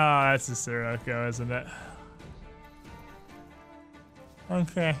 Oh, that's a Sirocco, isn't it?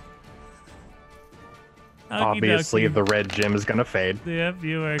 Okay. Obviously, the red gem is gonna fade. Yep,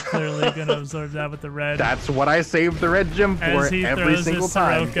 you are clearly gonna absorb that with the red. That's what I saved the red gem for As he every throws single his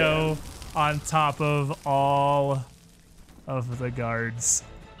time. Sirocco on top of all of the guards.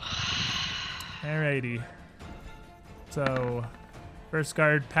 Alrighty. So, first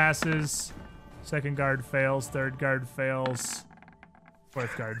guard passes, second guard fails, third guard fails,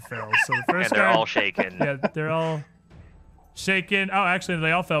 fourth guard fails. So the first And they're guard, all shaken. yeah, they're all shaken. Oh, actually,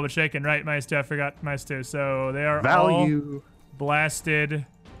 they all fell, but shaken, right? -2. I forgot -2. So they are all Value. blasted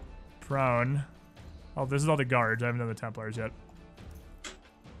prone. Oh, this is all the guards. I haven't done the Templars yet.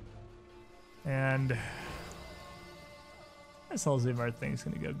 And this whole Zimar thing's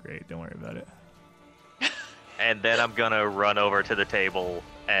gonna go great. Don't worry about it. And then I'm gonna run over to the table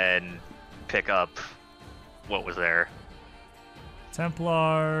and pick up what was there.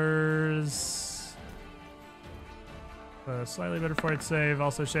 Templars. Slightly better fort save.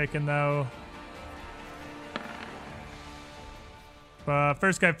 Also shaken though.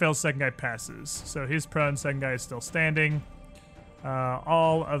 First guy fails, second guy passes. So he's prone, second guy is still standing.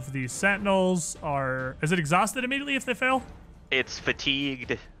 All of the sentinels are... Is it exhausted immediately if they fail? It's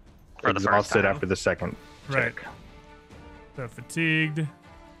fatigued for the first Exhausted time. after the second. Right. check. So fatigued.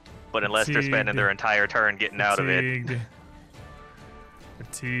 But unless they're spending Fatigued. their entire turn getting out of it.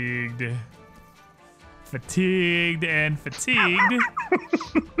 Fatigued. Fatigued and fatigued.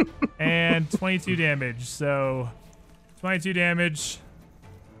 And 22 damage. So 22 damage.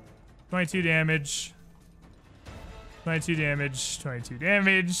 22 damage. 22 damage. 22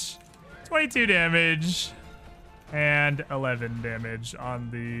 damage. 22 damage. And 11 damage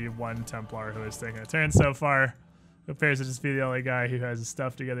on the one Templar who has taken a turn so far. Who appears to just be the only guy who has his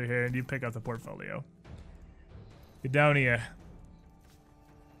stuff together here, and you pick up the portfolio. Gudonia,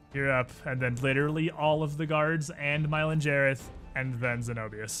 you're up, and then literally all of the guards, and Mylan Jareth, and then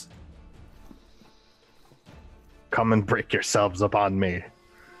Zenobius. Come and break yourselves upon me.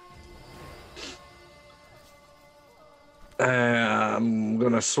 I'm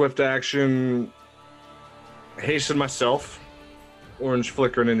gonna swift action, hasten myself, orange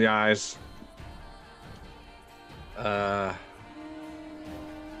flickering in the eyes.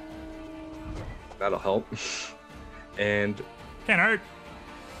 That'll help. And Can't hurt.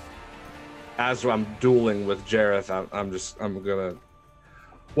 as I'm dueling with Jareth, I'm gonna.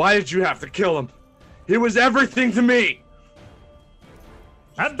 Why did you have to kill him? He was everything to me.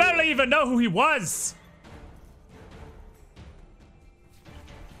 I barely even know who he was.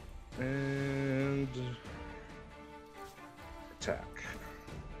 And attack.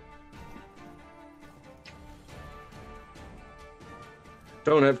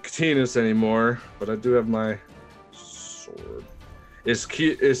 Don't have Katinas anymore, but I do have my sword. Is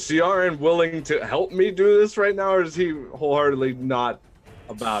CRN willing to help me do this right now, or is he wholeheartedly not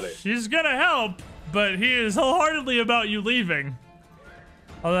about it? She's gonna help, but he is wholeheartedly about you leaving.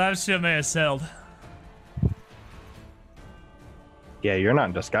 Although that ship may have sailed. Yeah, you're not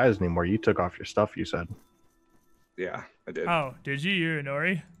in disguise anymore. You took off your stuff, you said. Yeah, I did. Oh, did you,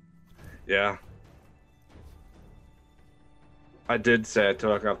 Nori? Yeah. I did say I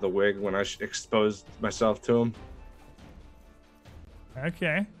took off the wig when I exposed myself to him.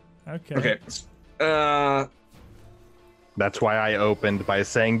 Okay. Okay. That's why I opened by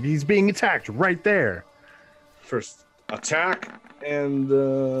saying he's being attacked right there. First attack, and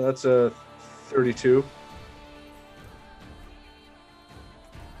that's a 32.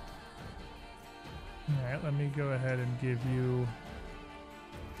 that, let me go ahead and give you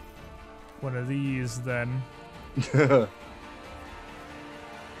one of these then.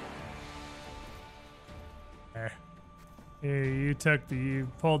 There. Here, you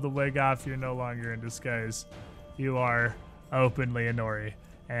pulled the wig off. You're no longer in disguise. You are openly Inori.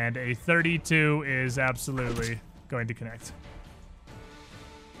 And a 32 is absolutely going to connect.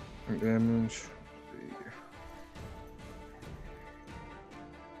 Damage.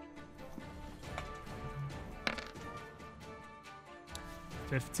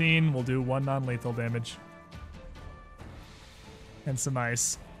 15 will do 1 non-lethal damage. And some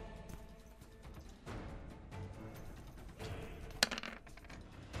ice.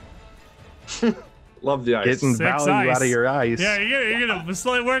 Love the ice. Getting 6 value ice. out of your ice. Yeah, you're gonna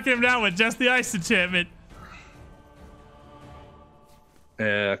slowly work him down with just the ice enchantment.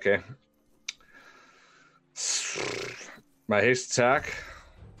 Yeah, okay. My haste attack.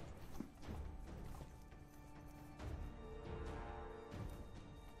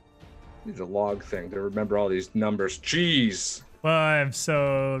 Need a log thing to remember all these numbers. Jeez. Well, I'm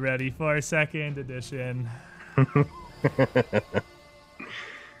so ready for 2nd edition.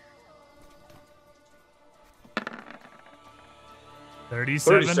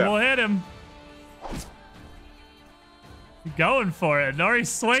 37 will hit him. Going for it. Nori's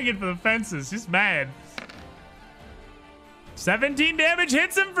swinging for the fences. He's mad. 17 damage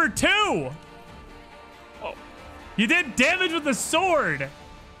hits him for 2. Oh. You did damage with the sword.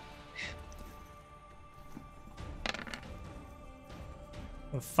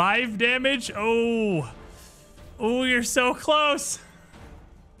 A 5 damage. Oh, you're so close.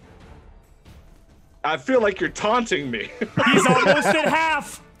 I feel like you're taunting me. He's almost at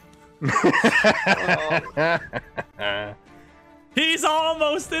half. He's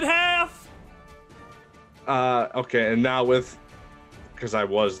almost at half. Okay, and now because I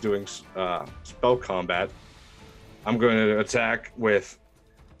was doing spell combat, I'm going to attack with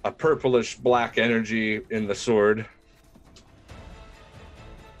a purplish black energy in the sword.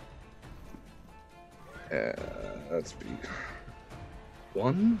 Let's be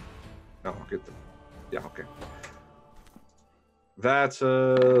 1. No, I'll get the. Yeah, okay. That's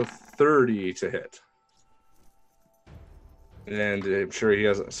a 30 to hit. And I'm sure he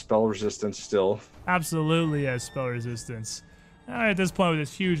has a spell resistance still. Absolutely has spell resistance. At this point, with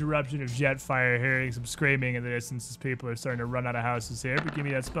this huge eruption of jet fire, hearing some screaming in the distance as people are starting to run out of houses here. But give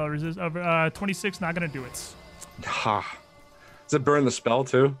me that spell resistance. Over 26, not going to do it. Ha. Does it burn the spell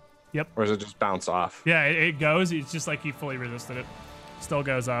too? Yep. Or does it just bounce off? Yeah, it goes. It's just like he fully resisted it. Still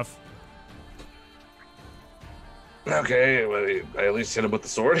goes off. Okay, well, I at least hit him with the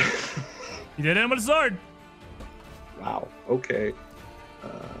sword. You did hit him with a sword. Wow. Okay.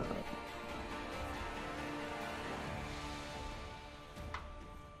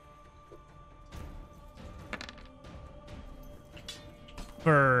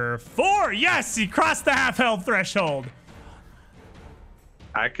 For 4, yes, he crossed the half health threshold.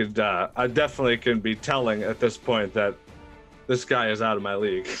 I definitely can be telling at this point that this guy is out of my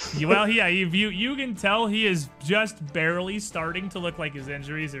league. Well, yeah, you can tell he is just barely starting to look like his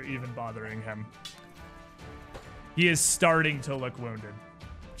injuries are even bothering him. He is starting to look wounded.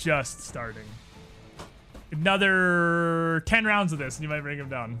 Just starting. Another 10 rounds of this, and you might bring him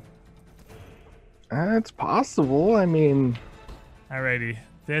down. It's possible. I mean, Alrighty.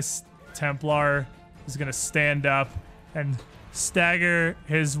 This Templar is going to stand up and stagger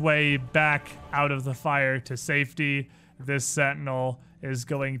his way back out of the fire to safety. This Sentinel is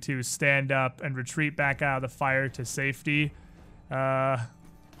going to stand up and retreat back out of the fire to safety. This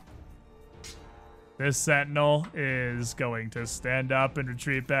Sentinel is going to stand up and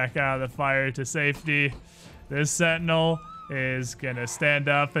retreat back out of the fire to safety. This Sentinel is gonna stand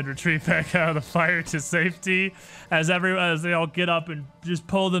up and retreat back out of the fire to safety as they all get up and just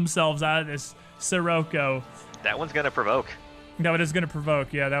pull themselves out of this Sirocco. That one's gonna provoke. No, it is gonna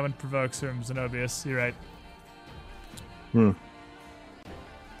provoke. Yeah, that one provokes from Zenobius. You're right.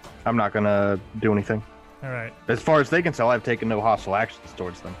 I'm not gonna do anything. All right. As far as they can tell, I've taken no hostile actions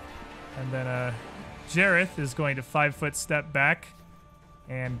towards them. And then Jareth is going to 5-foot step back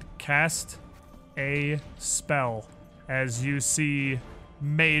and cast a spell as you see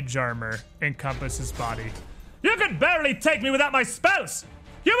mage armor encompass his body. You can barely take me without my spells!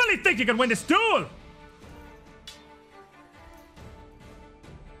 You really think you can win this duel?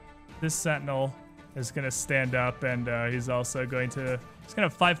 This Sentinel is going to stand up and he's also going to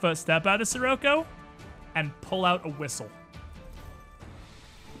 5-foot step out of Sirocco and pull out a whistle.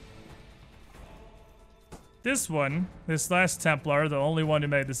 This last Templar, the only one who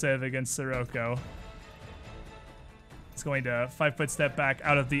made the save against Sirocco, is going to 5-foot step back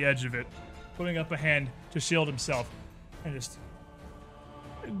out of the edge of it putting up a hand to shield himself, and just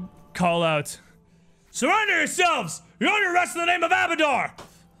call out, "Surrender yourselves! You're under arrest in the name of Abadar!"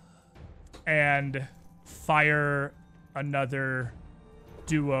 And fire another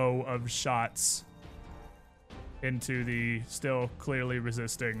duo of shots into the still clearly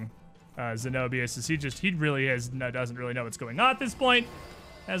resisting Zenobius, as he really doesn't really know what's going on at this point.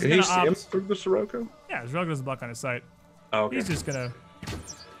 As Can he see him through the Sirocco? Yeah, his rug doesn't block on his sight. Oh, okay. He's just gonna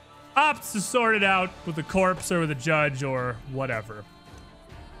opt to sort it out with the corpse or with a judge or whatever.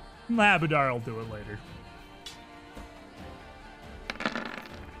 Abadar will do it later.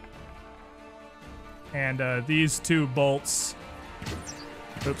 And these two bolts,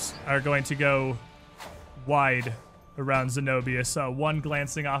 are going to go wide around Zenobius. One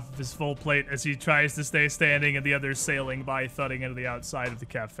glancing off of his full plate as he tries to stay standing, and the other sailing by, thudding into the outside of the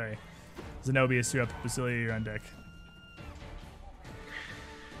cafe. Zenobius, you're up. Basilia, you're on deck.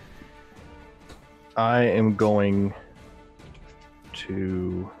 I am going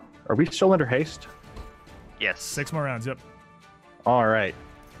to... Are we still under haste? Yes. 6 more rounds, yep. All right.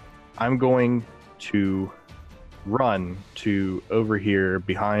 I'm going to run to over here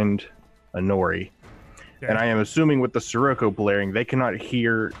behind Anori. Okay. And I am assuming with the Sirocco blaring, they cannot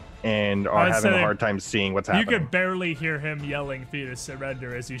hear and are I'd having a say hard time seeing what's You happening. could barely hear him yelling for you to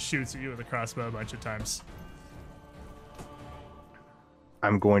surrender as he shoots at you with a crossbow a bunch of times.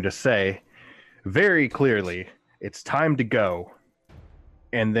 I'm going to say very clearly, it's time to go.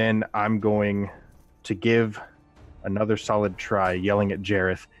 And then I'm going to give another solid try yelling at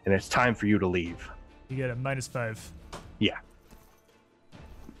Jareth, and it's time for you to leave. You get a -5. Yeah.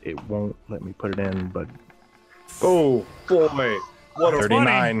 It won't let me put it in, but Oh boy, what a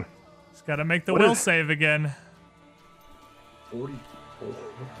 39. Just gotta make the What will is- save again. 44.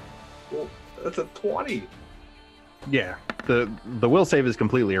 Oh, that's a 20. Yeah. The will save is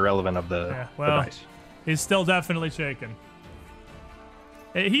completely irrelevant of the, Yeah, the well. dice. He's still definitely shaken.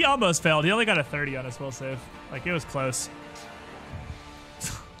 He almost failed. He only got a 30 on his will save. Like, it was close.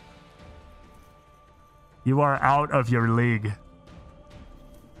 You are out of your league.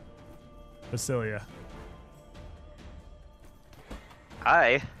 Basilia.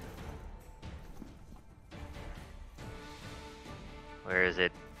 Hi. Where is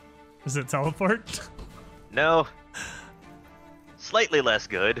it? Is it teleport? No. Slightly less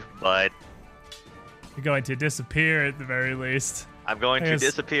good, but You're going to disappear at the very least. I'm going I to guess-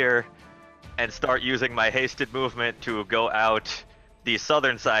 disappear and start using my hasted movement to go out the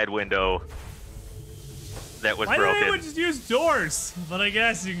southern side window that was Why didn't broken. anyone just use doors? But I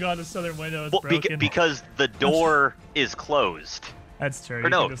guess you can go out the southern window. It's Well, broken. because the door is closed. That's true. or You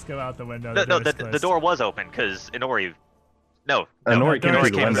no. can just go out the window. No, door's the closed. door was open because Inori. No, Inori came Inori through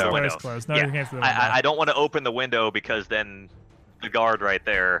the came window. through the Door's window. closed. No, Yeah, you can't through the window. I don't want to open the window because then the guard right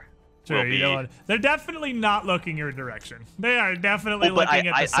there Sure, will you be. don't want. They're definitely not looking your direction. They are definitely Well, but looking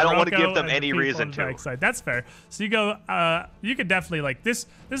at the I don't wanna Sirocco give them and the any people reason on the to. backside. That's fair. So you go. You could definitely like this.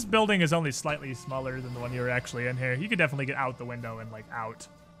 This building is only slightly smaller than the one you were actually in here. You could definitely get out the window and like out.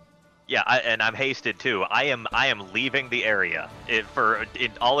 Yeah, and I'm hasted too. I am leaving the area for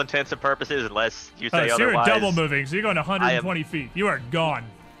in all intents and purposes, unless you say So you're otherwise. double moving. So you're going 120 feet. You are gone.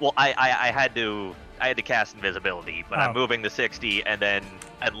 Well, I had to cast invisibility, but Oh. I'm moving to 60, and then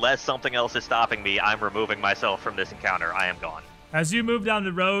unless something else is stopping me, I'm removing myself from this encounter. I am gone. As you move down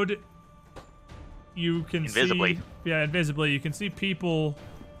the road, you can Invisibly. see. Yeah, invisibly. You can see people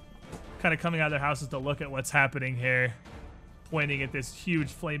kind of coming out of their houses to look at what's happening here, pointing at this huge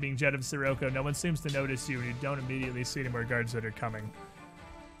flaming jet of Sirocco. No one seems to notice you, and you don't immediately see any more guards that are coming.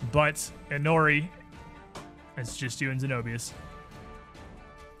 But Inori, it's just you and Zenobius.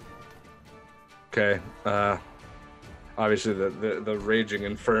 Okay. Obviously, the raging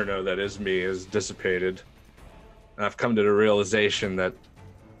inferno that is me is dissipated. And I've come to the realization that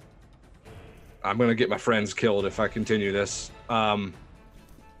I'm gonna get my friends killed if I continue this. I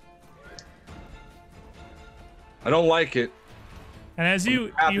don't like it. And as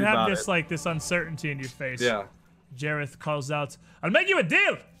you happy have about this it. like this uncertainty in your face, Yeah. Jareth calls out, "I'll make you a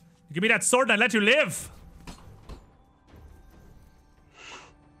deal. You give me that sword and I let you live."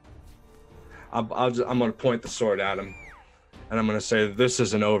 I'm gonna point the sword at him, and I'm gonna say, "This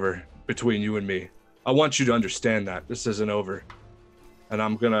isn't over between you and me. I want you to understand that this isn't over." And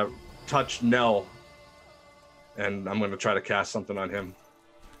I'm gonna touch Nell, and I'm gonna try to cast something on him.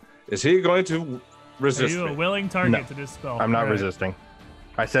 Is he going to Are resist you a me? willing target No. to this spell? I'm not Alright. resisting.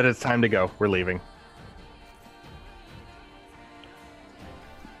 I said it's time to go. We're leaving.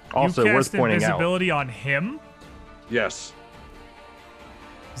 Also, you worth cast pointing out. invisibility on him. Yes.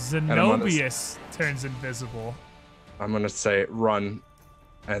 Zenobius turns invisible. I'm gonna say run,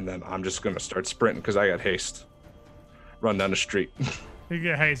 and then I'm just gonna start sprinting because I got haste. Run down the street. You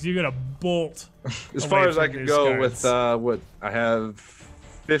get haste. You got a bolt. As away far as I from can these go guards. with what I have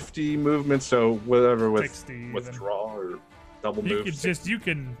 50 movement, so whatever with 60 even. withdraw or double You move.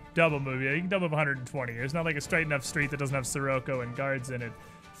 can double move. Yeah, you can double move 120. There's not like a straight enough street that doesn't have Sirocco and guards in it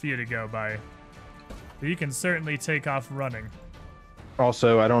for you to go by. But you can certainly take off running.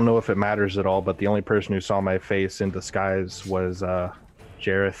 Also, I don't know if it matters at all, but the only person who saw my face in disguise was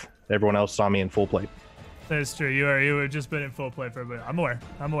Jareth. Everyone else saw me in full plate. That's true. You have just been in full play for a bit. I'm aware.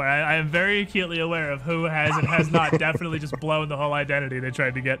 I am very acutely aware of who has and has not definitely just blown the whole identity they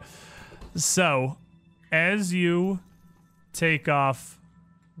tried to get. So, as you take off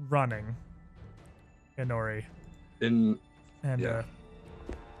running, Inori, In and Yeah.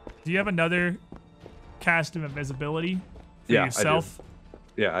 do you have another cast of invisibility for Yeah, I do. yourself?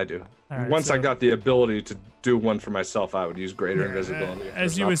 Yeah, I do. All right, Once I so- got the ability to do one for myself, I would use greater Yeah, invisibility. if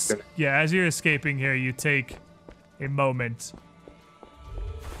as there's you opportunity. as you're escaping here, you take a moment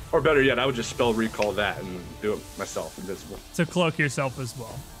Or better yet, I would just spell recall that and do it myself invisible. to cloak yourself as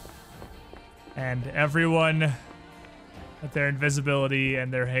well. And everyone with their invisibility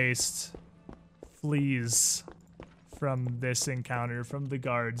and their haste flees from this encounter, from the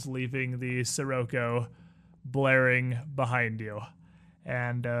guards, leaving the Sirocco blaring behind you.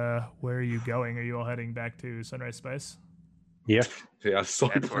 And where are you going? Are you all heading back to Sunrise Spice? Yeah, Yeah, so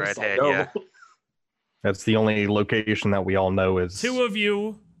That's where I'd head, go. yeah. that's the only location that we all know is. Two of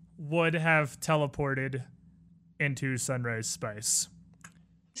you would have teleported into Sunrise Spice.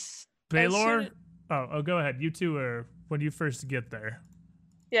 Baylor? soon- Oh, go ahead. You two are when you first get there.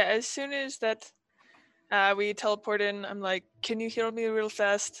 Yeah, as soon as that we teleport in, I'm like, can you heal me real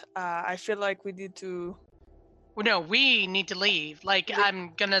fast? I feel like we need to. Well, no, we need to leave. Like,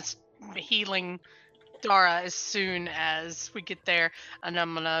 I'm gonna healing Dara as soon as we get there, and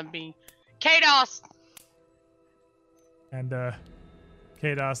I'm gonna be Kados. And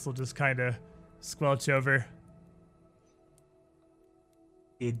Kados will just kind of squelch over.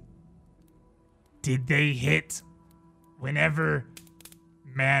 Did they hit? Whenever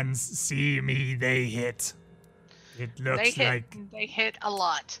mans see me, they hit. It looks They hit a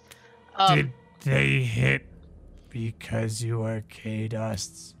lot. Did they hit because you are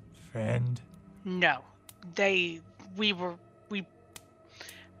Kadost's friend? No, we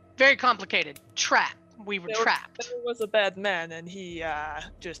very complicated. Trap. We were trapped. There was a bad man, and he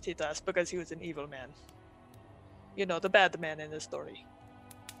just hit us because he was an evil man. You know, the bad man in the story.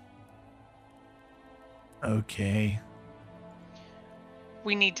 Okay.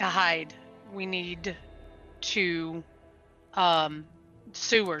 We need to hide. We need to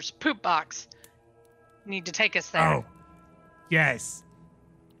sewers, poop box. Need to take us there. Oh, yes.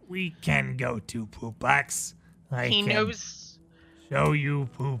 We can go to Poop Box. He knows. Show you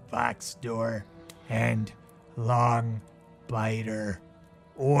Poop Box door and Long Biter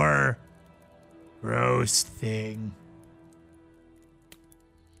or Gross Thing.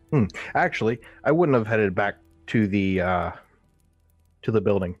 Actually, I wouldn't have headed back to the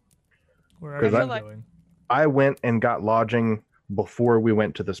building. Where are 'Cause you I- going? I went and got lodging before we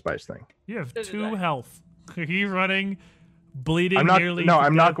went to the spice thing. You have So did 2 I. health. Are you running, bleeding I'm not. nearly No, to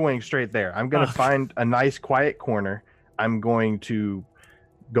I'm not death? going straight there. I'm gonna Oh. find a nice quiet corner. I'm going to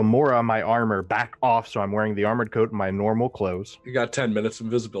Gamora my armor back off, so I'm wearing the armored coat and my normal clothes, You got 10 minutes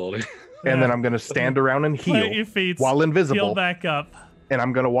invisibility. and then Yeah. I'm gonna stand around and Plant heal your feet, while heal invisible, back up. and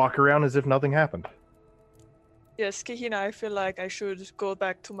I'm gonna walk around as if nothing happened. Yes, Kahina, I feel like I should go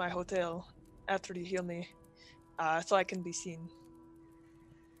back to my hotel after you heal me, so I can be seen.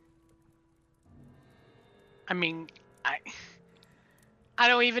 I mean, I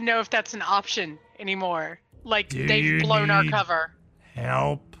don't even know if that's an option anymore. Like, Do you they've blown our need cover.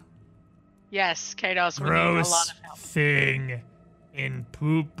 Help. Yes, Kados, we need a lot Gross of help. Thing in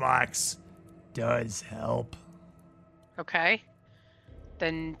Poop Box does help. Okay?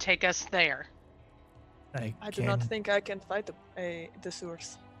 Then take us there. I do not think I can fight the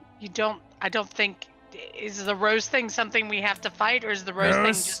sewers. I don't think, is the rose thing something we have to fight, or is the rose thing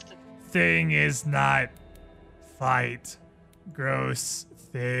Rose just, Thing is not fight. Gross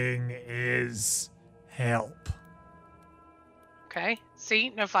Thing is help. okay? See,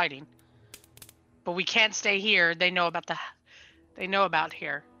 no fighting. But we can't stay here. They know about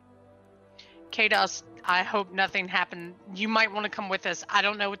here. Kados, I hope nothing happened. You might want to come with us. I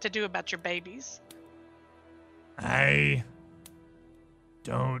don't know what to do about your babies. I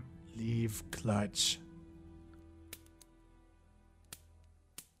don't leave Clutch.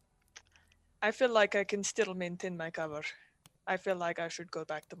 I feel like I can still maintain my cover. I feel like I should go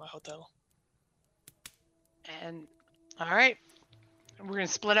back to my hotel. And all right, We're gonna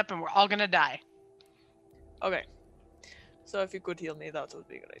split up and we're all gonna die. Okay. So if you could heal me, that would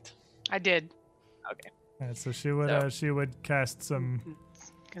be great. I did. Okay. Yeah, so So- she would cast some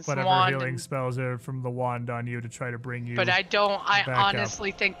Cause whatever wand healing and- spells are from the wand on you to try to bring you. But I back up.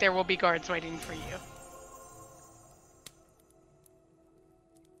 honestly think there will be guards waiting for you.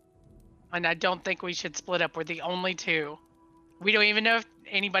 And I don't think we should split up. We're the only two. We don't even know if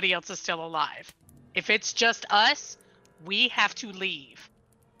anybody else is still alive. If it's just us, we have to leave.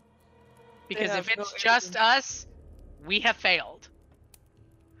 Because if have no it's just us, we have failed.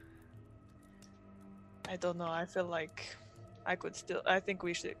 I don't know. I feel like I think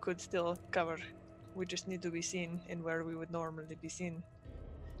we could still cover. We just need to be seen in where we would normally be seen.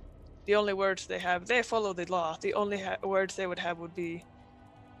 The only words they follow the law. The only words they would have would be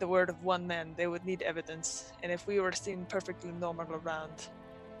the word of one man. They would need evidence. And if we were seen perfectly normal around,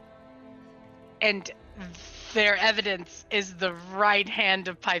 And their evidence is the right hand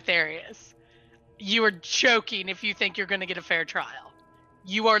of Pytharius. You are joking if you think you're going to get a fair trial.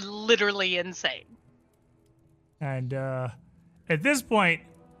 You are literally insane. And at this point,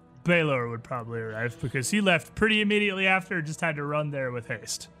 Baylor would probably arrive because he left pretty immediately after, just had to run there with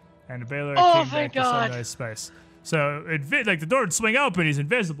haste. And Baylor Oh, came thank back to God. Sunrise Space. So like the door would swing open, he's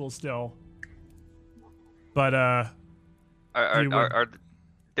invisible still. But Are You would-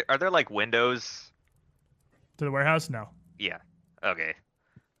 are there like windows? to the warehouse, no. Yeah. Okay.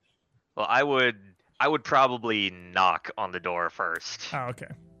 Well, I would probably knock on the door first. Oh, okay.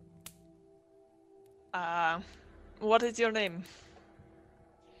 what is your name?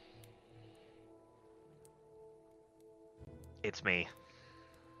 It's me.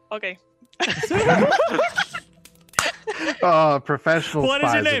 Okay. Professional What is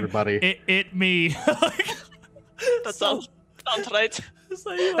spies, your name? everybody. It me. That sounds right. It's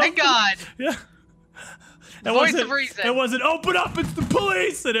like, you Thank know, God. Yeah. It Voice wasn't, of reason. It wasn't open up, it's the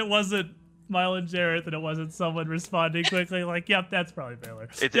police, and it wasn't Mile and Jareth, and it wasn't someone responding quickly. Like, yep, that's probably Baylor.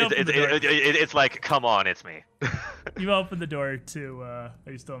 It's like, come on, it's me. You open the door to. Are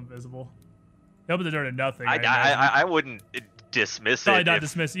you still invisible? You open the door to nothing. I imagine. wouldn't dismiss Probably it. not if-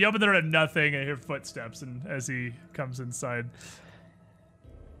 dismiss it. You open the door to nothing and hear footsteps, and as he comes inside,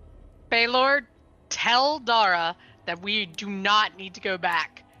 Baylor, tell Dara that we do not need to go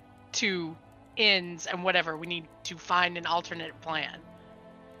back to inns and whatever. We need to find an alternate plan.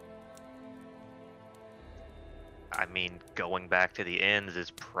 I mean, going back to the inns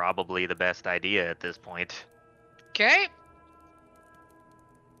is probably the best idea at this point. Okay?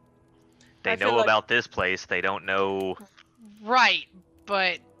 They I feel know like- about this place. They don't know. Right,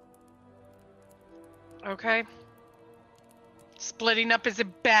 but... Okay. Splitting up is a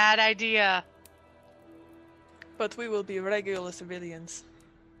bad idea. But we will be regular civilians.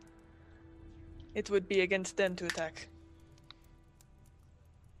 It would be against them to attack.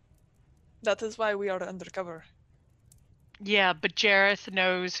 That is why we are undercover. Yeah, but Jareth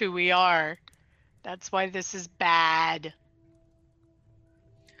knows who we are. That's why this is bad.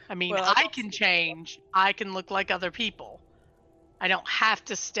 I mean, Well, I I don't can see- change. I can look like other people. I don't have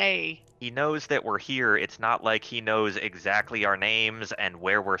to stay. He knows that we're here. It's not like he knows exactly our names and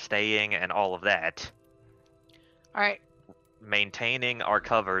where we're staying and all of that. All right. Maintaining our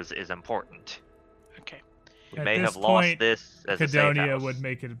covers is important. Okay. We At may this have lost point, this as a safe Cadonia house. would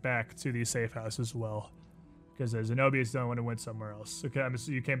make it back to the safe house as well, because Zenobius don't want to went somewhere else. Okay,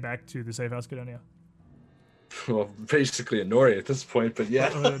 you came back to the safe house, Cadonia. Well, basically a Nori at this point, but yeah.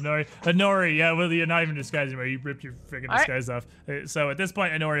 Anori, yeah, well, you're not even disguising anymore. You ripped your freaking All right. disguise off. So at this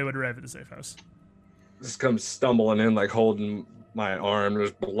point, Anori would arrive at the safe house. Just comes stumbling in, like holding my arm.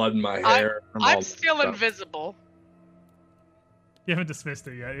 There's blood in my hair. I'm all still messed up. invisible. You haven't dismissed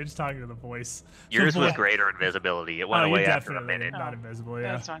it yet. You're just talking to the voice. Yours was Boy. greater invisibility. It went Oh, away you're after a definitely minute. not invisible,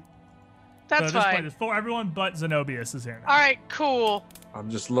 yeah. That's fine. So at That's this point, fine. it's for everyone but Zenobius is here now. All right, cool. I'm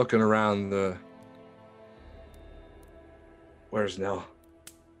just looking around the. Where's Nell?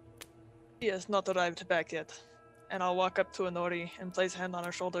 He has not arrived back yet. And I'll walk up to Anori and place a hand on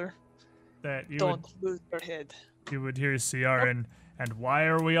her shoulder. That you Don't lose your head. would hear Ciaran, and why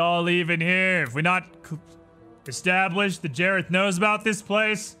are we all leaving here? If we not established that Jareth knows about this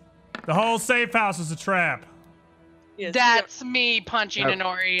place, the whole safe house is a trap. Yes, That's me punching Yep.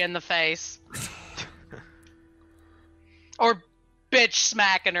 Anori in the face. Or bitch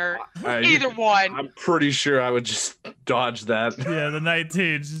smacking her. Either one. I'm pretty sure I would just dodge that. Yeah, the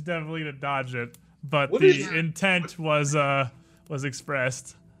 19, she's definitely gonna dodge it. But What the is- intent was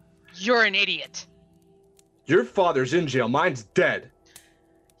expressed. You're an idiot. Your father's in jail. Mine's dead.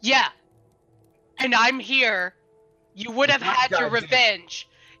 Yeah. And I'm here. You would have Not had your goddamn- revenge,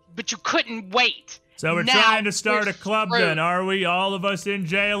 but you couldn't wait. So we're Now trying to start we're a club then, screwed. are we? All of us in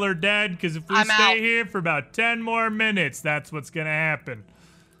jail or dead? Because if we I'm stay out. here for about 10 more minutes, that's what's going to happen.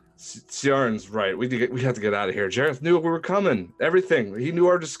 Ciaran's right. We have to get out of here. Jareth knew we were coming. Everything. He knew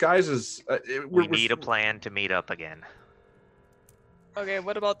our disguises. We need a plan to meet up again. Okay,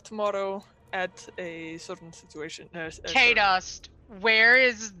 what about tomorrow at a certain situation? K-Dust, where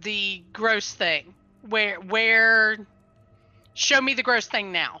is the gross thing? Where? Show me the gross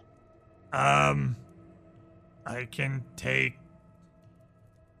thing now. I can take...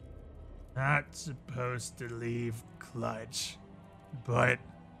 Not supposed to leave Clutch, but...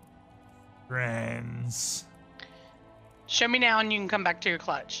 friends. Show me now and you can come back to your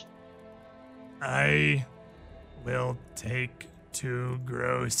clutch. I will take to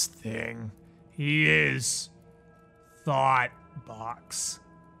gross thing. He is thought box.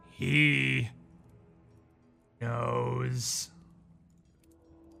 He knows.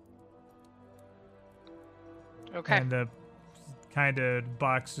 Okay. And the kind of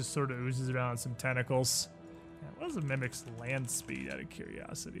box just sort of oozes around some tentacles. What does it mimics land speed out of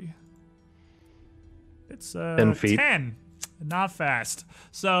curiosity? It's 10 feet. 10. Not fast.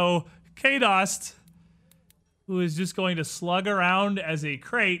 So K-Dust, who is just going to slug around as a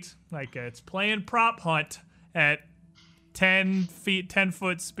crate, like it's playing prop hunt at 10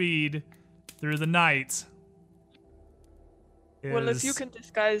 foot speed through the night. Well, if you is- can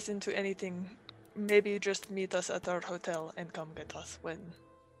disguise into anything, maybe just meet us at our hotel and come get us when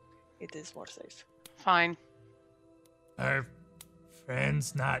it is more safe. Fine. Are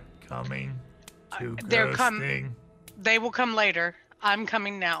friends not coming to They're gross com- thing? They will come later. I'm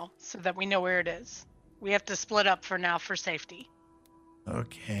coming now so that we know where it is. We have to split up for now for safety.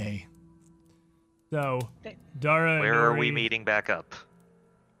 Okay. So, They- Dara and Where are we Nori- meeting back up?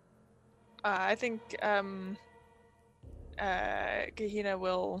 I think Kahina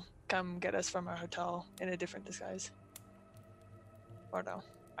will come get us from our hotel in a different disguise. Or no,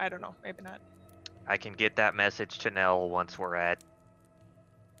 I don't know, maybe not. I can get that message to Nell once we're at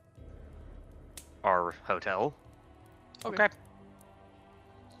our hotel, Okay.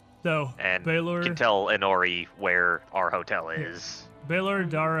 So, and Baylor, can tell Inori where our hotel is. Baylor,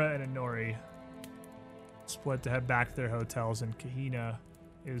 Dara, and Inori split to head back to their hotels, and Kahina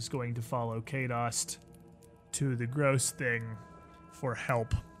is going to follow K-Dust to the gross thing for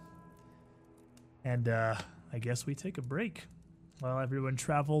help. And I guess we take a break while everyone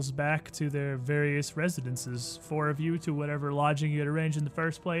travels back to their various residences. 4 of you to whatever lodging you had arranged in the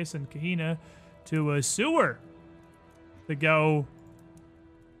first place, and Kahina to a sewer to go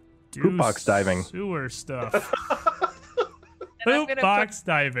do Poop box diving. sewer stuff. And I'm Poop gonna box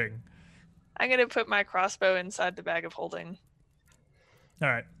diving. I'm gonna put my crossbow inside the bag of holding. All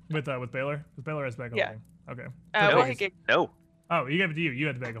right, with Baylor. With Baylor as bag of Yeah. holding. Okay. No. Well, he gave, No, Oh, you gave it to you. You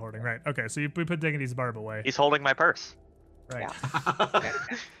had the bag of holding, right? Okay, so we put Dignity's barb away, he's holding my purse. right?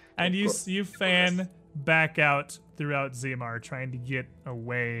 And you fan back out throughout Zemar, trying to get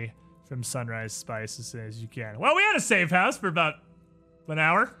away from Sunrise Spice as soon as you can. Well, we had a safe house for about an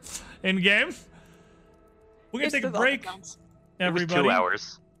hour in game. We're gonna It's take a the break, Valentine's. It was everybody. 2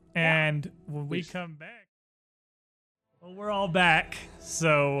 hours. And when we come back, well, we're all back.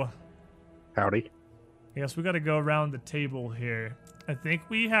 So Howdy. yes, we got to go around the table here. I think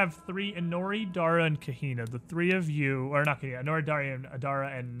we have 3: Inori, Dara, and Kahina. The 3 of you, or not Kahina, Inori, Dara,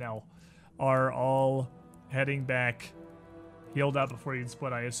 and Nell, are all heading back, healed up before you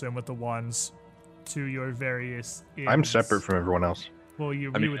split, I assume, with the ones to your various. I'm inns. separate from everyone else. Well,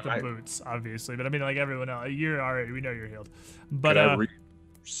 you I mean, with the I- boots, obviously, but I mean, like everyone else, you're already. We know you're healed, but Can I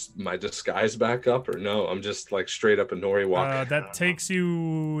my disguise back up, or no? I'm just like straight up a Nori walk. that takes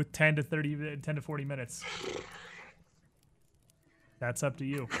you 10 to 40 minutes. That's up to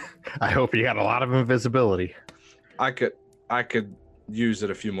you. I hope you got a lot of invisibility. I could use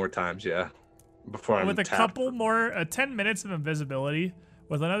it a few more times, yeah. Before I'm With a tapped. couple more, 10 minutes of invisibility,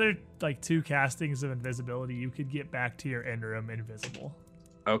 with another like 2 castings of invisibility, you could get back to your end room invisible.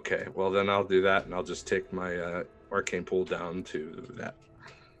 Okay, well then I'll do that, and I'll just take my arcane pull down to that.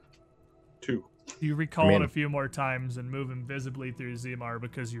 2. You recall I mean- it a few more times and move invisibly through Zemar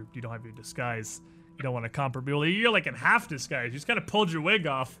because you don't have your disguise. You don't want to comparable. You're like in half disguise. You just kind of pulled your wig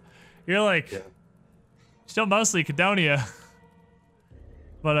off. You're like Yeah. still mostly Cadonia.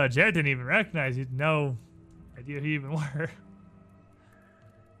 But Jared didn't even recognize you. No idea who you even were.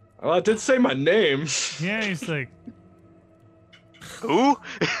 Well, I did say my name. Yeah, he's like, Who?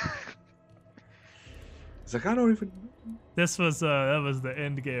 He's like, I don't even. this was that was the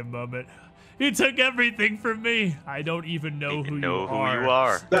end game moment. You took everything from me. I don't even know who know you who are. you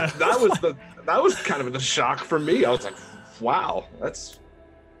are. That was kind of the shock for me. I was like, wow, that's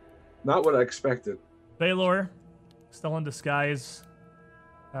not what I expected. Baylor, still in disguise.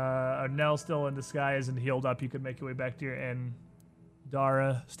 Nell still in disguise and healed up. You can make your way back to your inn.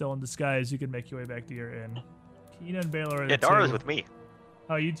 Dara still in disguise. You can make your way back to your inn. Kina and Baylor are Yeah, the Dara's two. with me.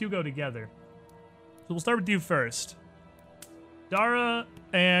 Oh, you two go together. So we'll start with you first. Dara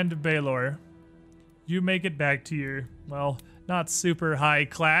and Baylor, you make it back to your, well, not super high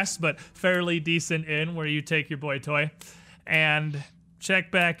class, but fairly decent inn where you take your boy toy. And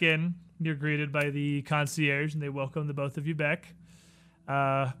check back in. You're greeted by the concierge, and they welcome the both of you back.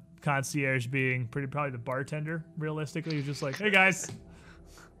 Concierge being probably the bartender, realistically. He's just like, hey guys.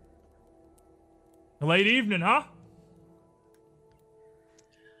 A late evening, huh?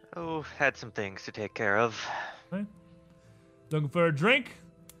 Oh, had some things to take care of. Okay. Looking for a drink?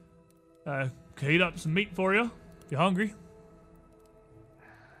 Can heat up some meat for you if you're hungry.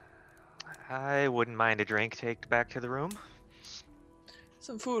 I wouldn't mind a drink take back to the room.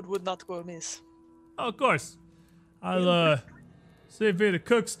 Some food would not go amiss. Oh, of course. I'll see if the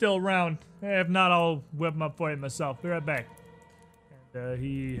cook's still around. If not, I'll whip him up for you myself. Be right back. And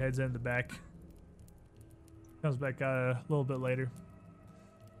he heads in the back. Comes back a little bit later.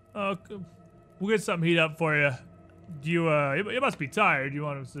 We'll get something heat up for you. Do you, you must be tired. You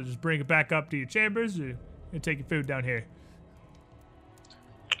want us to just bring it back up to your chambers, or you take your food down here?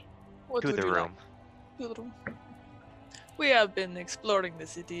 What To would the you room. like? To the room. We have been exploring the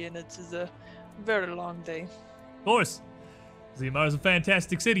city, and it is a very long day. Of course. Zimar is a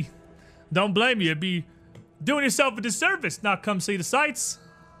fantastic city. Don't blame you. Be doing yourself a disservice not come see the sights.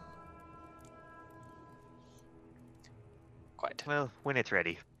 Quite. Well, when it's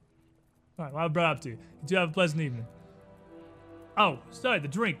ready. All right, well, I brought up to you. You two have a pleasant evening. Oh, sorry, the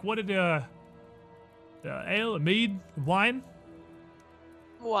drink. What did, ale, a mead, wine?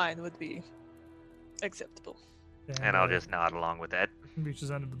 Wine would be acceptable. And I'll just nod along with that.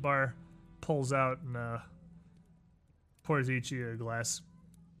 Reaches under the bar, pulls out, and pours each of you a glass.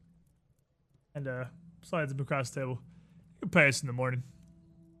 And slides them across the table. You can pay us in the morning.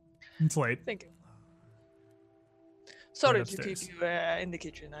 It's late. Thank you. Sorry to upstairs. keep you in the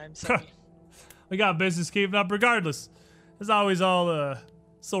kitchen. I'm sorry. We got business keeping up regardless. There's always all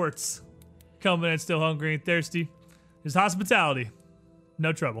sorts coming in still hungry and thirsty. There's hospitality.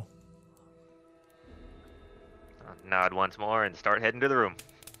 No trouble. I'll nod once more and start heading to the room.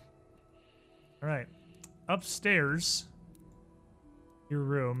 All right. Upstairs, your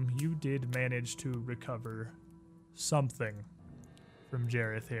room, you did manage to recover something from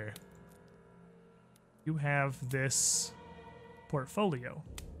Jareth here. You have this portfolio.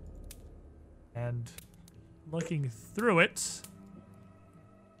 And looking through it,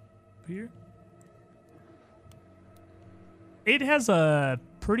 up here, it has a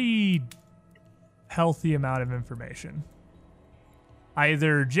pretty healthy amount of information.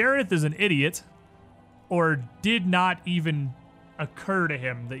 Either Jareth is an idiot, or did not even occur to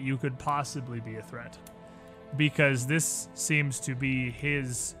him that you could possibly be a threat. Because this seems to be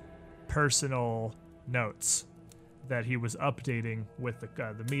his personal notes that he was updating with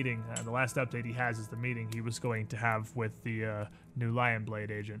the meeting. The last update he has is the meeting he was going to have with the new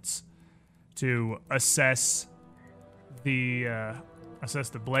Lionblade agents to assess the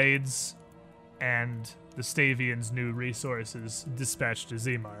blades and the Stavians' new resources dispatched to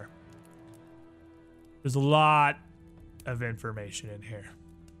Zimar. There's a lot of information in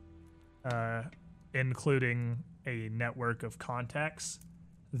here, including a network of contacts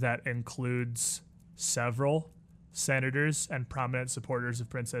that includes several senators and prominent supporters of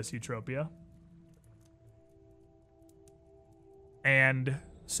Princess Eutropia, and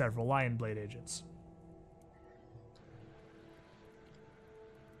several Lionblade agents.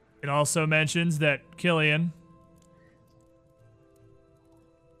 It also mentions that Killian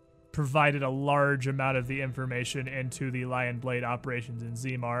provided a large amount of the information into the Lionblade operations in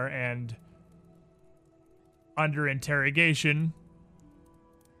Zimar, and under interrogation,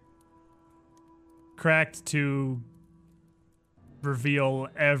 cracked to reveal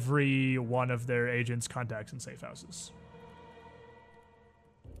every one of their agents' contacts in safe houses.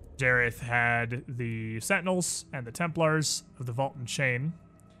 Jareth had the Sentinels and the Templars of the Vault and Chain,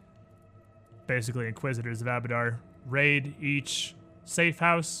 basically Inquisitors of Abadar, raid each safe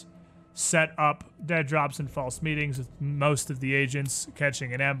house, set up dead drops and false meetings with most of the agents,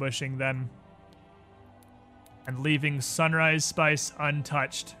 catching and ambushing them, and leaving Sunrise Spice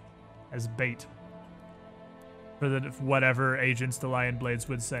untouched as bait for whatever agents the Lionblades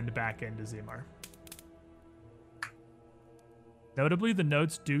would send back into Zimar. Notably, the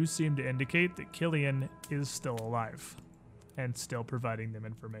notes do seem to indicate that Killian is still alive and still providing them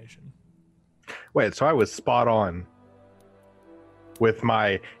information. Wait, so I was spot on with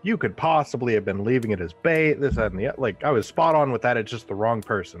my, you could possibly have been leaving it as bait, this, that, and the like. I was spot on with that. It's just the wrong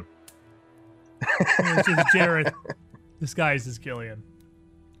person. Which is Jareth, disguised as Killian.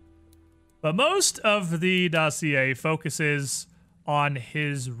 But most of the dossier focuses on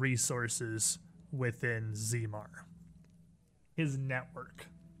his resources within Zemar, his network.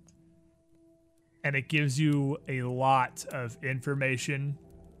 And it gives you a lot of information,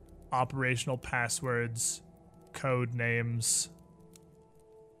 operational passwords, code names,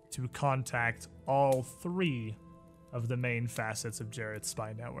 to contact all 3 of the main facets of Jareth's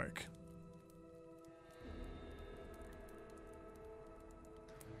spy network.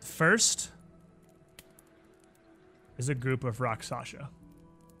 First is a group of Rakshasa.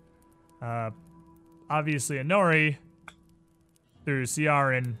 Obviously, Inori, through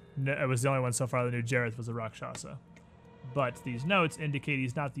Ciaran, was the only one so far that knew Jareth was a Rakshasa. But these notes indicate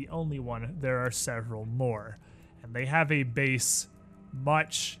he's not the only one. There are several more. And they have a base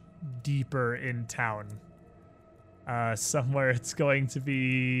much deeper in town. Somewhere it's going to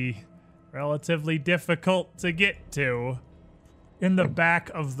be relatively difficult to get to. In the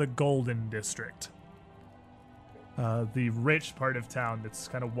back of the Golden District. The rich part of town that's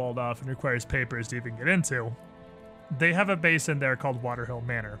kind of walled off and requires papers to even get into. They have a base in there called Waterhill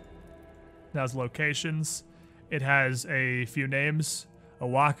Manor. It has locations. It has a few names.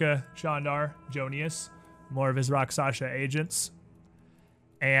 Awaka, Chandar, Jonius, more of his Rakshasa agents.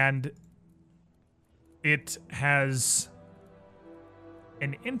 And it has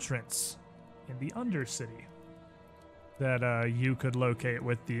an entrance in the Undercity that you could locate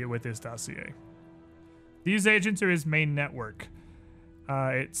with this dossier. These agents are his main network.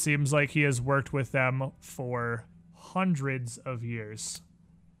 It seems like he has worked with them for hundreds of years,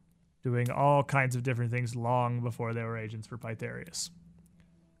 doing all kinds of different things long before they were agents for Pytharius.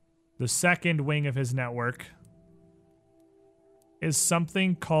 The second wing of his network is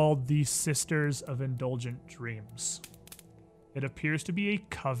something called the Sisters of Indulgent Dreams. It appears to be a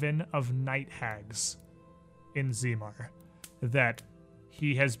coven of night hags in Zemar that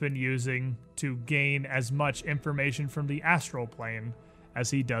he has been using to gain as much information from the astral plane as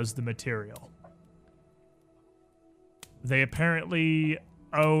he does the material. They apparently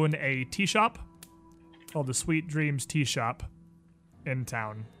own a tea shop called the Sweet Dreams Tea Shop in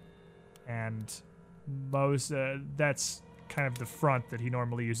town. And that's kind of the front that he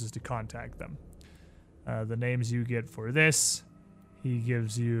normally uses to contact them. The names you get for this, he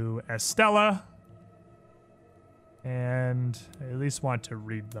gives you Estella, and I at least want to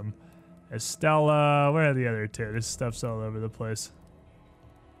read them. Estella, where are the other 2? This stuff's all over the place.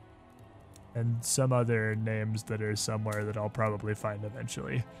 And some other names that are somewhere that I'll probably find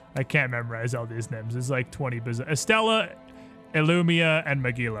eventually. I can't memorize all these names. There's like 20 bizarre. Estella, Illumia, and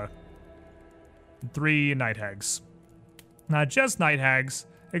Magila. 3 night hags. Not just night hags,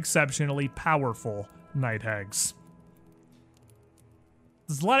 exceptionally powerful night hags.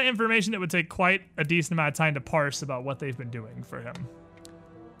 There's a lot of information that would take quite a decent amount of time to parse about what they've been doing for him.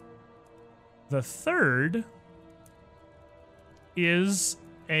 The third is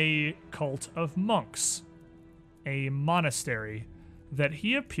a cult of monks, a monastery that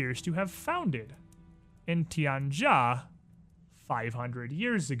he appears to have founded in Tianja 500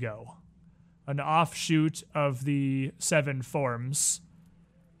 years ago. An offshoot of the 7 forms.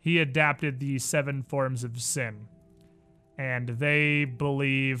 He adapted the 7 forms of sin. And they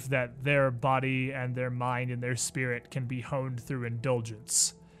believe that their body and their mind and their spirit can be honed through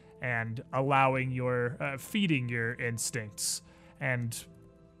indulgence and allowing your, feeding your instincts and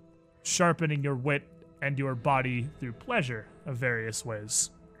sharpening your wit and your body through pleasure of various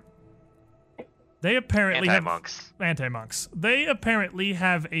ways. They apparently anti-monks. They apparently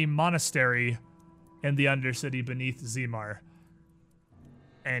have a monastery in the Undercity beneath Zemar.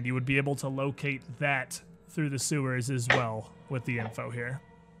 And you would be able to locate that through the sewers as well with the info here.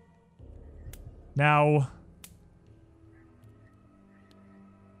 Now,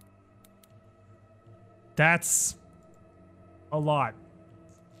 that's a lot.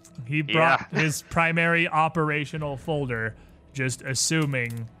 He brought his primary operational folder, just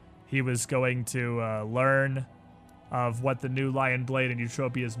assuming he was going to learn of what the new Lion Blade and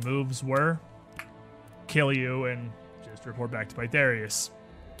Eutropia's moves were, kill you, and just report back to Pytharius.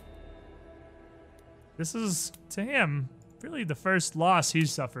 This is, to him, really the first loss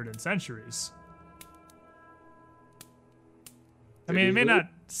he's suffered in centuries. I mean, it may not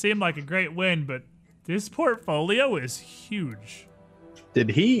seem like a great win, but this portfolio is huge. Did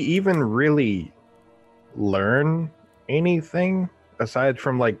he even really learn anything aside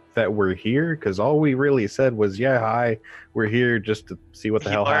from like that we're here? Because all we really said was, yeah, hi, we're here just to see what the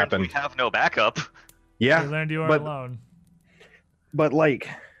hell happened. We have no backup. Yeah, He learned you aren't alone. But like,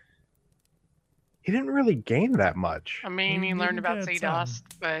 he didn't really gain that much. I mean, he learned about get, Zedos,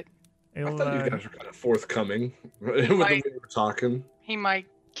 but I thought you guys were kind of forthcoming when we Right. were talking. he might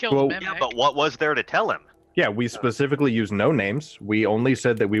kill Well, the Yeah, mimic. but what was there to tell him? Yeah, we specifically used no names. We only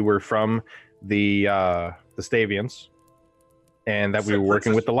said that we were from the Stavians, and that we were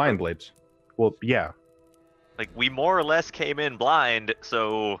working with the Lion Blades. Well, yeah, Like, we more or less came in blind,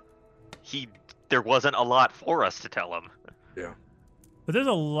 so there wasn't a lot for us to tell him. But there's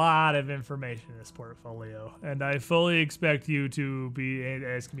a lot of information in this portfolio, and I fully expect you to be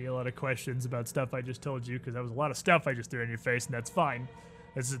asking me a lot of questions about stuff I just told you, because that was a lot of stuff I just threw in your face, and that's fine.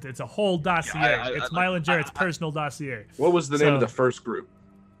 It's a whole dossier. It's Mylan Jarrett's personal dossier. What was the name of So- the first group?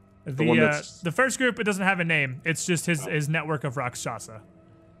 The one that's- the first group, it doesn't have a name. It's just his network of Rakshasa.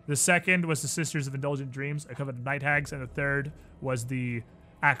 The second was the Sisters of Indulgent Dreams, a coven of night hags, and the third was the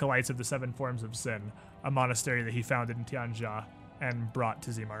Acolytes of the Seven Forms of Sin, a monastery that he founded in Tianjia and brought to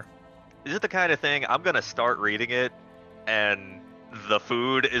Zimar. Is it the kind of thing I'm gonna start reading it, and the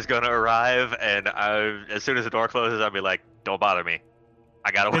food is gonna arrive, and as soon as the door closes, I'll be like, "Don't bother me.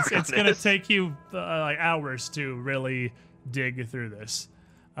 I gotta work It's on gonna this." take you like hours to really dig through this,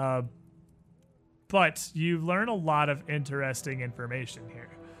 but you learn a lot of interesting information here.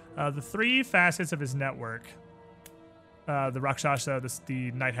 The three facets of his network, the Rakshasa,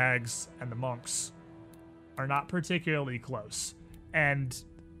 the Night Hags, and the monks, are not particularly close, and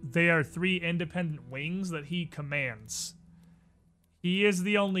they are three independent wings that he commands. He is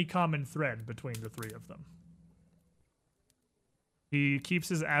the only common thread between the three of them. He keeps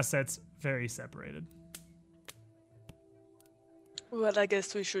his assets very separated. Well, I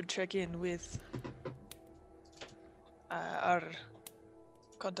guess we should check in with our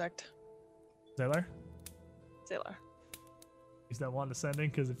contact, Zaylor? Sailor. Use that wand descending,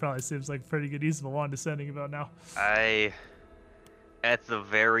 because it probably seems like pretty good use of a wand descending about now. At the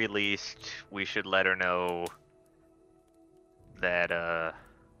very least, we should let her know that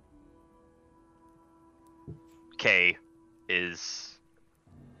Kay is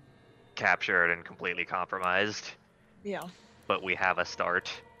captured and completely compromised, Yeah. but we have a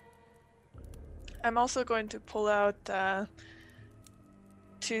start. I'm also going to pull out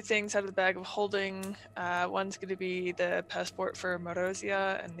two things out of the bag of holding. One's going to be the passport for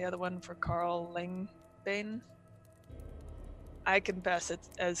Morosia, and the other one for Carl Langbane. I can pass it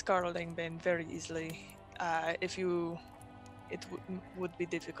as Carl Langbane very easily. It would be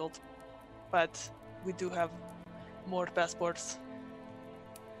difficult, but we do have more passports.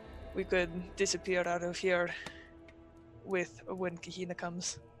 We could disappear out of here when Kahina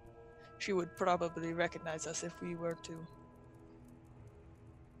comes. She would probably recognize us if we were to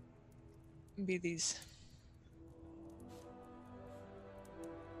be these.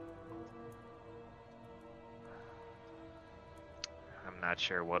 I'm not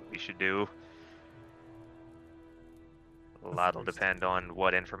sure what we should do. A lot will depend on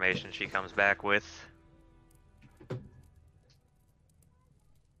what information she comes back with.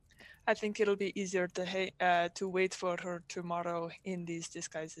 I think it'll be easier to wait for her tomorrow in these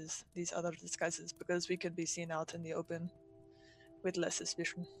other disguises, because we could be seen out in the open with less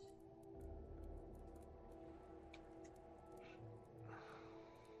suspicion.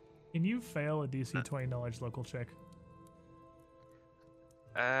 Can you fail a DC 20 knowledge local check?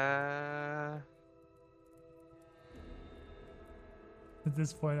 Uh, At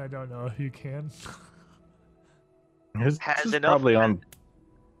this point, I don't know if you can. His Has is enough- probably on.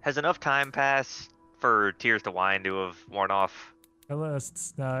 has enough time passed for Tears to Wine to have worn off? No,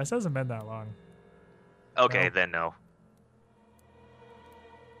 it hasn't been that long. Okay, No. then no.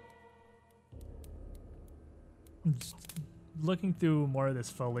 Just looking through more of this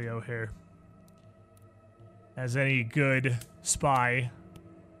folio here. As any good spy,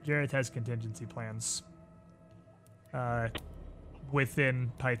 Jareth has contingency plans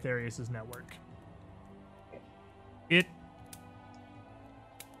within Pytharius' network.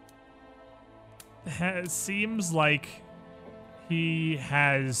 It seems like he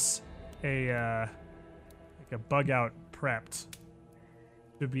has a bug out prepped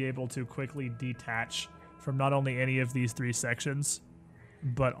to be able to quickly detach from not only any of these three sections,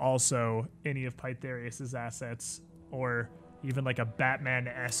 but also any of Pytharius' assets, or even like a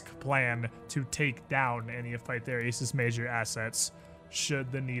Batman-esque plan to take down any of Pytharius' major assets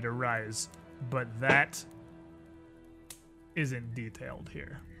should the need arise. But that isn't detailed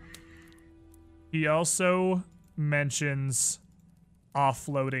here. He also mentions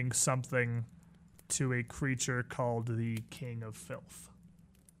offloading something to a creature called the King of Filth.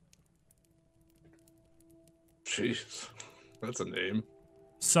 Jeez, that's a name.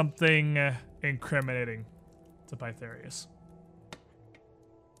 Something incriminating to Pytharius.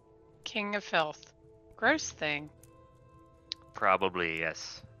 King of Filth. Gross thing. Probably,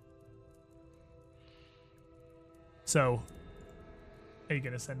 yes. So, are you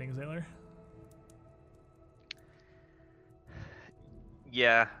gonna sending Zaylor?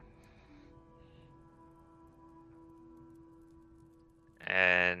 Yeah.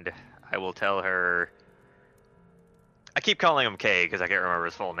 And I will tell her. I keep calling him K because I can't remember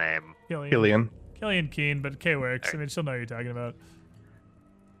his full name. Killian. Killian Keen, but K works. I mean, she'll know what you're talking about.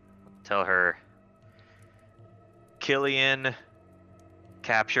 Tell her. Killian,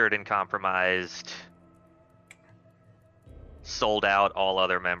 captured and compromised, sold out all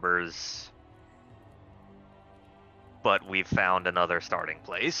other members, but we've found another starting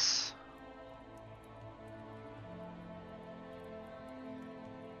place.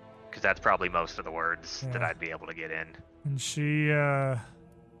 Because that's probably most of the words that Yeah. I'd be able to get in. And she,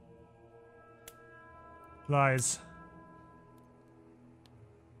 lies.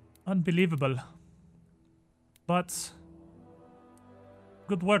 Unbelievable. But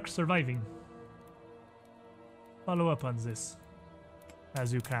good work surviving. Follow up on this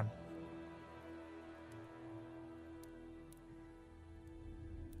as you can.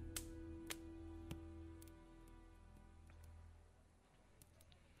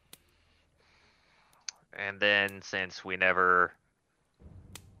 And then, since we never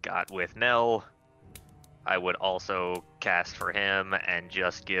got with Nell, I would also cast for him and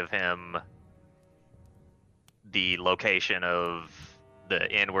just give him the location of the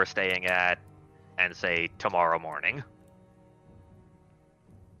inn we're staying at and say tomorrow morning.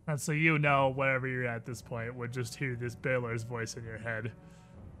 And so you know, wherever you're at this point, would just hear this Baylor's voice in your head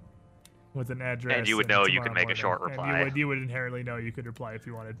with an address. And you would know you tomorrow could make a morning. short And reply. you would inherently know you could reply if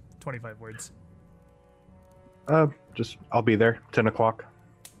you wanted 25 words. I'll be there, 10 o'clock.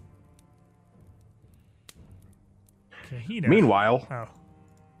 Kahina. Meanwhile, Oh.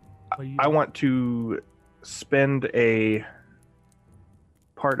 Well, you- I want to spend a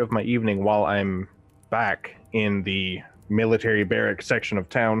part of my evening while I'm back in the military barrack section of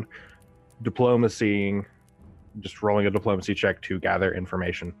town, diplomacying, just rolling a diplomacy check to gather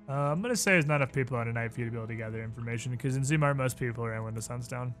information. I'm gonna say there's not enough people on a night for you to be able to gather information because in Zimar most people are in when the sun's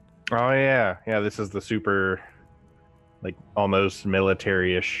down. Oh yeah, this is the super, like almost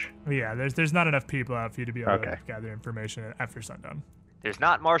military-ish. Yeah, there's not enough people out for you to be able Okay. to gather information after sundown. There's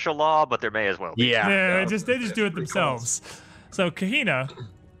not martial law, but there may as well be. Yeah. They just do it pretty close. themselves. So Kahina,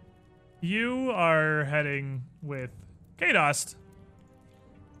 you are heading with Kadost,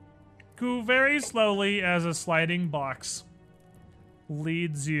 who very slowly, as a sliding box,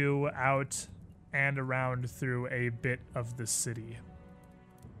 leads you out and around through a bit of the city.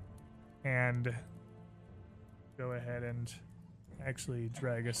 And go ahead and actually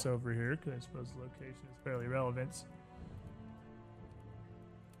drag us over here, because I suppose the location is fairly relevant.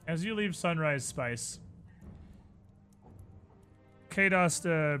 As you leave Sunrise Spice,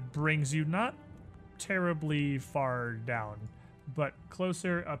 Kadost brings you not terribly far down, but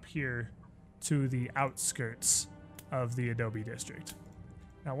closer up here to the outskirts of the Adobe District.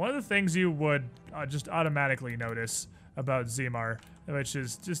 Now, one of the things you would just automatically notice about Zimar, which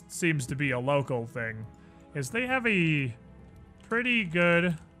is just seems to be a local thing, is they have a pretty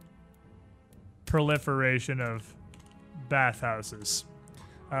good proliferation of bathhouses.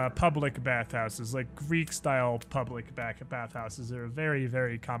 Public bathhouses, like Greek-style public bathhouses, are a very,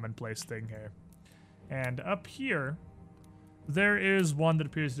 very commonplace thing here. And up here, there is one that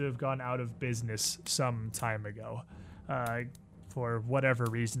appears to have gone out of business some time ago. For whatever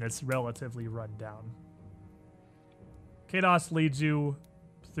reason, it's relatively run down. Kados leads you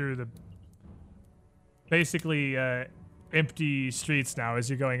through the basically empty streets now as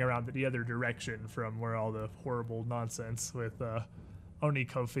you're going around the other direction from where all the horrible nonsense with Oni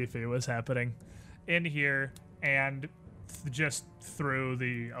Kofifi was happening, in here and just through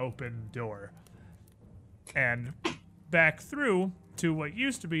the open door and back through to what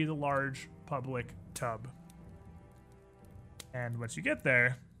used to be the large public tub. And once you get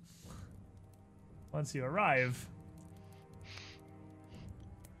there, once you arrive,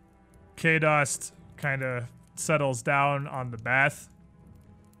 Kadost kind of settles down on the bath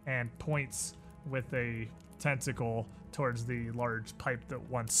and points with a tentacle towards the large pipe that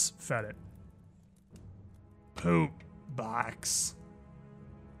once fed it. Poop box.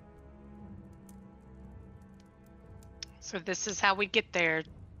 So this is how we get there,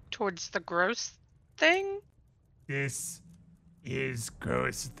 towards the gross thing? This is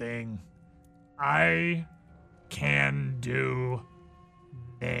gross thing. I can do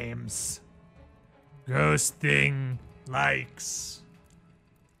names. Gross thing likes.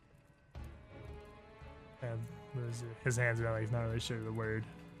 And his hands are like he's not really sure of the word.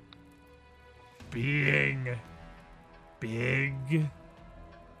 being big.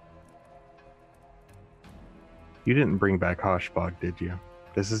 You didn't bring back Hoshbog, did you?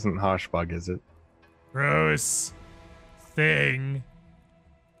 This isn't Hoshbog, is it? Gross thing.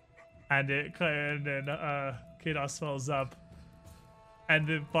 And then Kados swells up, and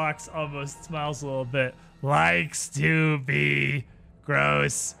the box almost smiles a little bit. Likes to be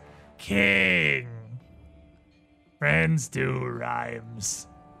gross king. Friends do rhymes.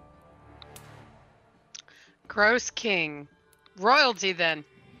 Gross king. Royalty then.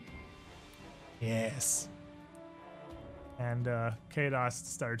 Yes. And Kados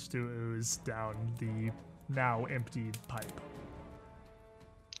starts to ooze down the now empty pipe.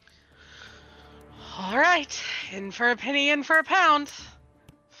 All right, in for a penny, in for a pound.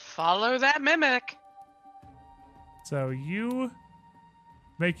 Follow that mimic. So you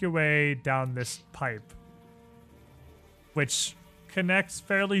make your way down this pipe, which connects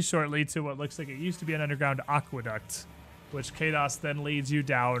fairly shortly to what looks like it used to be an underground aqueduct, which Kados then leads you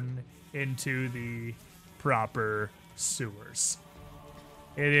down into the proper sewers.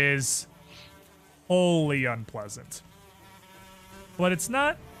 It is wholly unpleasant, but it's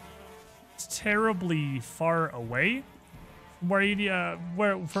not terribly far away from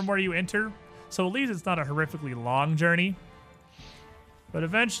where you enter. So at least it's not a horrifically long journey. But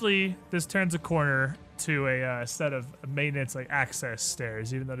eventually, this turns a corner to a set of maintenance access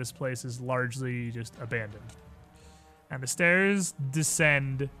stairs, even though this place is largely just abandoned. And the stairs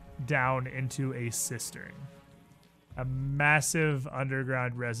descend down into a cistern. A massive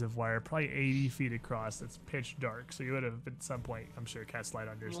underground reservoir, probably 80 feet across, that's pitch dark. So you would have, at some point, I'm sure, cast light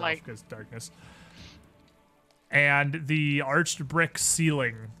on yourself Light. because darkness. And the arched brick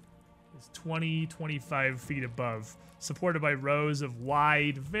ceiling is 25 feet above, supported by rows of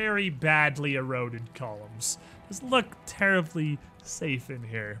wide, very badly eroded columns. Doesn't look terribly safe in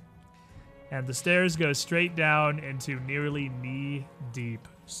here. And the stairs go straight down into nearly knee-deep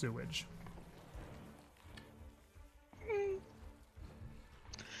sewage.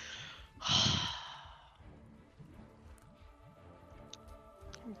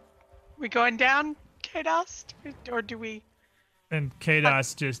 We going down, Kados? Or do we... And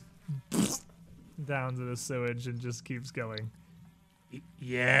Kados just down to the sewage and just keeps going.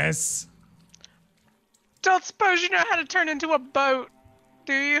 Yes? Don't suppose you know how to turn into a boat,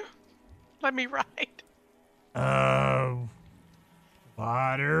 do you? Let me ride.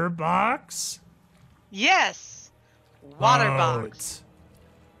 Water box? Yes! Water box. Boat.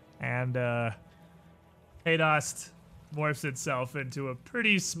 And, Kados morphs itself into a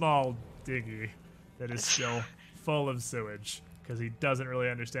pretty small dinghy that is still full of sewage, because he doesn't really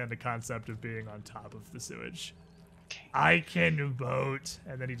understand the concept of being on top of the sewage. Okay. I can boat.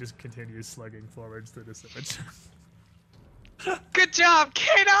 And then he just continues slugging forwards through the sewage. Good job,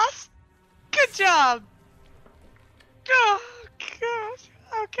 Kados! Good job! Oh, God.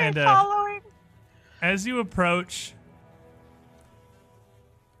 Okay, And, following. As you approach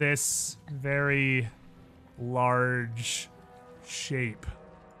this very large shape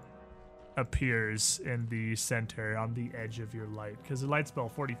appears in the center on the edge of your light, because the light spell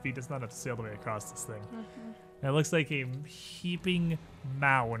 40 feet does not have to sail the way across this thing. And it looks like a heaping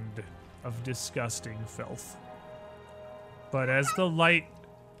mound of disgusting filth. But as the light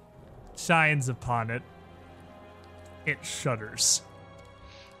shines upon it, it shudders.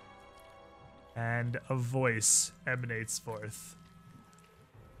 And a voice emanates forth.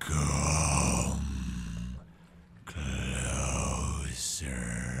 Come closer.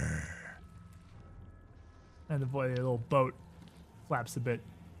 And the little boat flaps a bit.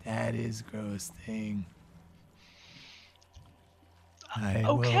 That is gross thing. I Okay.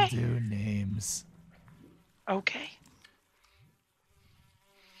 will do names. Okay.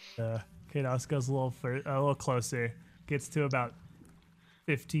 Kados goes a little closer, gets to about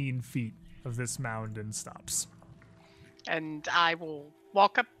 15 feet of this mound and stops. And I will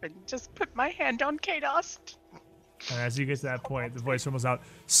walk up and just put my hand on Kados. And as you get to that point, the voice rumbles out,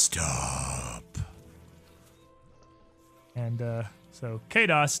 "Stop!" And so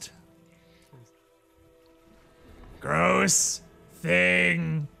Kados, gross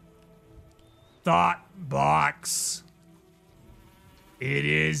thing, thought box. It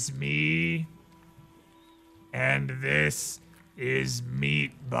is me, and this is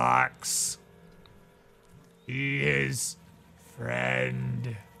Meatbox. He is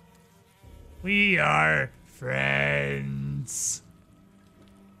friend. We are friends.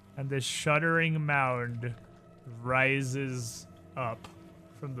 And the shuddering mound rises up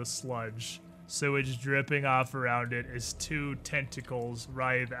from the sludge, sewage dripping off around it as two tentacles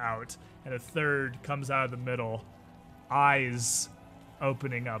writhe out, and a third comes out of the middle, eyes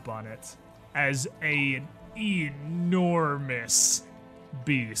opening up on it. as an enormous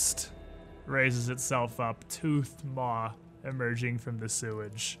beast raises itself up, toothed maw emerging from the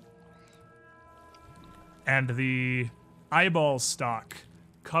sewage. And the eyeball stalk,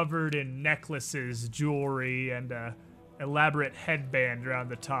 covered in necklaces, jewelry, and a elaborate headband around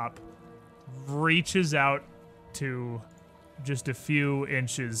the top, reaches out to just a few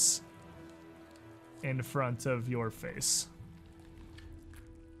inches in front of your face.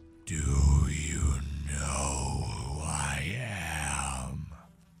 Do you know who I am?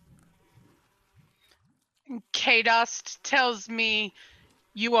 Kados tells me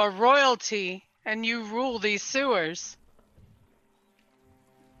you are royalty and you rule these sewers.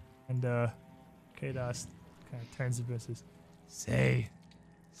 And Kados kind of turns to you and says,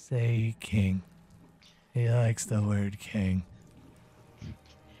 Say king. He likes the word king.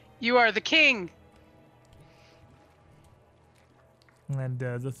 You are the king. and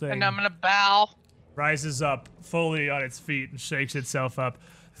the thing And I'm gonna bow. rises up fully on its feet and shakes itself up.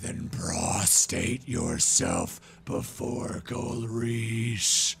 Then prostrate yourself before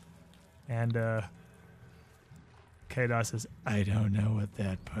Golrish. And Kados says, I don't know what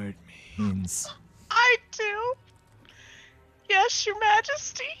that part means. I do. Yes, Your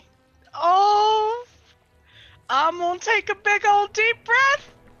Majesty. Oh, I'm gonna take a big old deep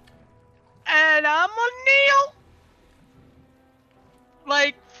breath, and I'm gonna kneel,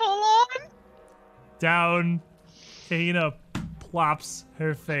 like full on. down. Kahina plops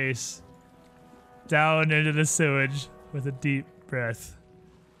her face down into the sewage with a deep breath.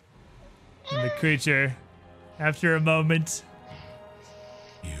 And the creature, after a moment,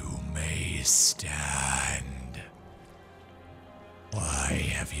 You may stand. Why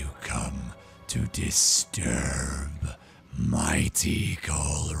have you come to disturb mighty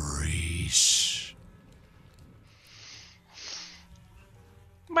Golrish?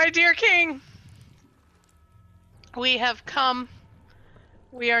 My dear king, we have come.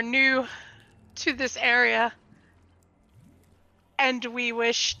 We are new to this area, and we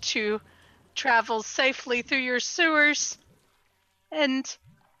wish to travel safely through your sewers and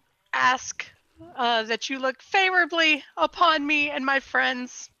ask that you look favorably upon me and my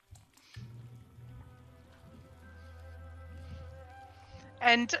friends.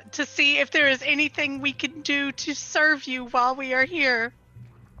 And to see if there is anything we can do to serve you while we are here.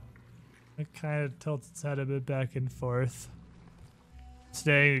 it kind of tilts its head a bit back and forth,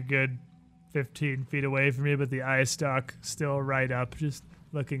 staying a good 15 feet away from you, but the eye stalk still right up, just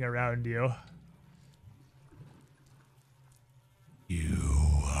looking around you. You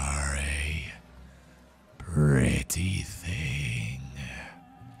are a pretty thing.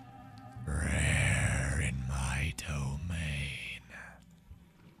 Rare in my domain.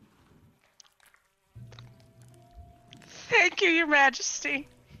 Thank you, Your Majesty.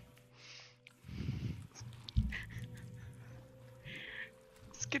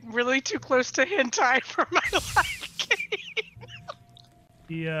 It's getting really too close to hentai for my liking.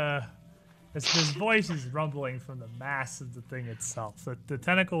 His voice is rumbling from the mass of the thing itself. The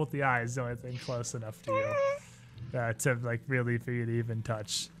tentacle with the eye is the only thing close enough to you to like really for you to even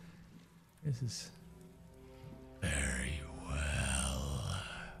touch. This is Very well.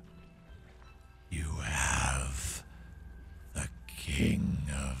 You have the King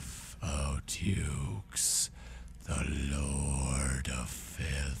of Otukes, the Lord of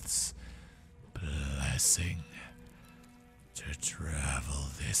Filth's blessing to travel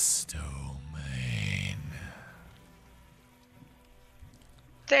this domain.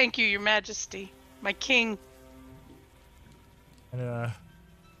 Thank you, Your Majesty. My king. and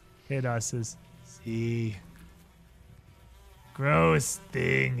Kados says, "See, gross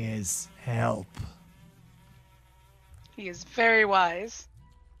thing is help." He is very wise.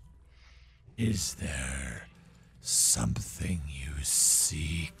 Is there something you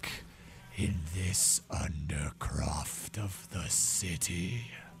seek in this undercroft of the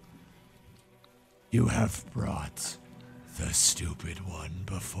city? You have brought the stupid one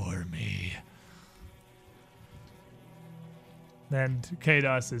before me. And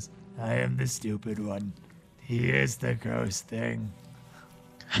Kados says, "I am the stupid one. He is the gross thing."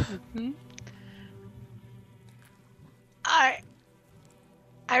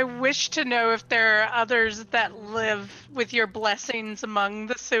 I wish to know if there are others that live with your blessings among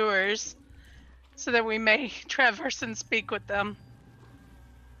the sewers, so that we may traverse and speak with them.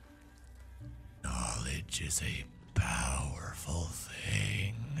 Knowledge is a powerful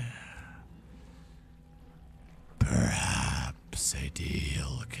thing. Perhaps a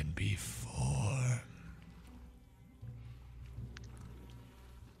deal can be formed.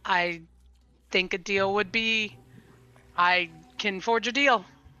 I think a deal would be... I can forge a deal.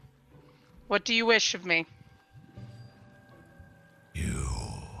 What do you wish of me? You,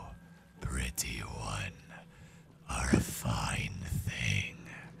 pretty one, are a fine thing.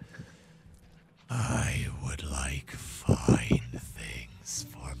 I would like fine things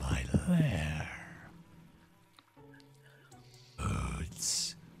for my lair.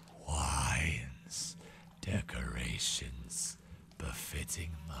 Foods, wines, decorations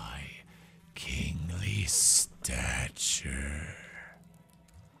befitting my kingly stature.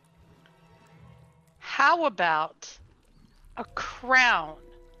 How about a crown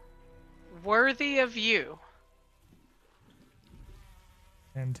worthy of you?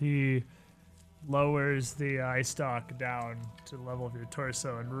 And he lowers the eye stalk down to the level of your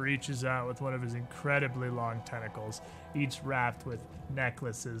torso and reaches out with one of his incredibly long tentacles, each wrapped with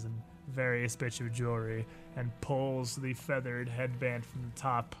necklaces and various bits of jewelry, and pulls the feathered headband from the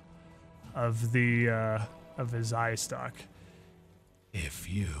top of the of his eye stalk. If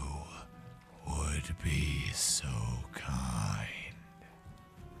you would be so kind.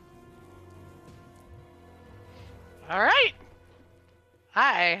 All right.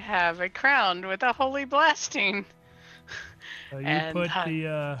 I have a crown with a holy blasting. You And put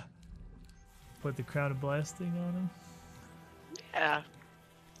the crown of blasting on him. Yeah.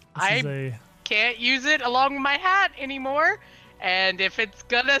 This is I can't use it along with my hat anymore. And if it's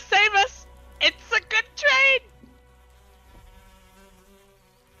gonna save us, it's a good trade.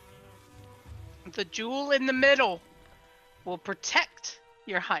 The jewel in the middle will protect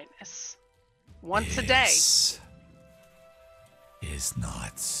your highness once a day. This is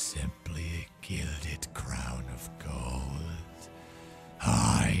not simply a gilded crown of gold.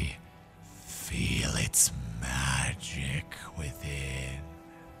 I feel its magic within.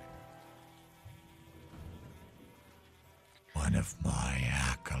 One of my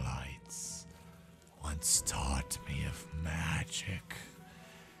acolytes once taught me of magic.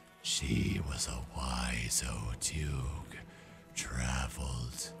 She was a wise Otyugh,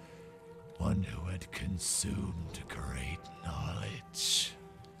 traveled, one who had consumed great knowledge.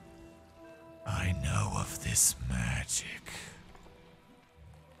 I know of this magic.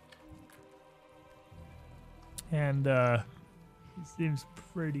 And he seems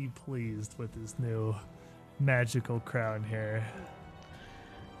pretty pleased with his new magical crown here.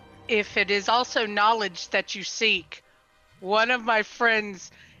 If it is also knowledge that you seek, one of my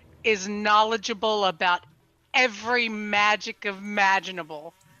friends is knowledgeable about every magic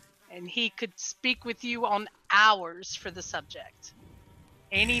imaginable, and he could speak with you on hours for the subject.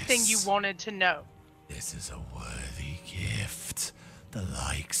 Anything you Yes. wanted to know. This is a worthy gift, the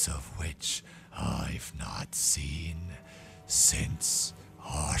likes of which I've not seen since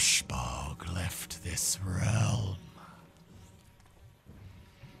Oshbog left this realm.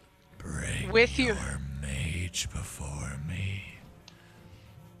 Bring With you. your mage before me.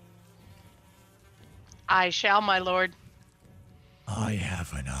 I shall, my lord. I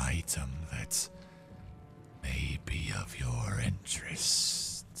have an item that may be of your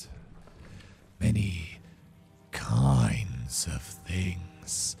interest. Many kinds of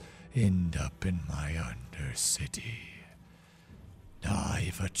things end up in my undercity.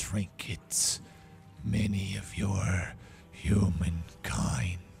 I've a trinket many of your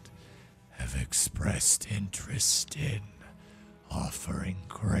humankind have expressed interest in, offering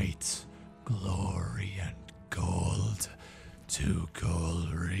great glory and gold to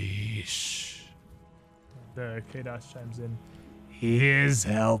Golrish. The Kados chimes in. He is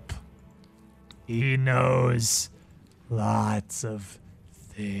help. He knows lots of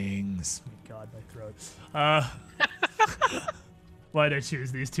things. God, my throat. Why'd I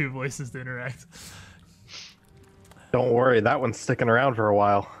choose these two voices to interact? Don't worry, that one's sticking around for a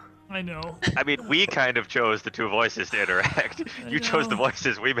while. I know. I mean, we kind of chose the two voices to interact. You chose the know.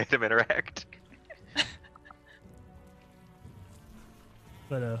 voices, we made them interact.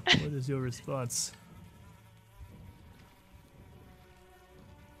 But what is your response?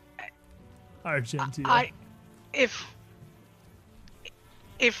 Argentina. If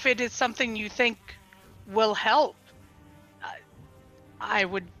it is something you think will help, I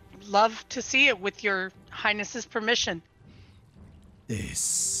would love to see it with your highness's permission.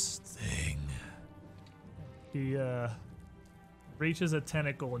 This thing. He reaches a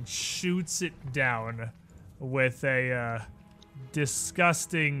tentacle and shoots it down with a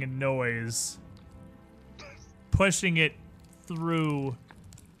disgusting noise, pushing it through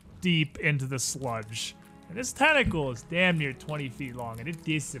deep into the sludge. And this tentacle is damn near 20 feet long, and it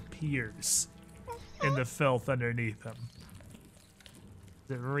disappears in the filth underneath him.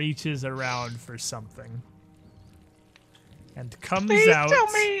 It reaches around for something. And comes Please out. tell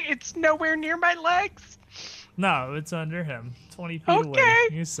me it's nowhere near my legs. No, it's under him. 20 feet Okay. away.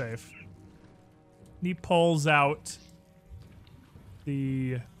 He's safe. He pulls out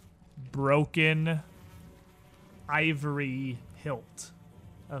the broken ivory hilt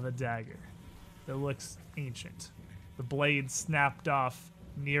of a dagger that looks ancient. The blade snapped off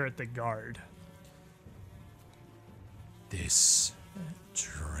near at the guard. This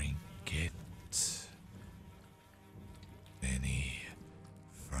trinket, many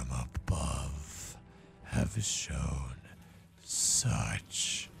from above have shown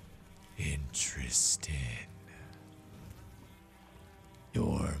such interest in.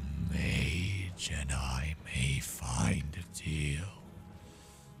 Your mage and I may find a deal.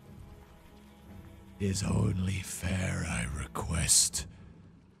 Is only fair I request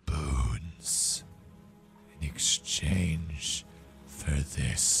boons in exchange for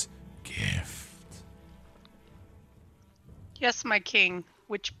this gift. Yes, my king.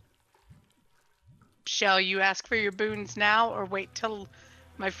 Which shall you ask for your boons now, or wait till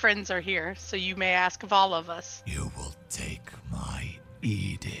my friends are here, so you may ask of all of us? You will take my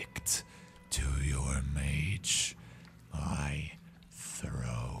edict to your mage, my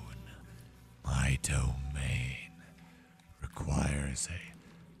throne. My domain requires a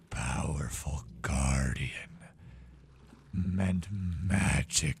powerful guardian and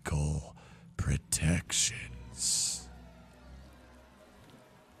magical protections.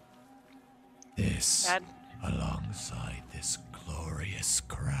 This, alongside this glorious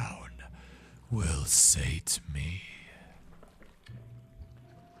crown, will sate me.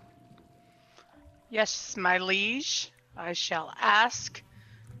 Yes, my liege. I shall ask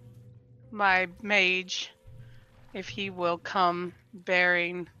my mage if he will come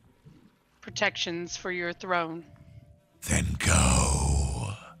bearing protections for your throne. Then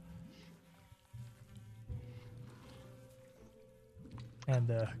go. And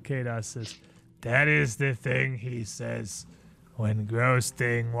Kados says, that is the thing he says when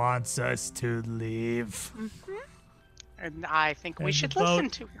Grossthing wants us to leave. And I think we And should the boat listen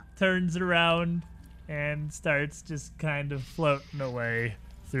to him. Turns around and starts just kind of floating away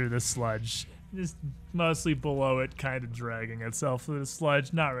through the sludge. Just mostly below it, kind of dragging itself through the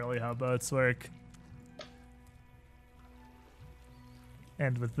sludge. Not really how boats work.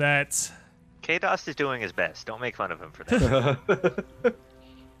 And with that, Kados is doing his best. Don't make fun of him for that.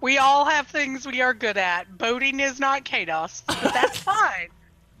 We all have things we are good at. Boating is not Kados, but that's fine.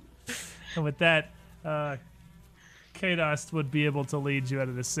 and with that, Kados would be able to lead you out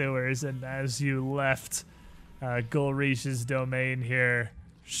of the sewers. And as you left Gulrish's domain here,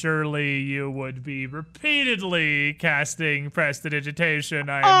 surely you would be repeatedly casting prestidigitation,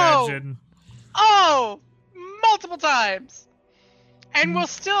 I imagine. Oh, multiple times. And we'll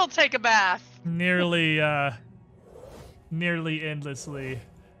still take a bath. Nearly endlessly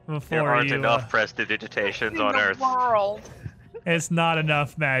before There aren't you. enough prestidigitations on In the Earth. world. It's not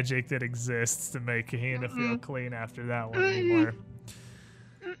enough magic that exists to make Kahina feel clean after that one anymore.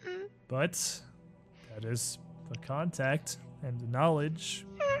 But that is the contact and the knowledge.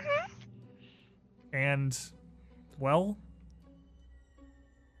 And, well,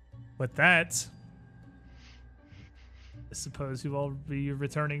 with that, I suppose you all be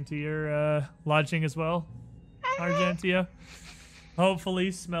returning to your lodging as well, Argentia.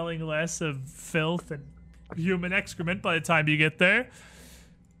 Hopefully smelling less of filth and human excrement by the time you get there.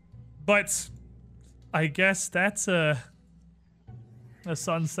 But I guess that's a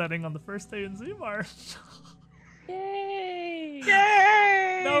sun setting on the first day in Zimar.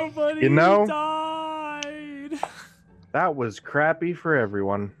 Yay! Nobody You know- died. That was crappy for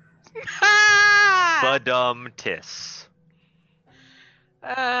everyone. Badum-tis.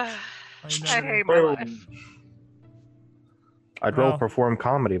 I know. hate my life. I'd roll Well. perform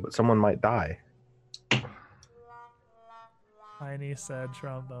comedy, but someone might die. Tiny sad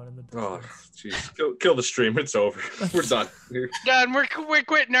trombone in the Oh, distance. jeez. Kill the stream. It's over. We're done. Done. We're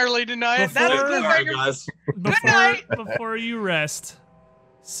quitting early tonight. Before- That's All the right, thing. guys. Before you rest,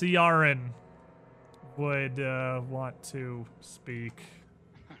 Ciaran would want to speak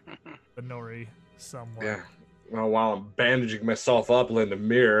to Nori somewhat. Yeah. Well, while I'm bandaging myself up in the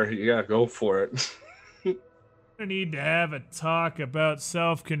mirror, you gotta go for it. We need to have a talk about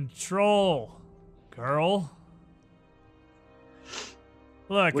self-control, girl.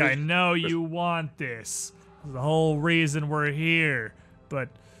 Look, What I is- know you want this. It's the whole reason we're here, but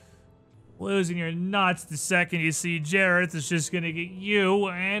losing your nuts the second you see Jareth is just gonna get you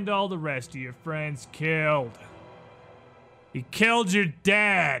and all the rest of your friends killed. He killed your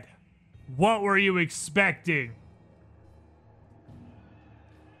dad. What were you expecting?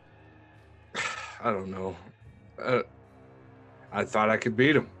 I don't know. I thought I could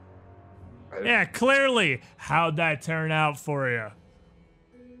beat him. Yeah, clearly. How'd that turn out for you?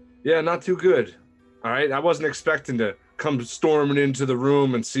 Yeah, not too good. All right, I wasn't expecting to come storming into the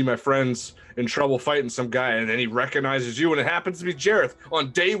room and see my friends in trouble fighting some guy, and then he recognizes you, and it happens to be Jareth. On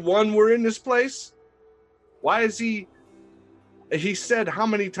day one, we're in this place. Why is he? He said, "How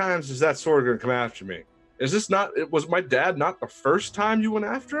many times is that sword going to come after me?" Is this not? Was my dad not the first time you went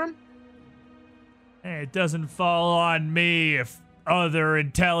after him? Hey, it doesn't fall on me if other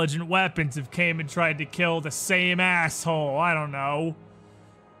intelligent weapons have came and tried to kill the same asshole. I don't know.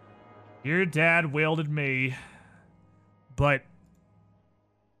 Your dad wielded me, but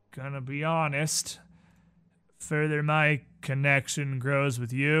gonna be honest, further my connection grows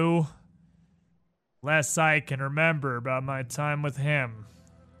with you, less I can remember about my time with him.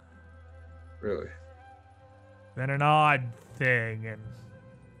 Really? Been an odd thing, and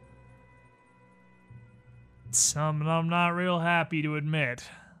something I'm not real happy to admit.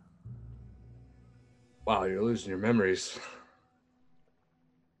 Wow, you're losing your memories.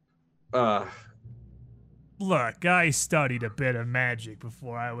 Look, I studied a bit of magic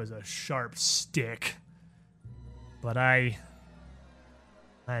before I was a sharp stick. But I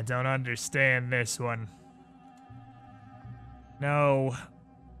don't understand this one. No,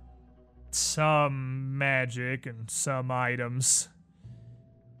 some magic and some items,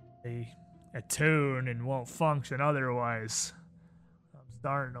 they attune and won't function otherwise. I'm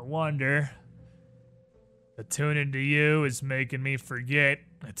starting to wonder. Attuning to you is making me forget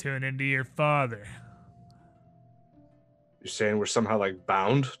attuning to your father. You're saying we're somehow like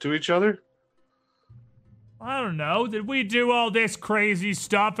bound to each other? I don't know. Did we do all this crazy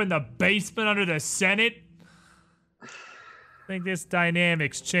stuff in the basement under the Senate? I think this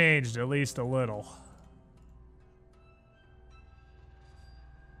dynamic's changed at least a little.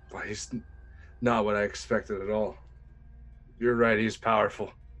 Well, he's not what I expected at all. You're right, he's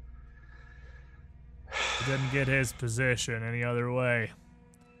powerful. He didn't get his position any other way.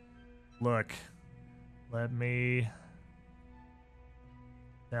 Look, let me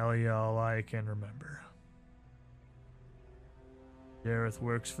tell you all I can remember. Jareth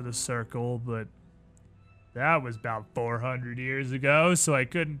works for the Circle, but that was about 400 years ago, so I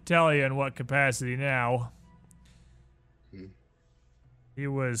couldn't tell you in what capacity now. He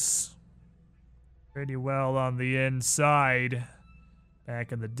was pretty well on the inside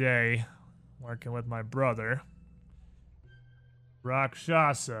back in the day, working with my brother,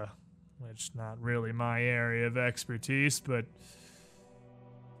 Rakshasa, which not really my area of expertise, but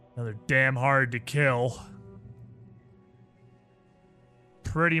another damn hard to kill.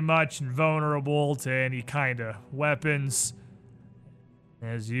 Pretty much invulnerable to any kind of weapons.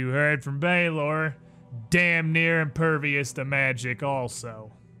 As you heard from Baylor, damn near impervious to magic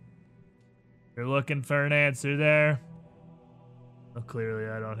also. If you're looking for an answer there, well, clearly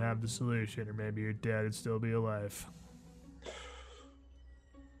I don't have the solution, or maybe your dad would still be alive.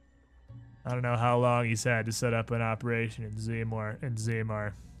 I don't know how long he's had to set up an operation in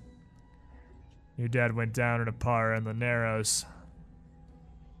Zemar. Your dad went down in a par in the Narrows.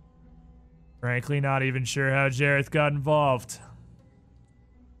 Frankly, not even sure how Jareth got involved.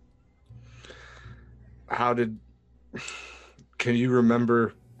 Can you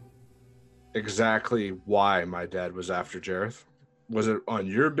remember exactly why my dad was after Jareth? Was it on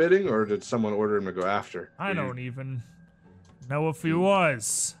your bidding, or did someone order him to go after? I don't even know if he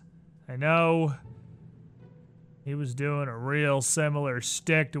was. I know he was doing a real similar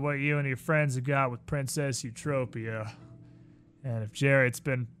stick to what you and your friends have got with Princess Eutropia. And if Jareth's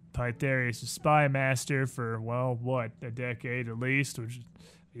been Pytharius' spy master for, well, what, a decade at least, which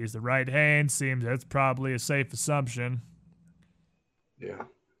he's the right hand, seems that's probably a safe assumption. Yeah.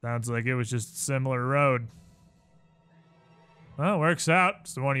 Sounds like it was just a similar road. Well, works out.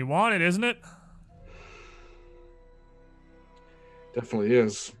 It's the one you wanted, isn't it? Definitely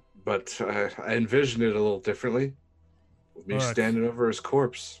is, but I envisioned it a little differently. With me standing over his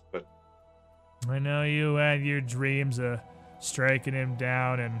corpse, but... I know you had your dreams of striking him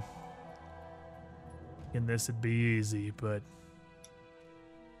down and this would be easy, but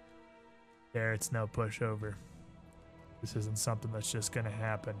it's no pushover. This isn't something that's just gonna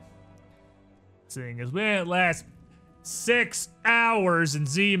happen. Seeing as we didn't last 6 hours in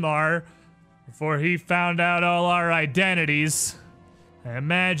Zemar before he found out all our identities, I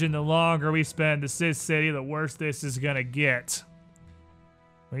imagine the longer we spend in the Sith City, the worse this is gonna get.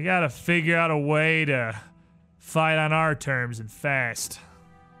 We gotta figure out a way to fight on our terms and fast.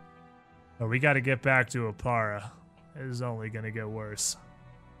 Or we gotta get back to Apara. This is only gonna get worse.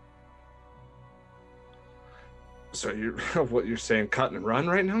 So what you're saying, cut and run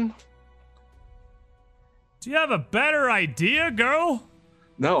right now? Do you have a better idea, girl?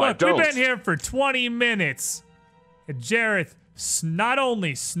 No, Look, I don't. We've been here for 20 minutes. And Jareth not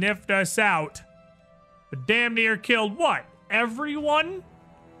only sniffed us out, but damn near killed what? Everyone?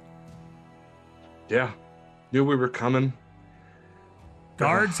 Yeah. Knew we were coming.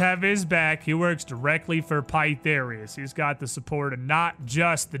 Guards have his back. He works directly for Pytharius. He's got the support of not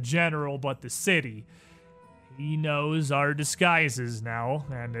just the general, but the city. He knows our disguises now,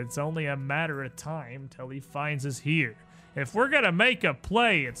 and it's only a matter of time till he finds us here. If we're gonna make a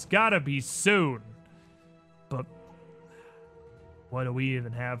play, it's gotta be soon. But what do we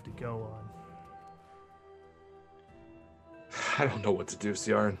even have to go on? I don't know what to do,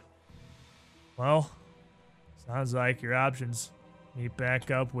 Ciaran. Well, sounds like your options meet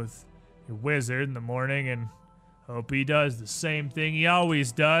back up with your wizard in the morning and hope he does the same thing he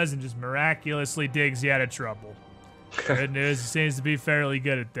always does and just miraculously digs you out of trouble. Good news, he seems to be fairly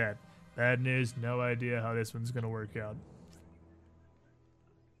good at that. Bad news, no idea how this one's gonna work out.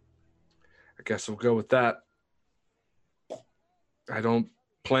 I guess we'll go with that. I don't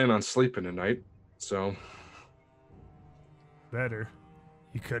plan on sleeping tonight, so... Better.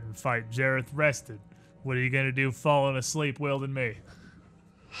 You couldn't fight Jareth rested. What are you gonna do falling asleep wielding me?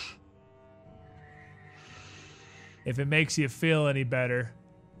 If it makes you feel any better,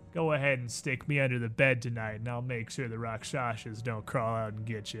 go ahead and stick me under the bed tonight, and I'll make sure the Rakshasas don't crawl out and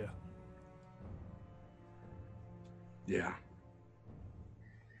get you. Yeah.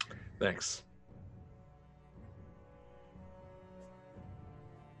 Thanks.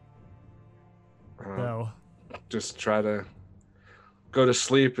 So, Just try to go to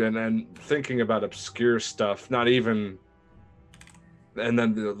sleep and then thinking about obscure stuff, not even... And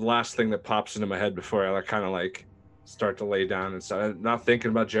then the last thing that pops into my head before I kind of like start to lay down and stuff, not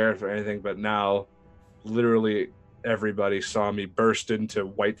thinking about Jareth or anything, but now literally everybody saw me burst into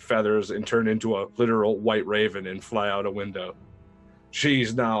white feathers and turn into a literal white raven and fly out a window.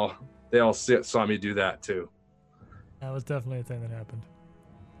 Jeez, now they all saw me do that too. that was definitely a thing that happened.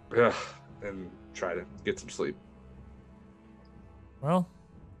 Ugh, and try to get some sleep. Well,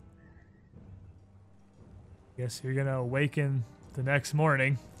 guess you're gonna awaken the next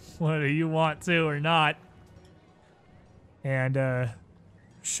morning, whether you want to or not. And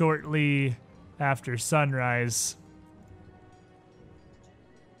shortly after sunrise,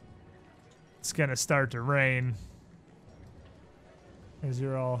 it's gonna start to rain as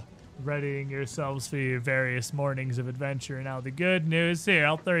you're all readying yourselves for your various mornings of adventure. Now, the good news here,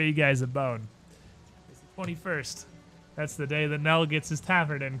 I'll throw you guys a bone. It's the 21st. That's the day that Nell gets his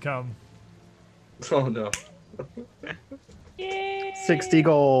tavern income. Oh no. 60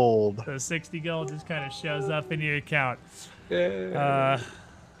 gold. So 60 gold just kind of shows up in your account. Yeah.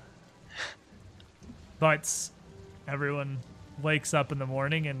 But everyone wakes up in the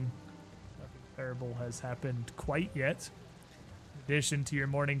morning and nothing terrible has happened quite yet. In addition to your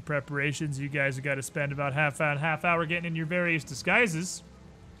morning preparations, you guys have got to spend about half hour getting in your various disguises.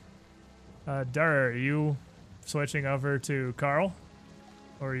 Dara, are you switching over to Carl?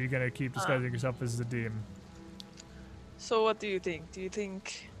 Or are you going to keep disguising yourself as the demon? So what do you think? Do you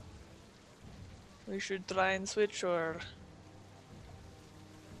think we should try and switch, or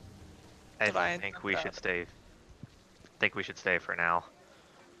try I and think not we that? should stay. Think we should stay for now.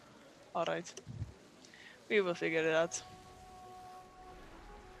 Alright. We will figure it out.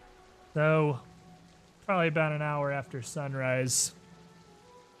 So, probably about an hour after sunrise,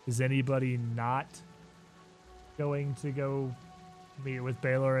 is anybody not going to go meet with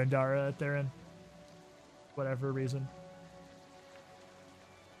Baylor and Dara at their inn? Whatever reason.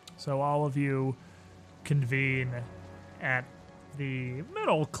 So all of you convene at the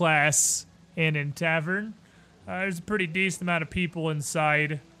middle class inn and tavern. There's a pretty decent amount of people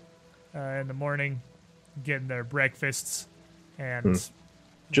inside in the morning getting their breakfasts. And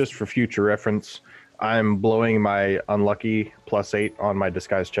Just for future reference, I'm blowing my unlucky +8 on my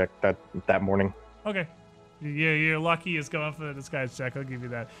disguise check that morning. okay. You're lucky is going for the disguise check. I'll give you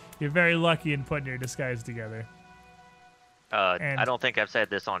that. You're very lucky in putting your disguise together. And- I don't think I've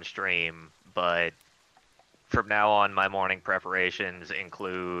said this on stream, but from now on, my morning preparations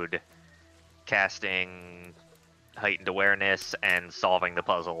include casting heightened awareness and solving the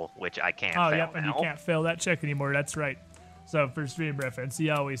puzzle, which I can't Oh, fail yep, and you now. can't fail that check anymore. That's right. So for stream reference, he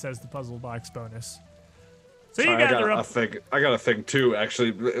always has the puzzle box bonus. So you Sorry, guys are up. I got a thing too.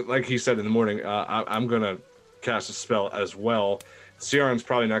 Actually, like he said in the morning, I'm gonna cast a spell as well. Ciaran's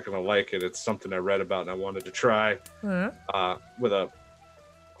probably not gonna like it. It's something I read about and I wanted to try. With a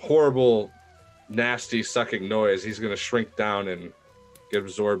horrible, nasty sucking noise, he's gonna shrink down and get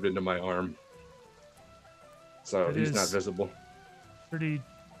absorbed into my arm. So It he's not is- visible. Pretty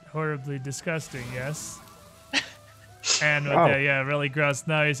horribly disgusting, yes. And with Oh. the really gross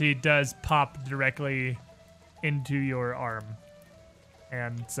noise, he does pop directly into your arm.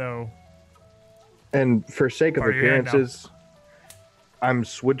 And so And for sake of Party hand now. appearances, I'm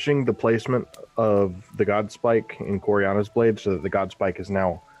switching the placement of the God Spike in Coriana's blade so that the God Spike is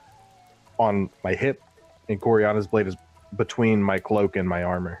now on my hip, and Coriana's blade is between my cloak and my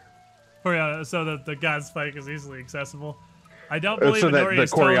armor. So that the God Spike is easily accessible. I don't So believe that Inori the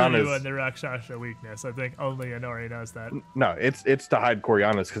has told you Coriana's- in the Rakshasha weakness. I think only Inori knows that. No, it's to hide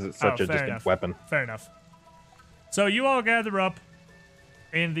Coriana's because it's such Oh, a fair distant enough. weapon. Fair enough. So you all gather up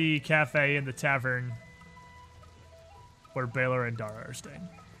in the cafe in the tavern where Baylor and Dara are staying.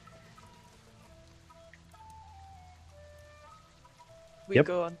 We Yep.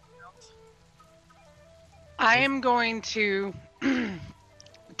 go on. I am going to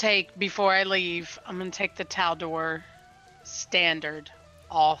before I leave, I'm going to take the Taldor standard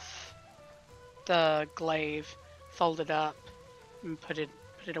off the glaive, fold it up, and put it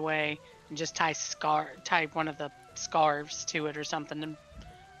away, and just tie one of the scarves to it or something to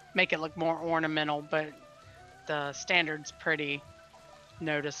make it look more ornamental, but the standard's pretty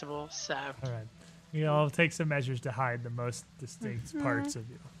noticeable, so. All right. You all take some measures to hide the most distinct parts of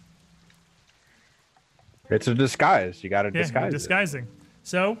you. It's a disguise. You got to Yeah, disguise it. disguising.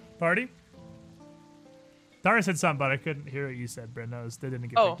 So, party? Dara said something, but I couldn't hear what you said, Brenda. They didn't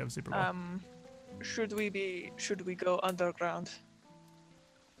get picked up super well. Should we go underground?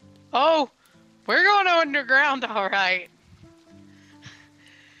 Oh, we're going underground, all right.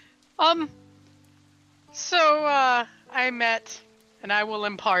 So, I met, and I will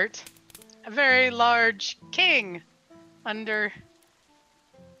impart, a very large king under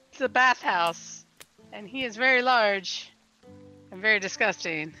the bathhouse. And he is very large and very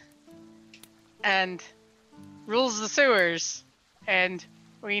disgusting. And rules the sewers. And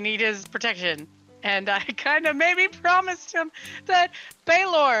we need his protection. And I kind of maybe promised him that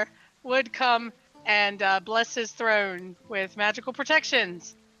Baylor would come and bless his throne with magical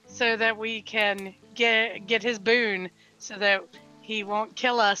protections so that we can get his boon so that he won't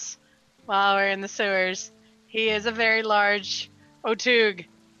kill us while we're in the sewers. He is a very large Otug.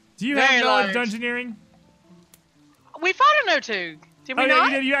 Do you very have knowledge of large. dungeoneering? We fought an Otug, did we Oh, yeah, not?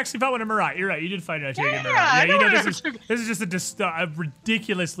 you did. You actually fought one in Marat. You're right. You did fight an Otug in Yeah, Marat. I Yeah, you know know, an this is just a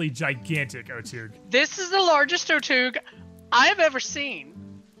ridiculously gigantic Otug. This is the largest Otug I've ever seen.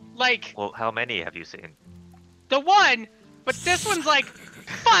 Like, Well, how many have you seen? the one, but this one's like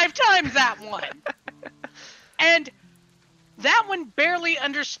 5 times that one. And that one barely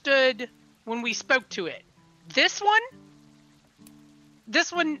understood when we spoke to it. This one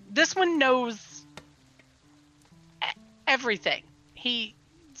knows everything. He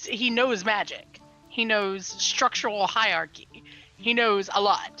knows magic. He knows structural hierarchy. He knows a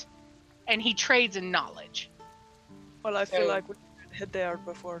lot. And he trades in knowledge. Well, I feel So- like we should head there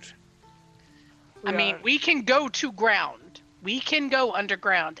before. I mean, we can go to ground. We can go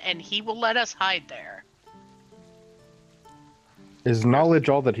underground, and he will let us hide there. Is knowledge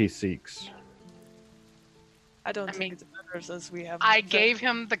all that he seeks? I don't I think mean, it matters as we have. I gave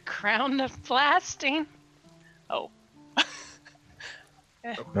him the crown of blasting. Oh.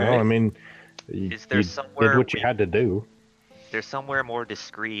 No, I mean, you, Is there you somewhere did what you we- had to do. There's somewhere more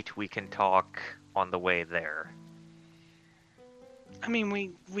discreet we can talk on the way there. I mean,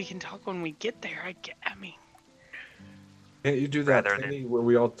 we can talk when we get there. I mean, Can't you do that Rather than- thingy where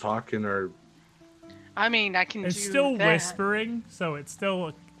we all talk in our? I can It's do still that. whispering, so it's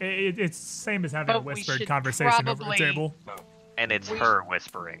still it's the same as having a But we whispered should conversation over the probably- table. And it's We- her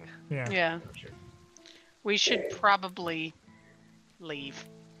whispering. Yeah. Yeah. We should probably leave.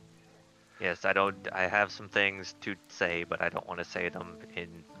 Yes, I have some things to say, but I don't want to say them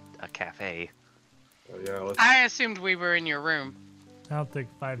in a cafe. Oh, yeah, let's. I assumed we were in your room. I don't think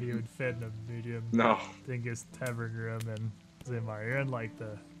 5 of you would fit in a medium No. dingus tavern room in Zimar. You're in like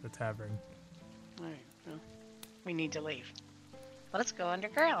the tavern. All right. Well, we need to leave. Let's go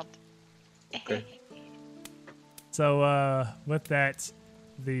underground. Okay. So with that,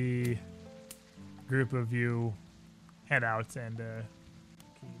 the group of you head out and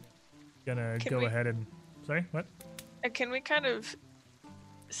gonna Can go we- ahead and sorry, what? And can we kind of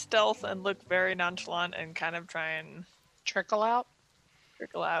stealth and look very nonchalant and kind of try and Trickle out.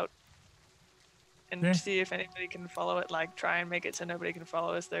 trickle out and Yeah. see if anybody can follow it? Like, try and make it so nobody can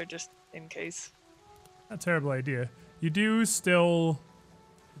follow us there just in case. Not a terrible idea. You do still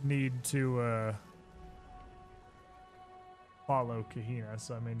need to follow Kahina,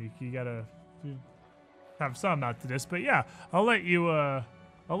 so I mean you gotta have some amount to this. But yeah, I'll let you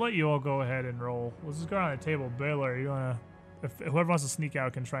all go ahead and roll. Let's just go around the table. Baylor, you wanna if whoever wants to sneak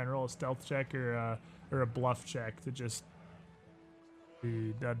out can try and roll a stealth check or a bluff check to just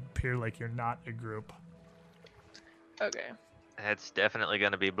appear like you're not a group. Okay. That's definitely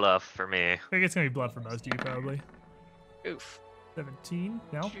gonna be bluff for me. I think it's gonna be bluff for most of you, probably. Oof. 17?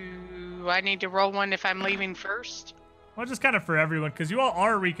 No? Do I need to roll one if I'm leaving first? Well, just kind of for everyone, because you all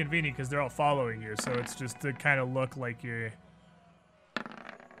are reconvening because they're all following you, so it's just to kind of look like you're...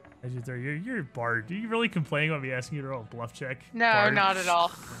 You're a bard. Do you really complain about me asking you to roll a bluff check? No, Bard? not at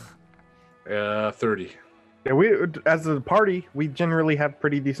all. 30. Yeah, we as a party, we generally have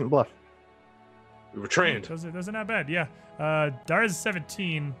pretty decent bluff. We were trained. Those are not bad, yeah. Dara's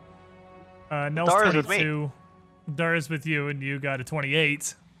 17. Nell's Dara's with me. 22. Dara's with you, and you got a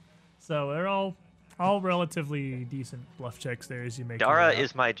 28. So they're all relatively decent bluff checks there as you make your Dara way out.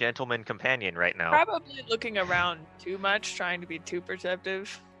 is my gentleman companion right now. Probably looking around too much, trying to be too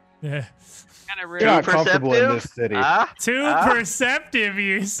perceptive. Yeah. Kind of You're rude. not comfortable in perceptive? this city. Ah, Too ah. perceptive,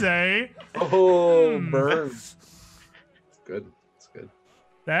 you say? Oh, Hmm. burn. It's good. It's good.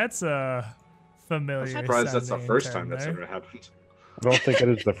 That's a familiar. I'm surprised that's the sounding first term time that's there. ever happened. I don't think it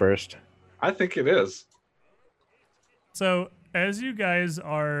is the first. I think it is. So as you guys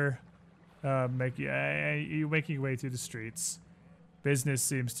are making your way through the streets, business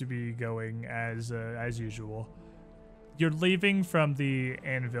seems to be going as usual. You're leaving from the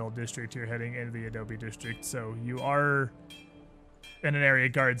Anvil district. You're heading into the Adobe district, so you are in an area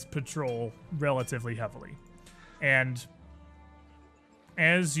guards patrol relatively heavily. And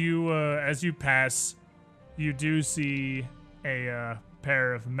as you pass, you do see a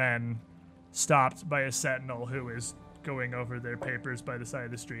pair of men stopped by a sentinel who is going over their papers by the side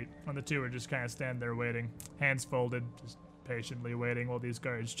of the street. And the two are just kind of standing there waiting, hands folded, just patiently waiting while these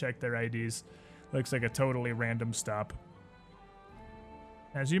guards check their IDs. Looks like a totally random stop.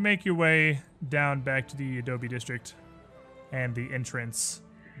 As you make your way down back to the Adobe district and the entrance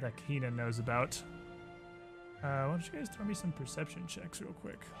that Kahina knows about, why don't you guys throw me some perception checks real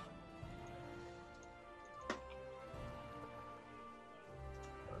quick?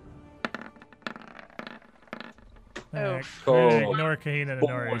 Oh. Ignore Kahina and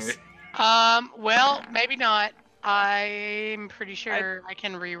Norris. Well, maybe not. I'm pretty sure I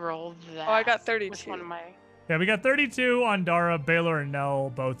can re-roll that. Oh, I got with 32. one of my. Yeah, we got 32 on Dara, Baylor, and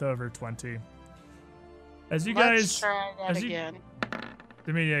Nell, both over 20. As you Let's guys, try that as you- again.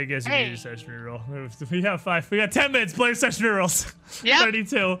 I mean, yeah, I guess you Hey. can do session reroll. We have 5. We got 10 minutes. Play session rerolls. Yep.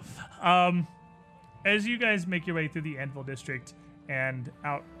 32. As you guys make your way through the Anvil district and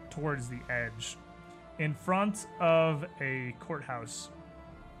out towards the edge, in front of a courthouse,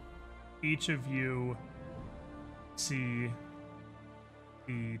 each of you see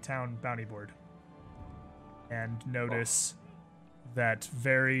the town bounty board and notice that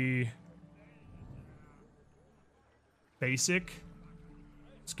very basic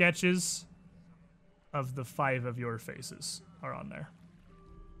sketches of the 5 of your faces are on there,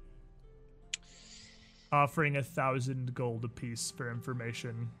 offering 1,000 gold apiece for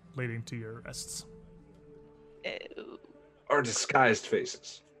information leading to your arrests. Ew. Our disguised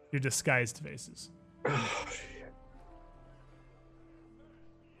faces. Your disguised faces. Oh, shit.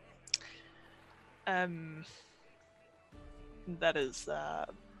 That is.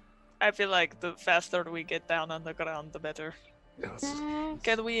 I feel like the faster we get down on the ground, the better. Yeah, let's just-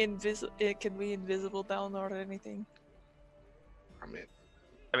 Can we invisible down or anything?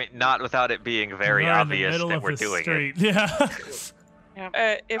 I mean, not without it being very We're in the obvious middle that of we're the doing street. Yeah.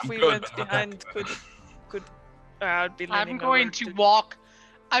 If I'm we good. went behind, could I'd be leaning I'm going over to walk.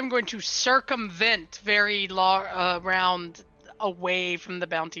 I'm going to circumvent very around away from the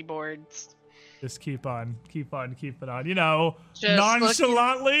bounty boards. Just keep on. You know, Just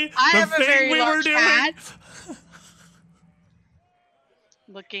nonchalantly. I the have a thing very we were large doing. hat.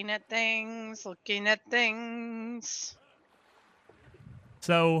 Looking at things.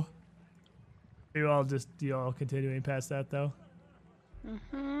 So, you all continuing past that though?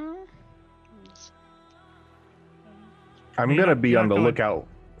 Mm-hmm. I'm You're gonna not- be you're on not the going lookout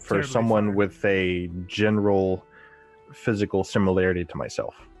for terribly someone far. with a general physical similarity to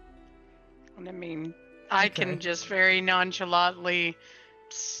myself. And I mean, I Okay. can just very nonchalantly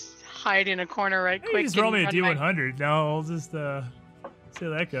hide in a corner right Hey, quick. just roll me a and run my- D100. No, I'll just see how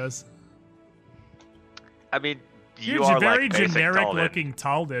that goes. I mean, you You're are very like basic generic Talden. looking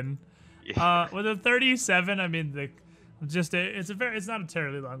Talden. With a 37, I mean, it's not a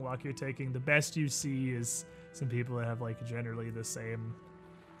terribly long walk you're taking. The best you see is some people that have like generally the same.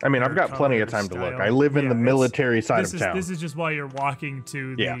 I mean, I've Hair got plenty of color, time to look. style. I live in Yeah, the it's- military side This of is town. this is just why you're walking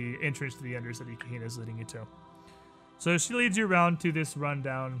to Yeah. the entrance to the Undercity Kahina is leading you to. So she leads you around to this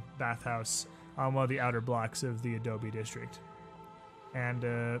rundown bathhouse on one of the outer blocks of the Adobe district. And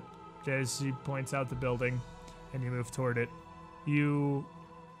as she points out the building and you move toward it, you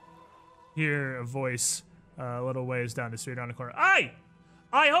hear a voice a little ways down the street on the corner. Aye!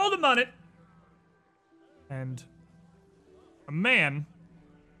 Hold a minute! And a man,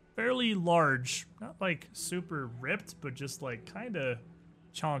 fairly large, not like super ripped, but just like kind of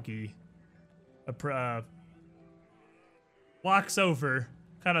chonky, walks over,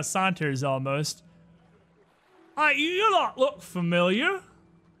 kind of saunters almost. Aye, you lot look familiar.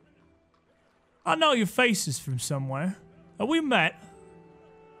 I know your faces from somewhere. Have we met?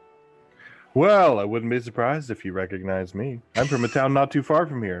 Well, I wouldn't be surprised if you recognize me. I'm from a town not too far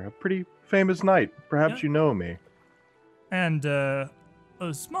from here. A pretty famous knight. Perhaps Yeah. you know me. And a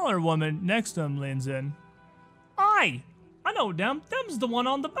smaller woman next to him leans in. Aye, I know them. Them's the one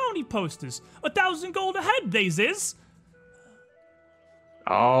on the bounty posters. 1,000 gold a head, they's is.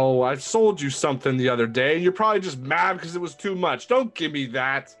 Oh, I sold you something the other day, and you're probably just mad because it was too much. Don't give me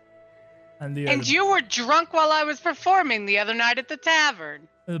that. And the And you were drunk while I was performing the other night at the tavern.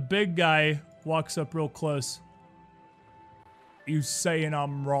 the big guy walks up real close. You saying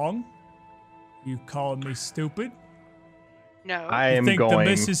I'm wrong? You calling me stupid? No. I You am think the going.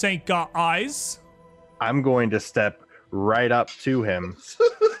 missus ain't got eyes? I'm going to step right up to him.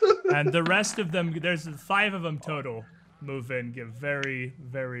 And the rest of them, there's 5 of them total, move in, get very,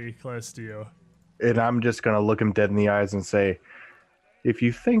 very close to you. And I'm just going to look him dead in the eyes and say, if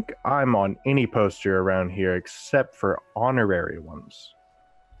you think I'm on any poster around here except for honorary ones,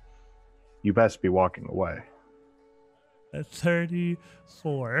 you best be walking away. At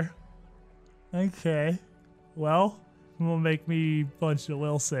 34. Okay. Well, we'll make me a bunch of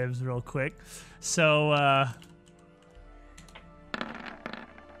will saves real quick. So,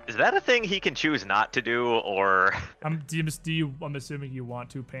 Is that a thing he can choose not to do, or I'm assuming you want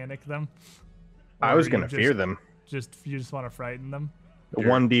to panic them? I Or was you going to fear them. You just want to frighten them?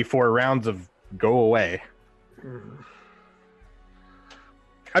 1d4 rounds of go away.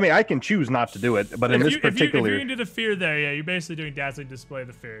 I mean, I can choose not to do it, but in this If you particular... can do the fear there, yeah, you're basically doing dazzling display of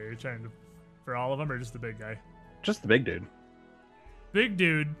the fear. You're trying to, for all of them, or just the big guy? Just the big dude. Big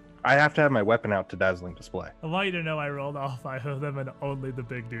dude. I have to have my weapon out to dazzling display. I want you to know I rolled all 5 of them, and only the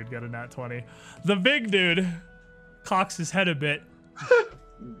big dude got a nat 20. The big dude cocks his head a bit.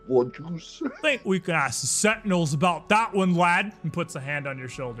 What you say? Think we can ask the sentinels about that one, lad, and puts a hand on your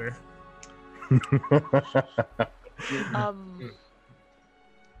shoulder.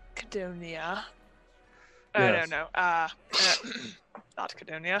 Cadonia. Yes. No. Not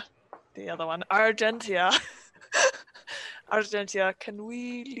Cadonia. The other one. Argentia. Argentia, can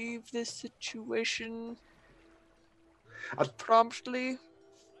we leave this situation promptly?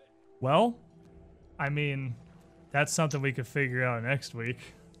 Well, I mean, that's something we could figure out next week.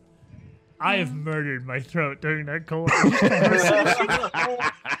 I have murdered my throat during that conversation.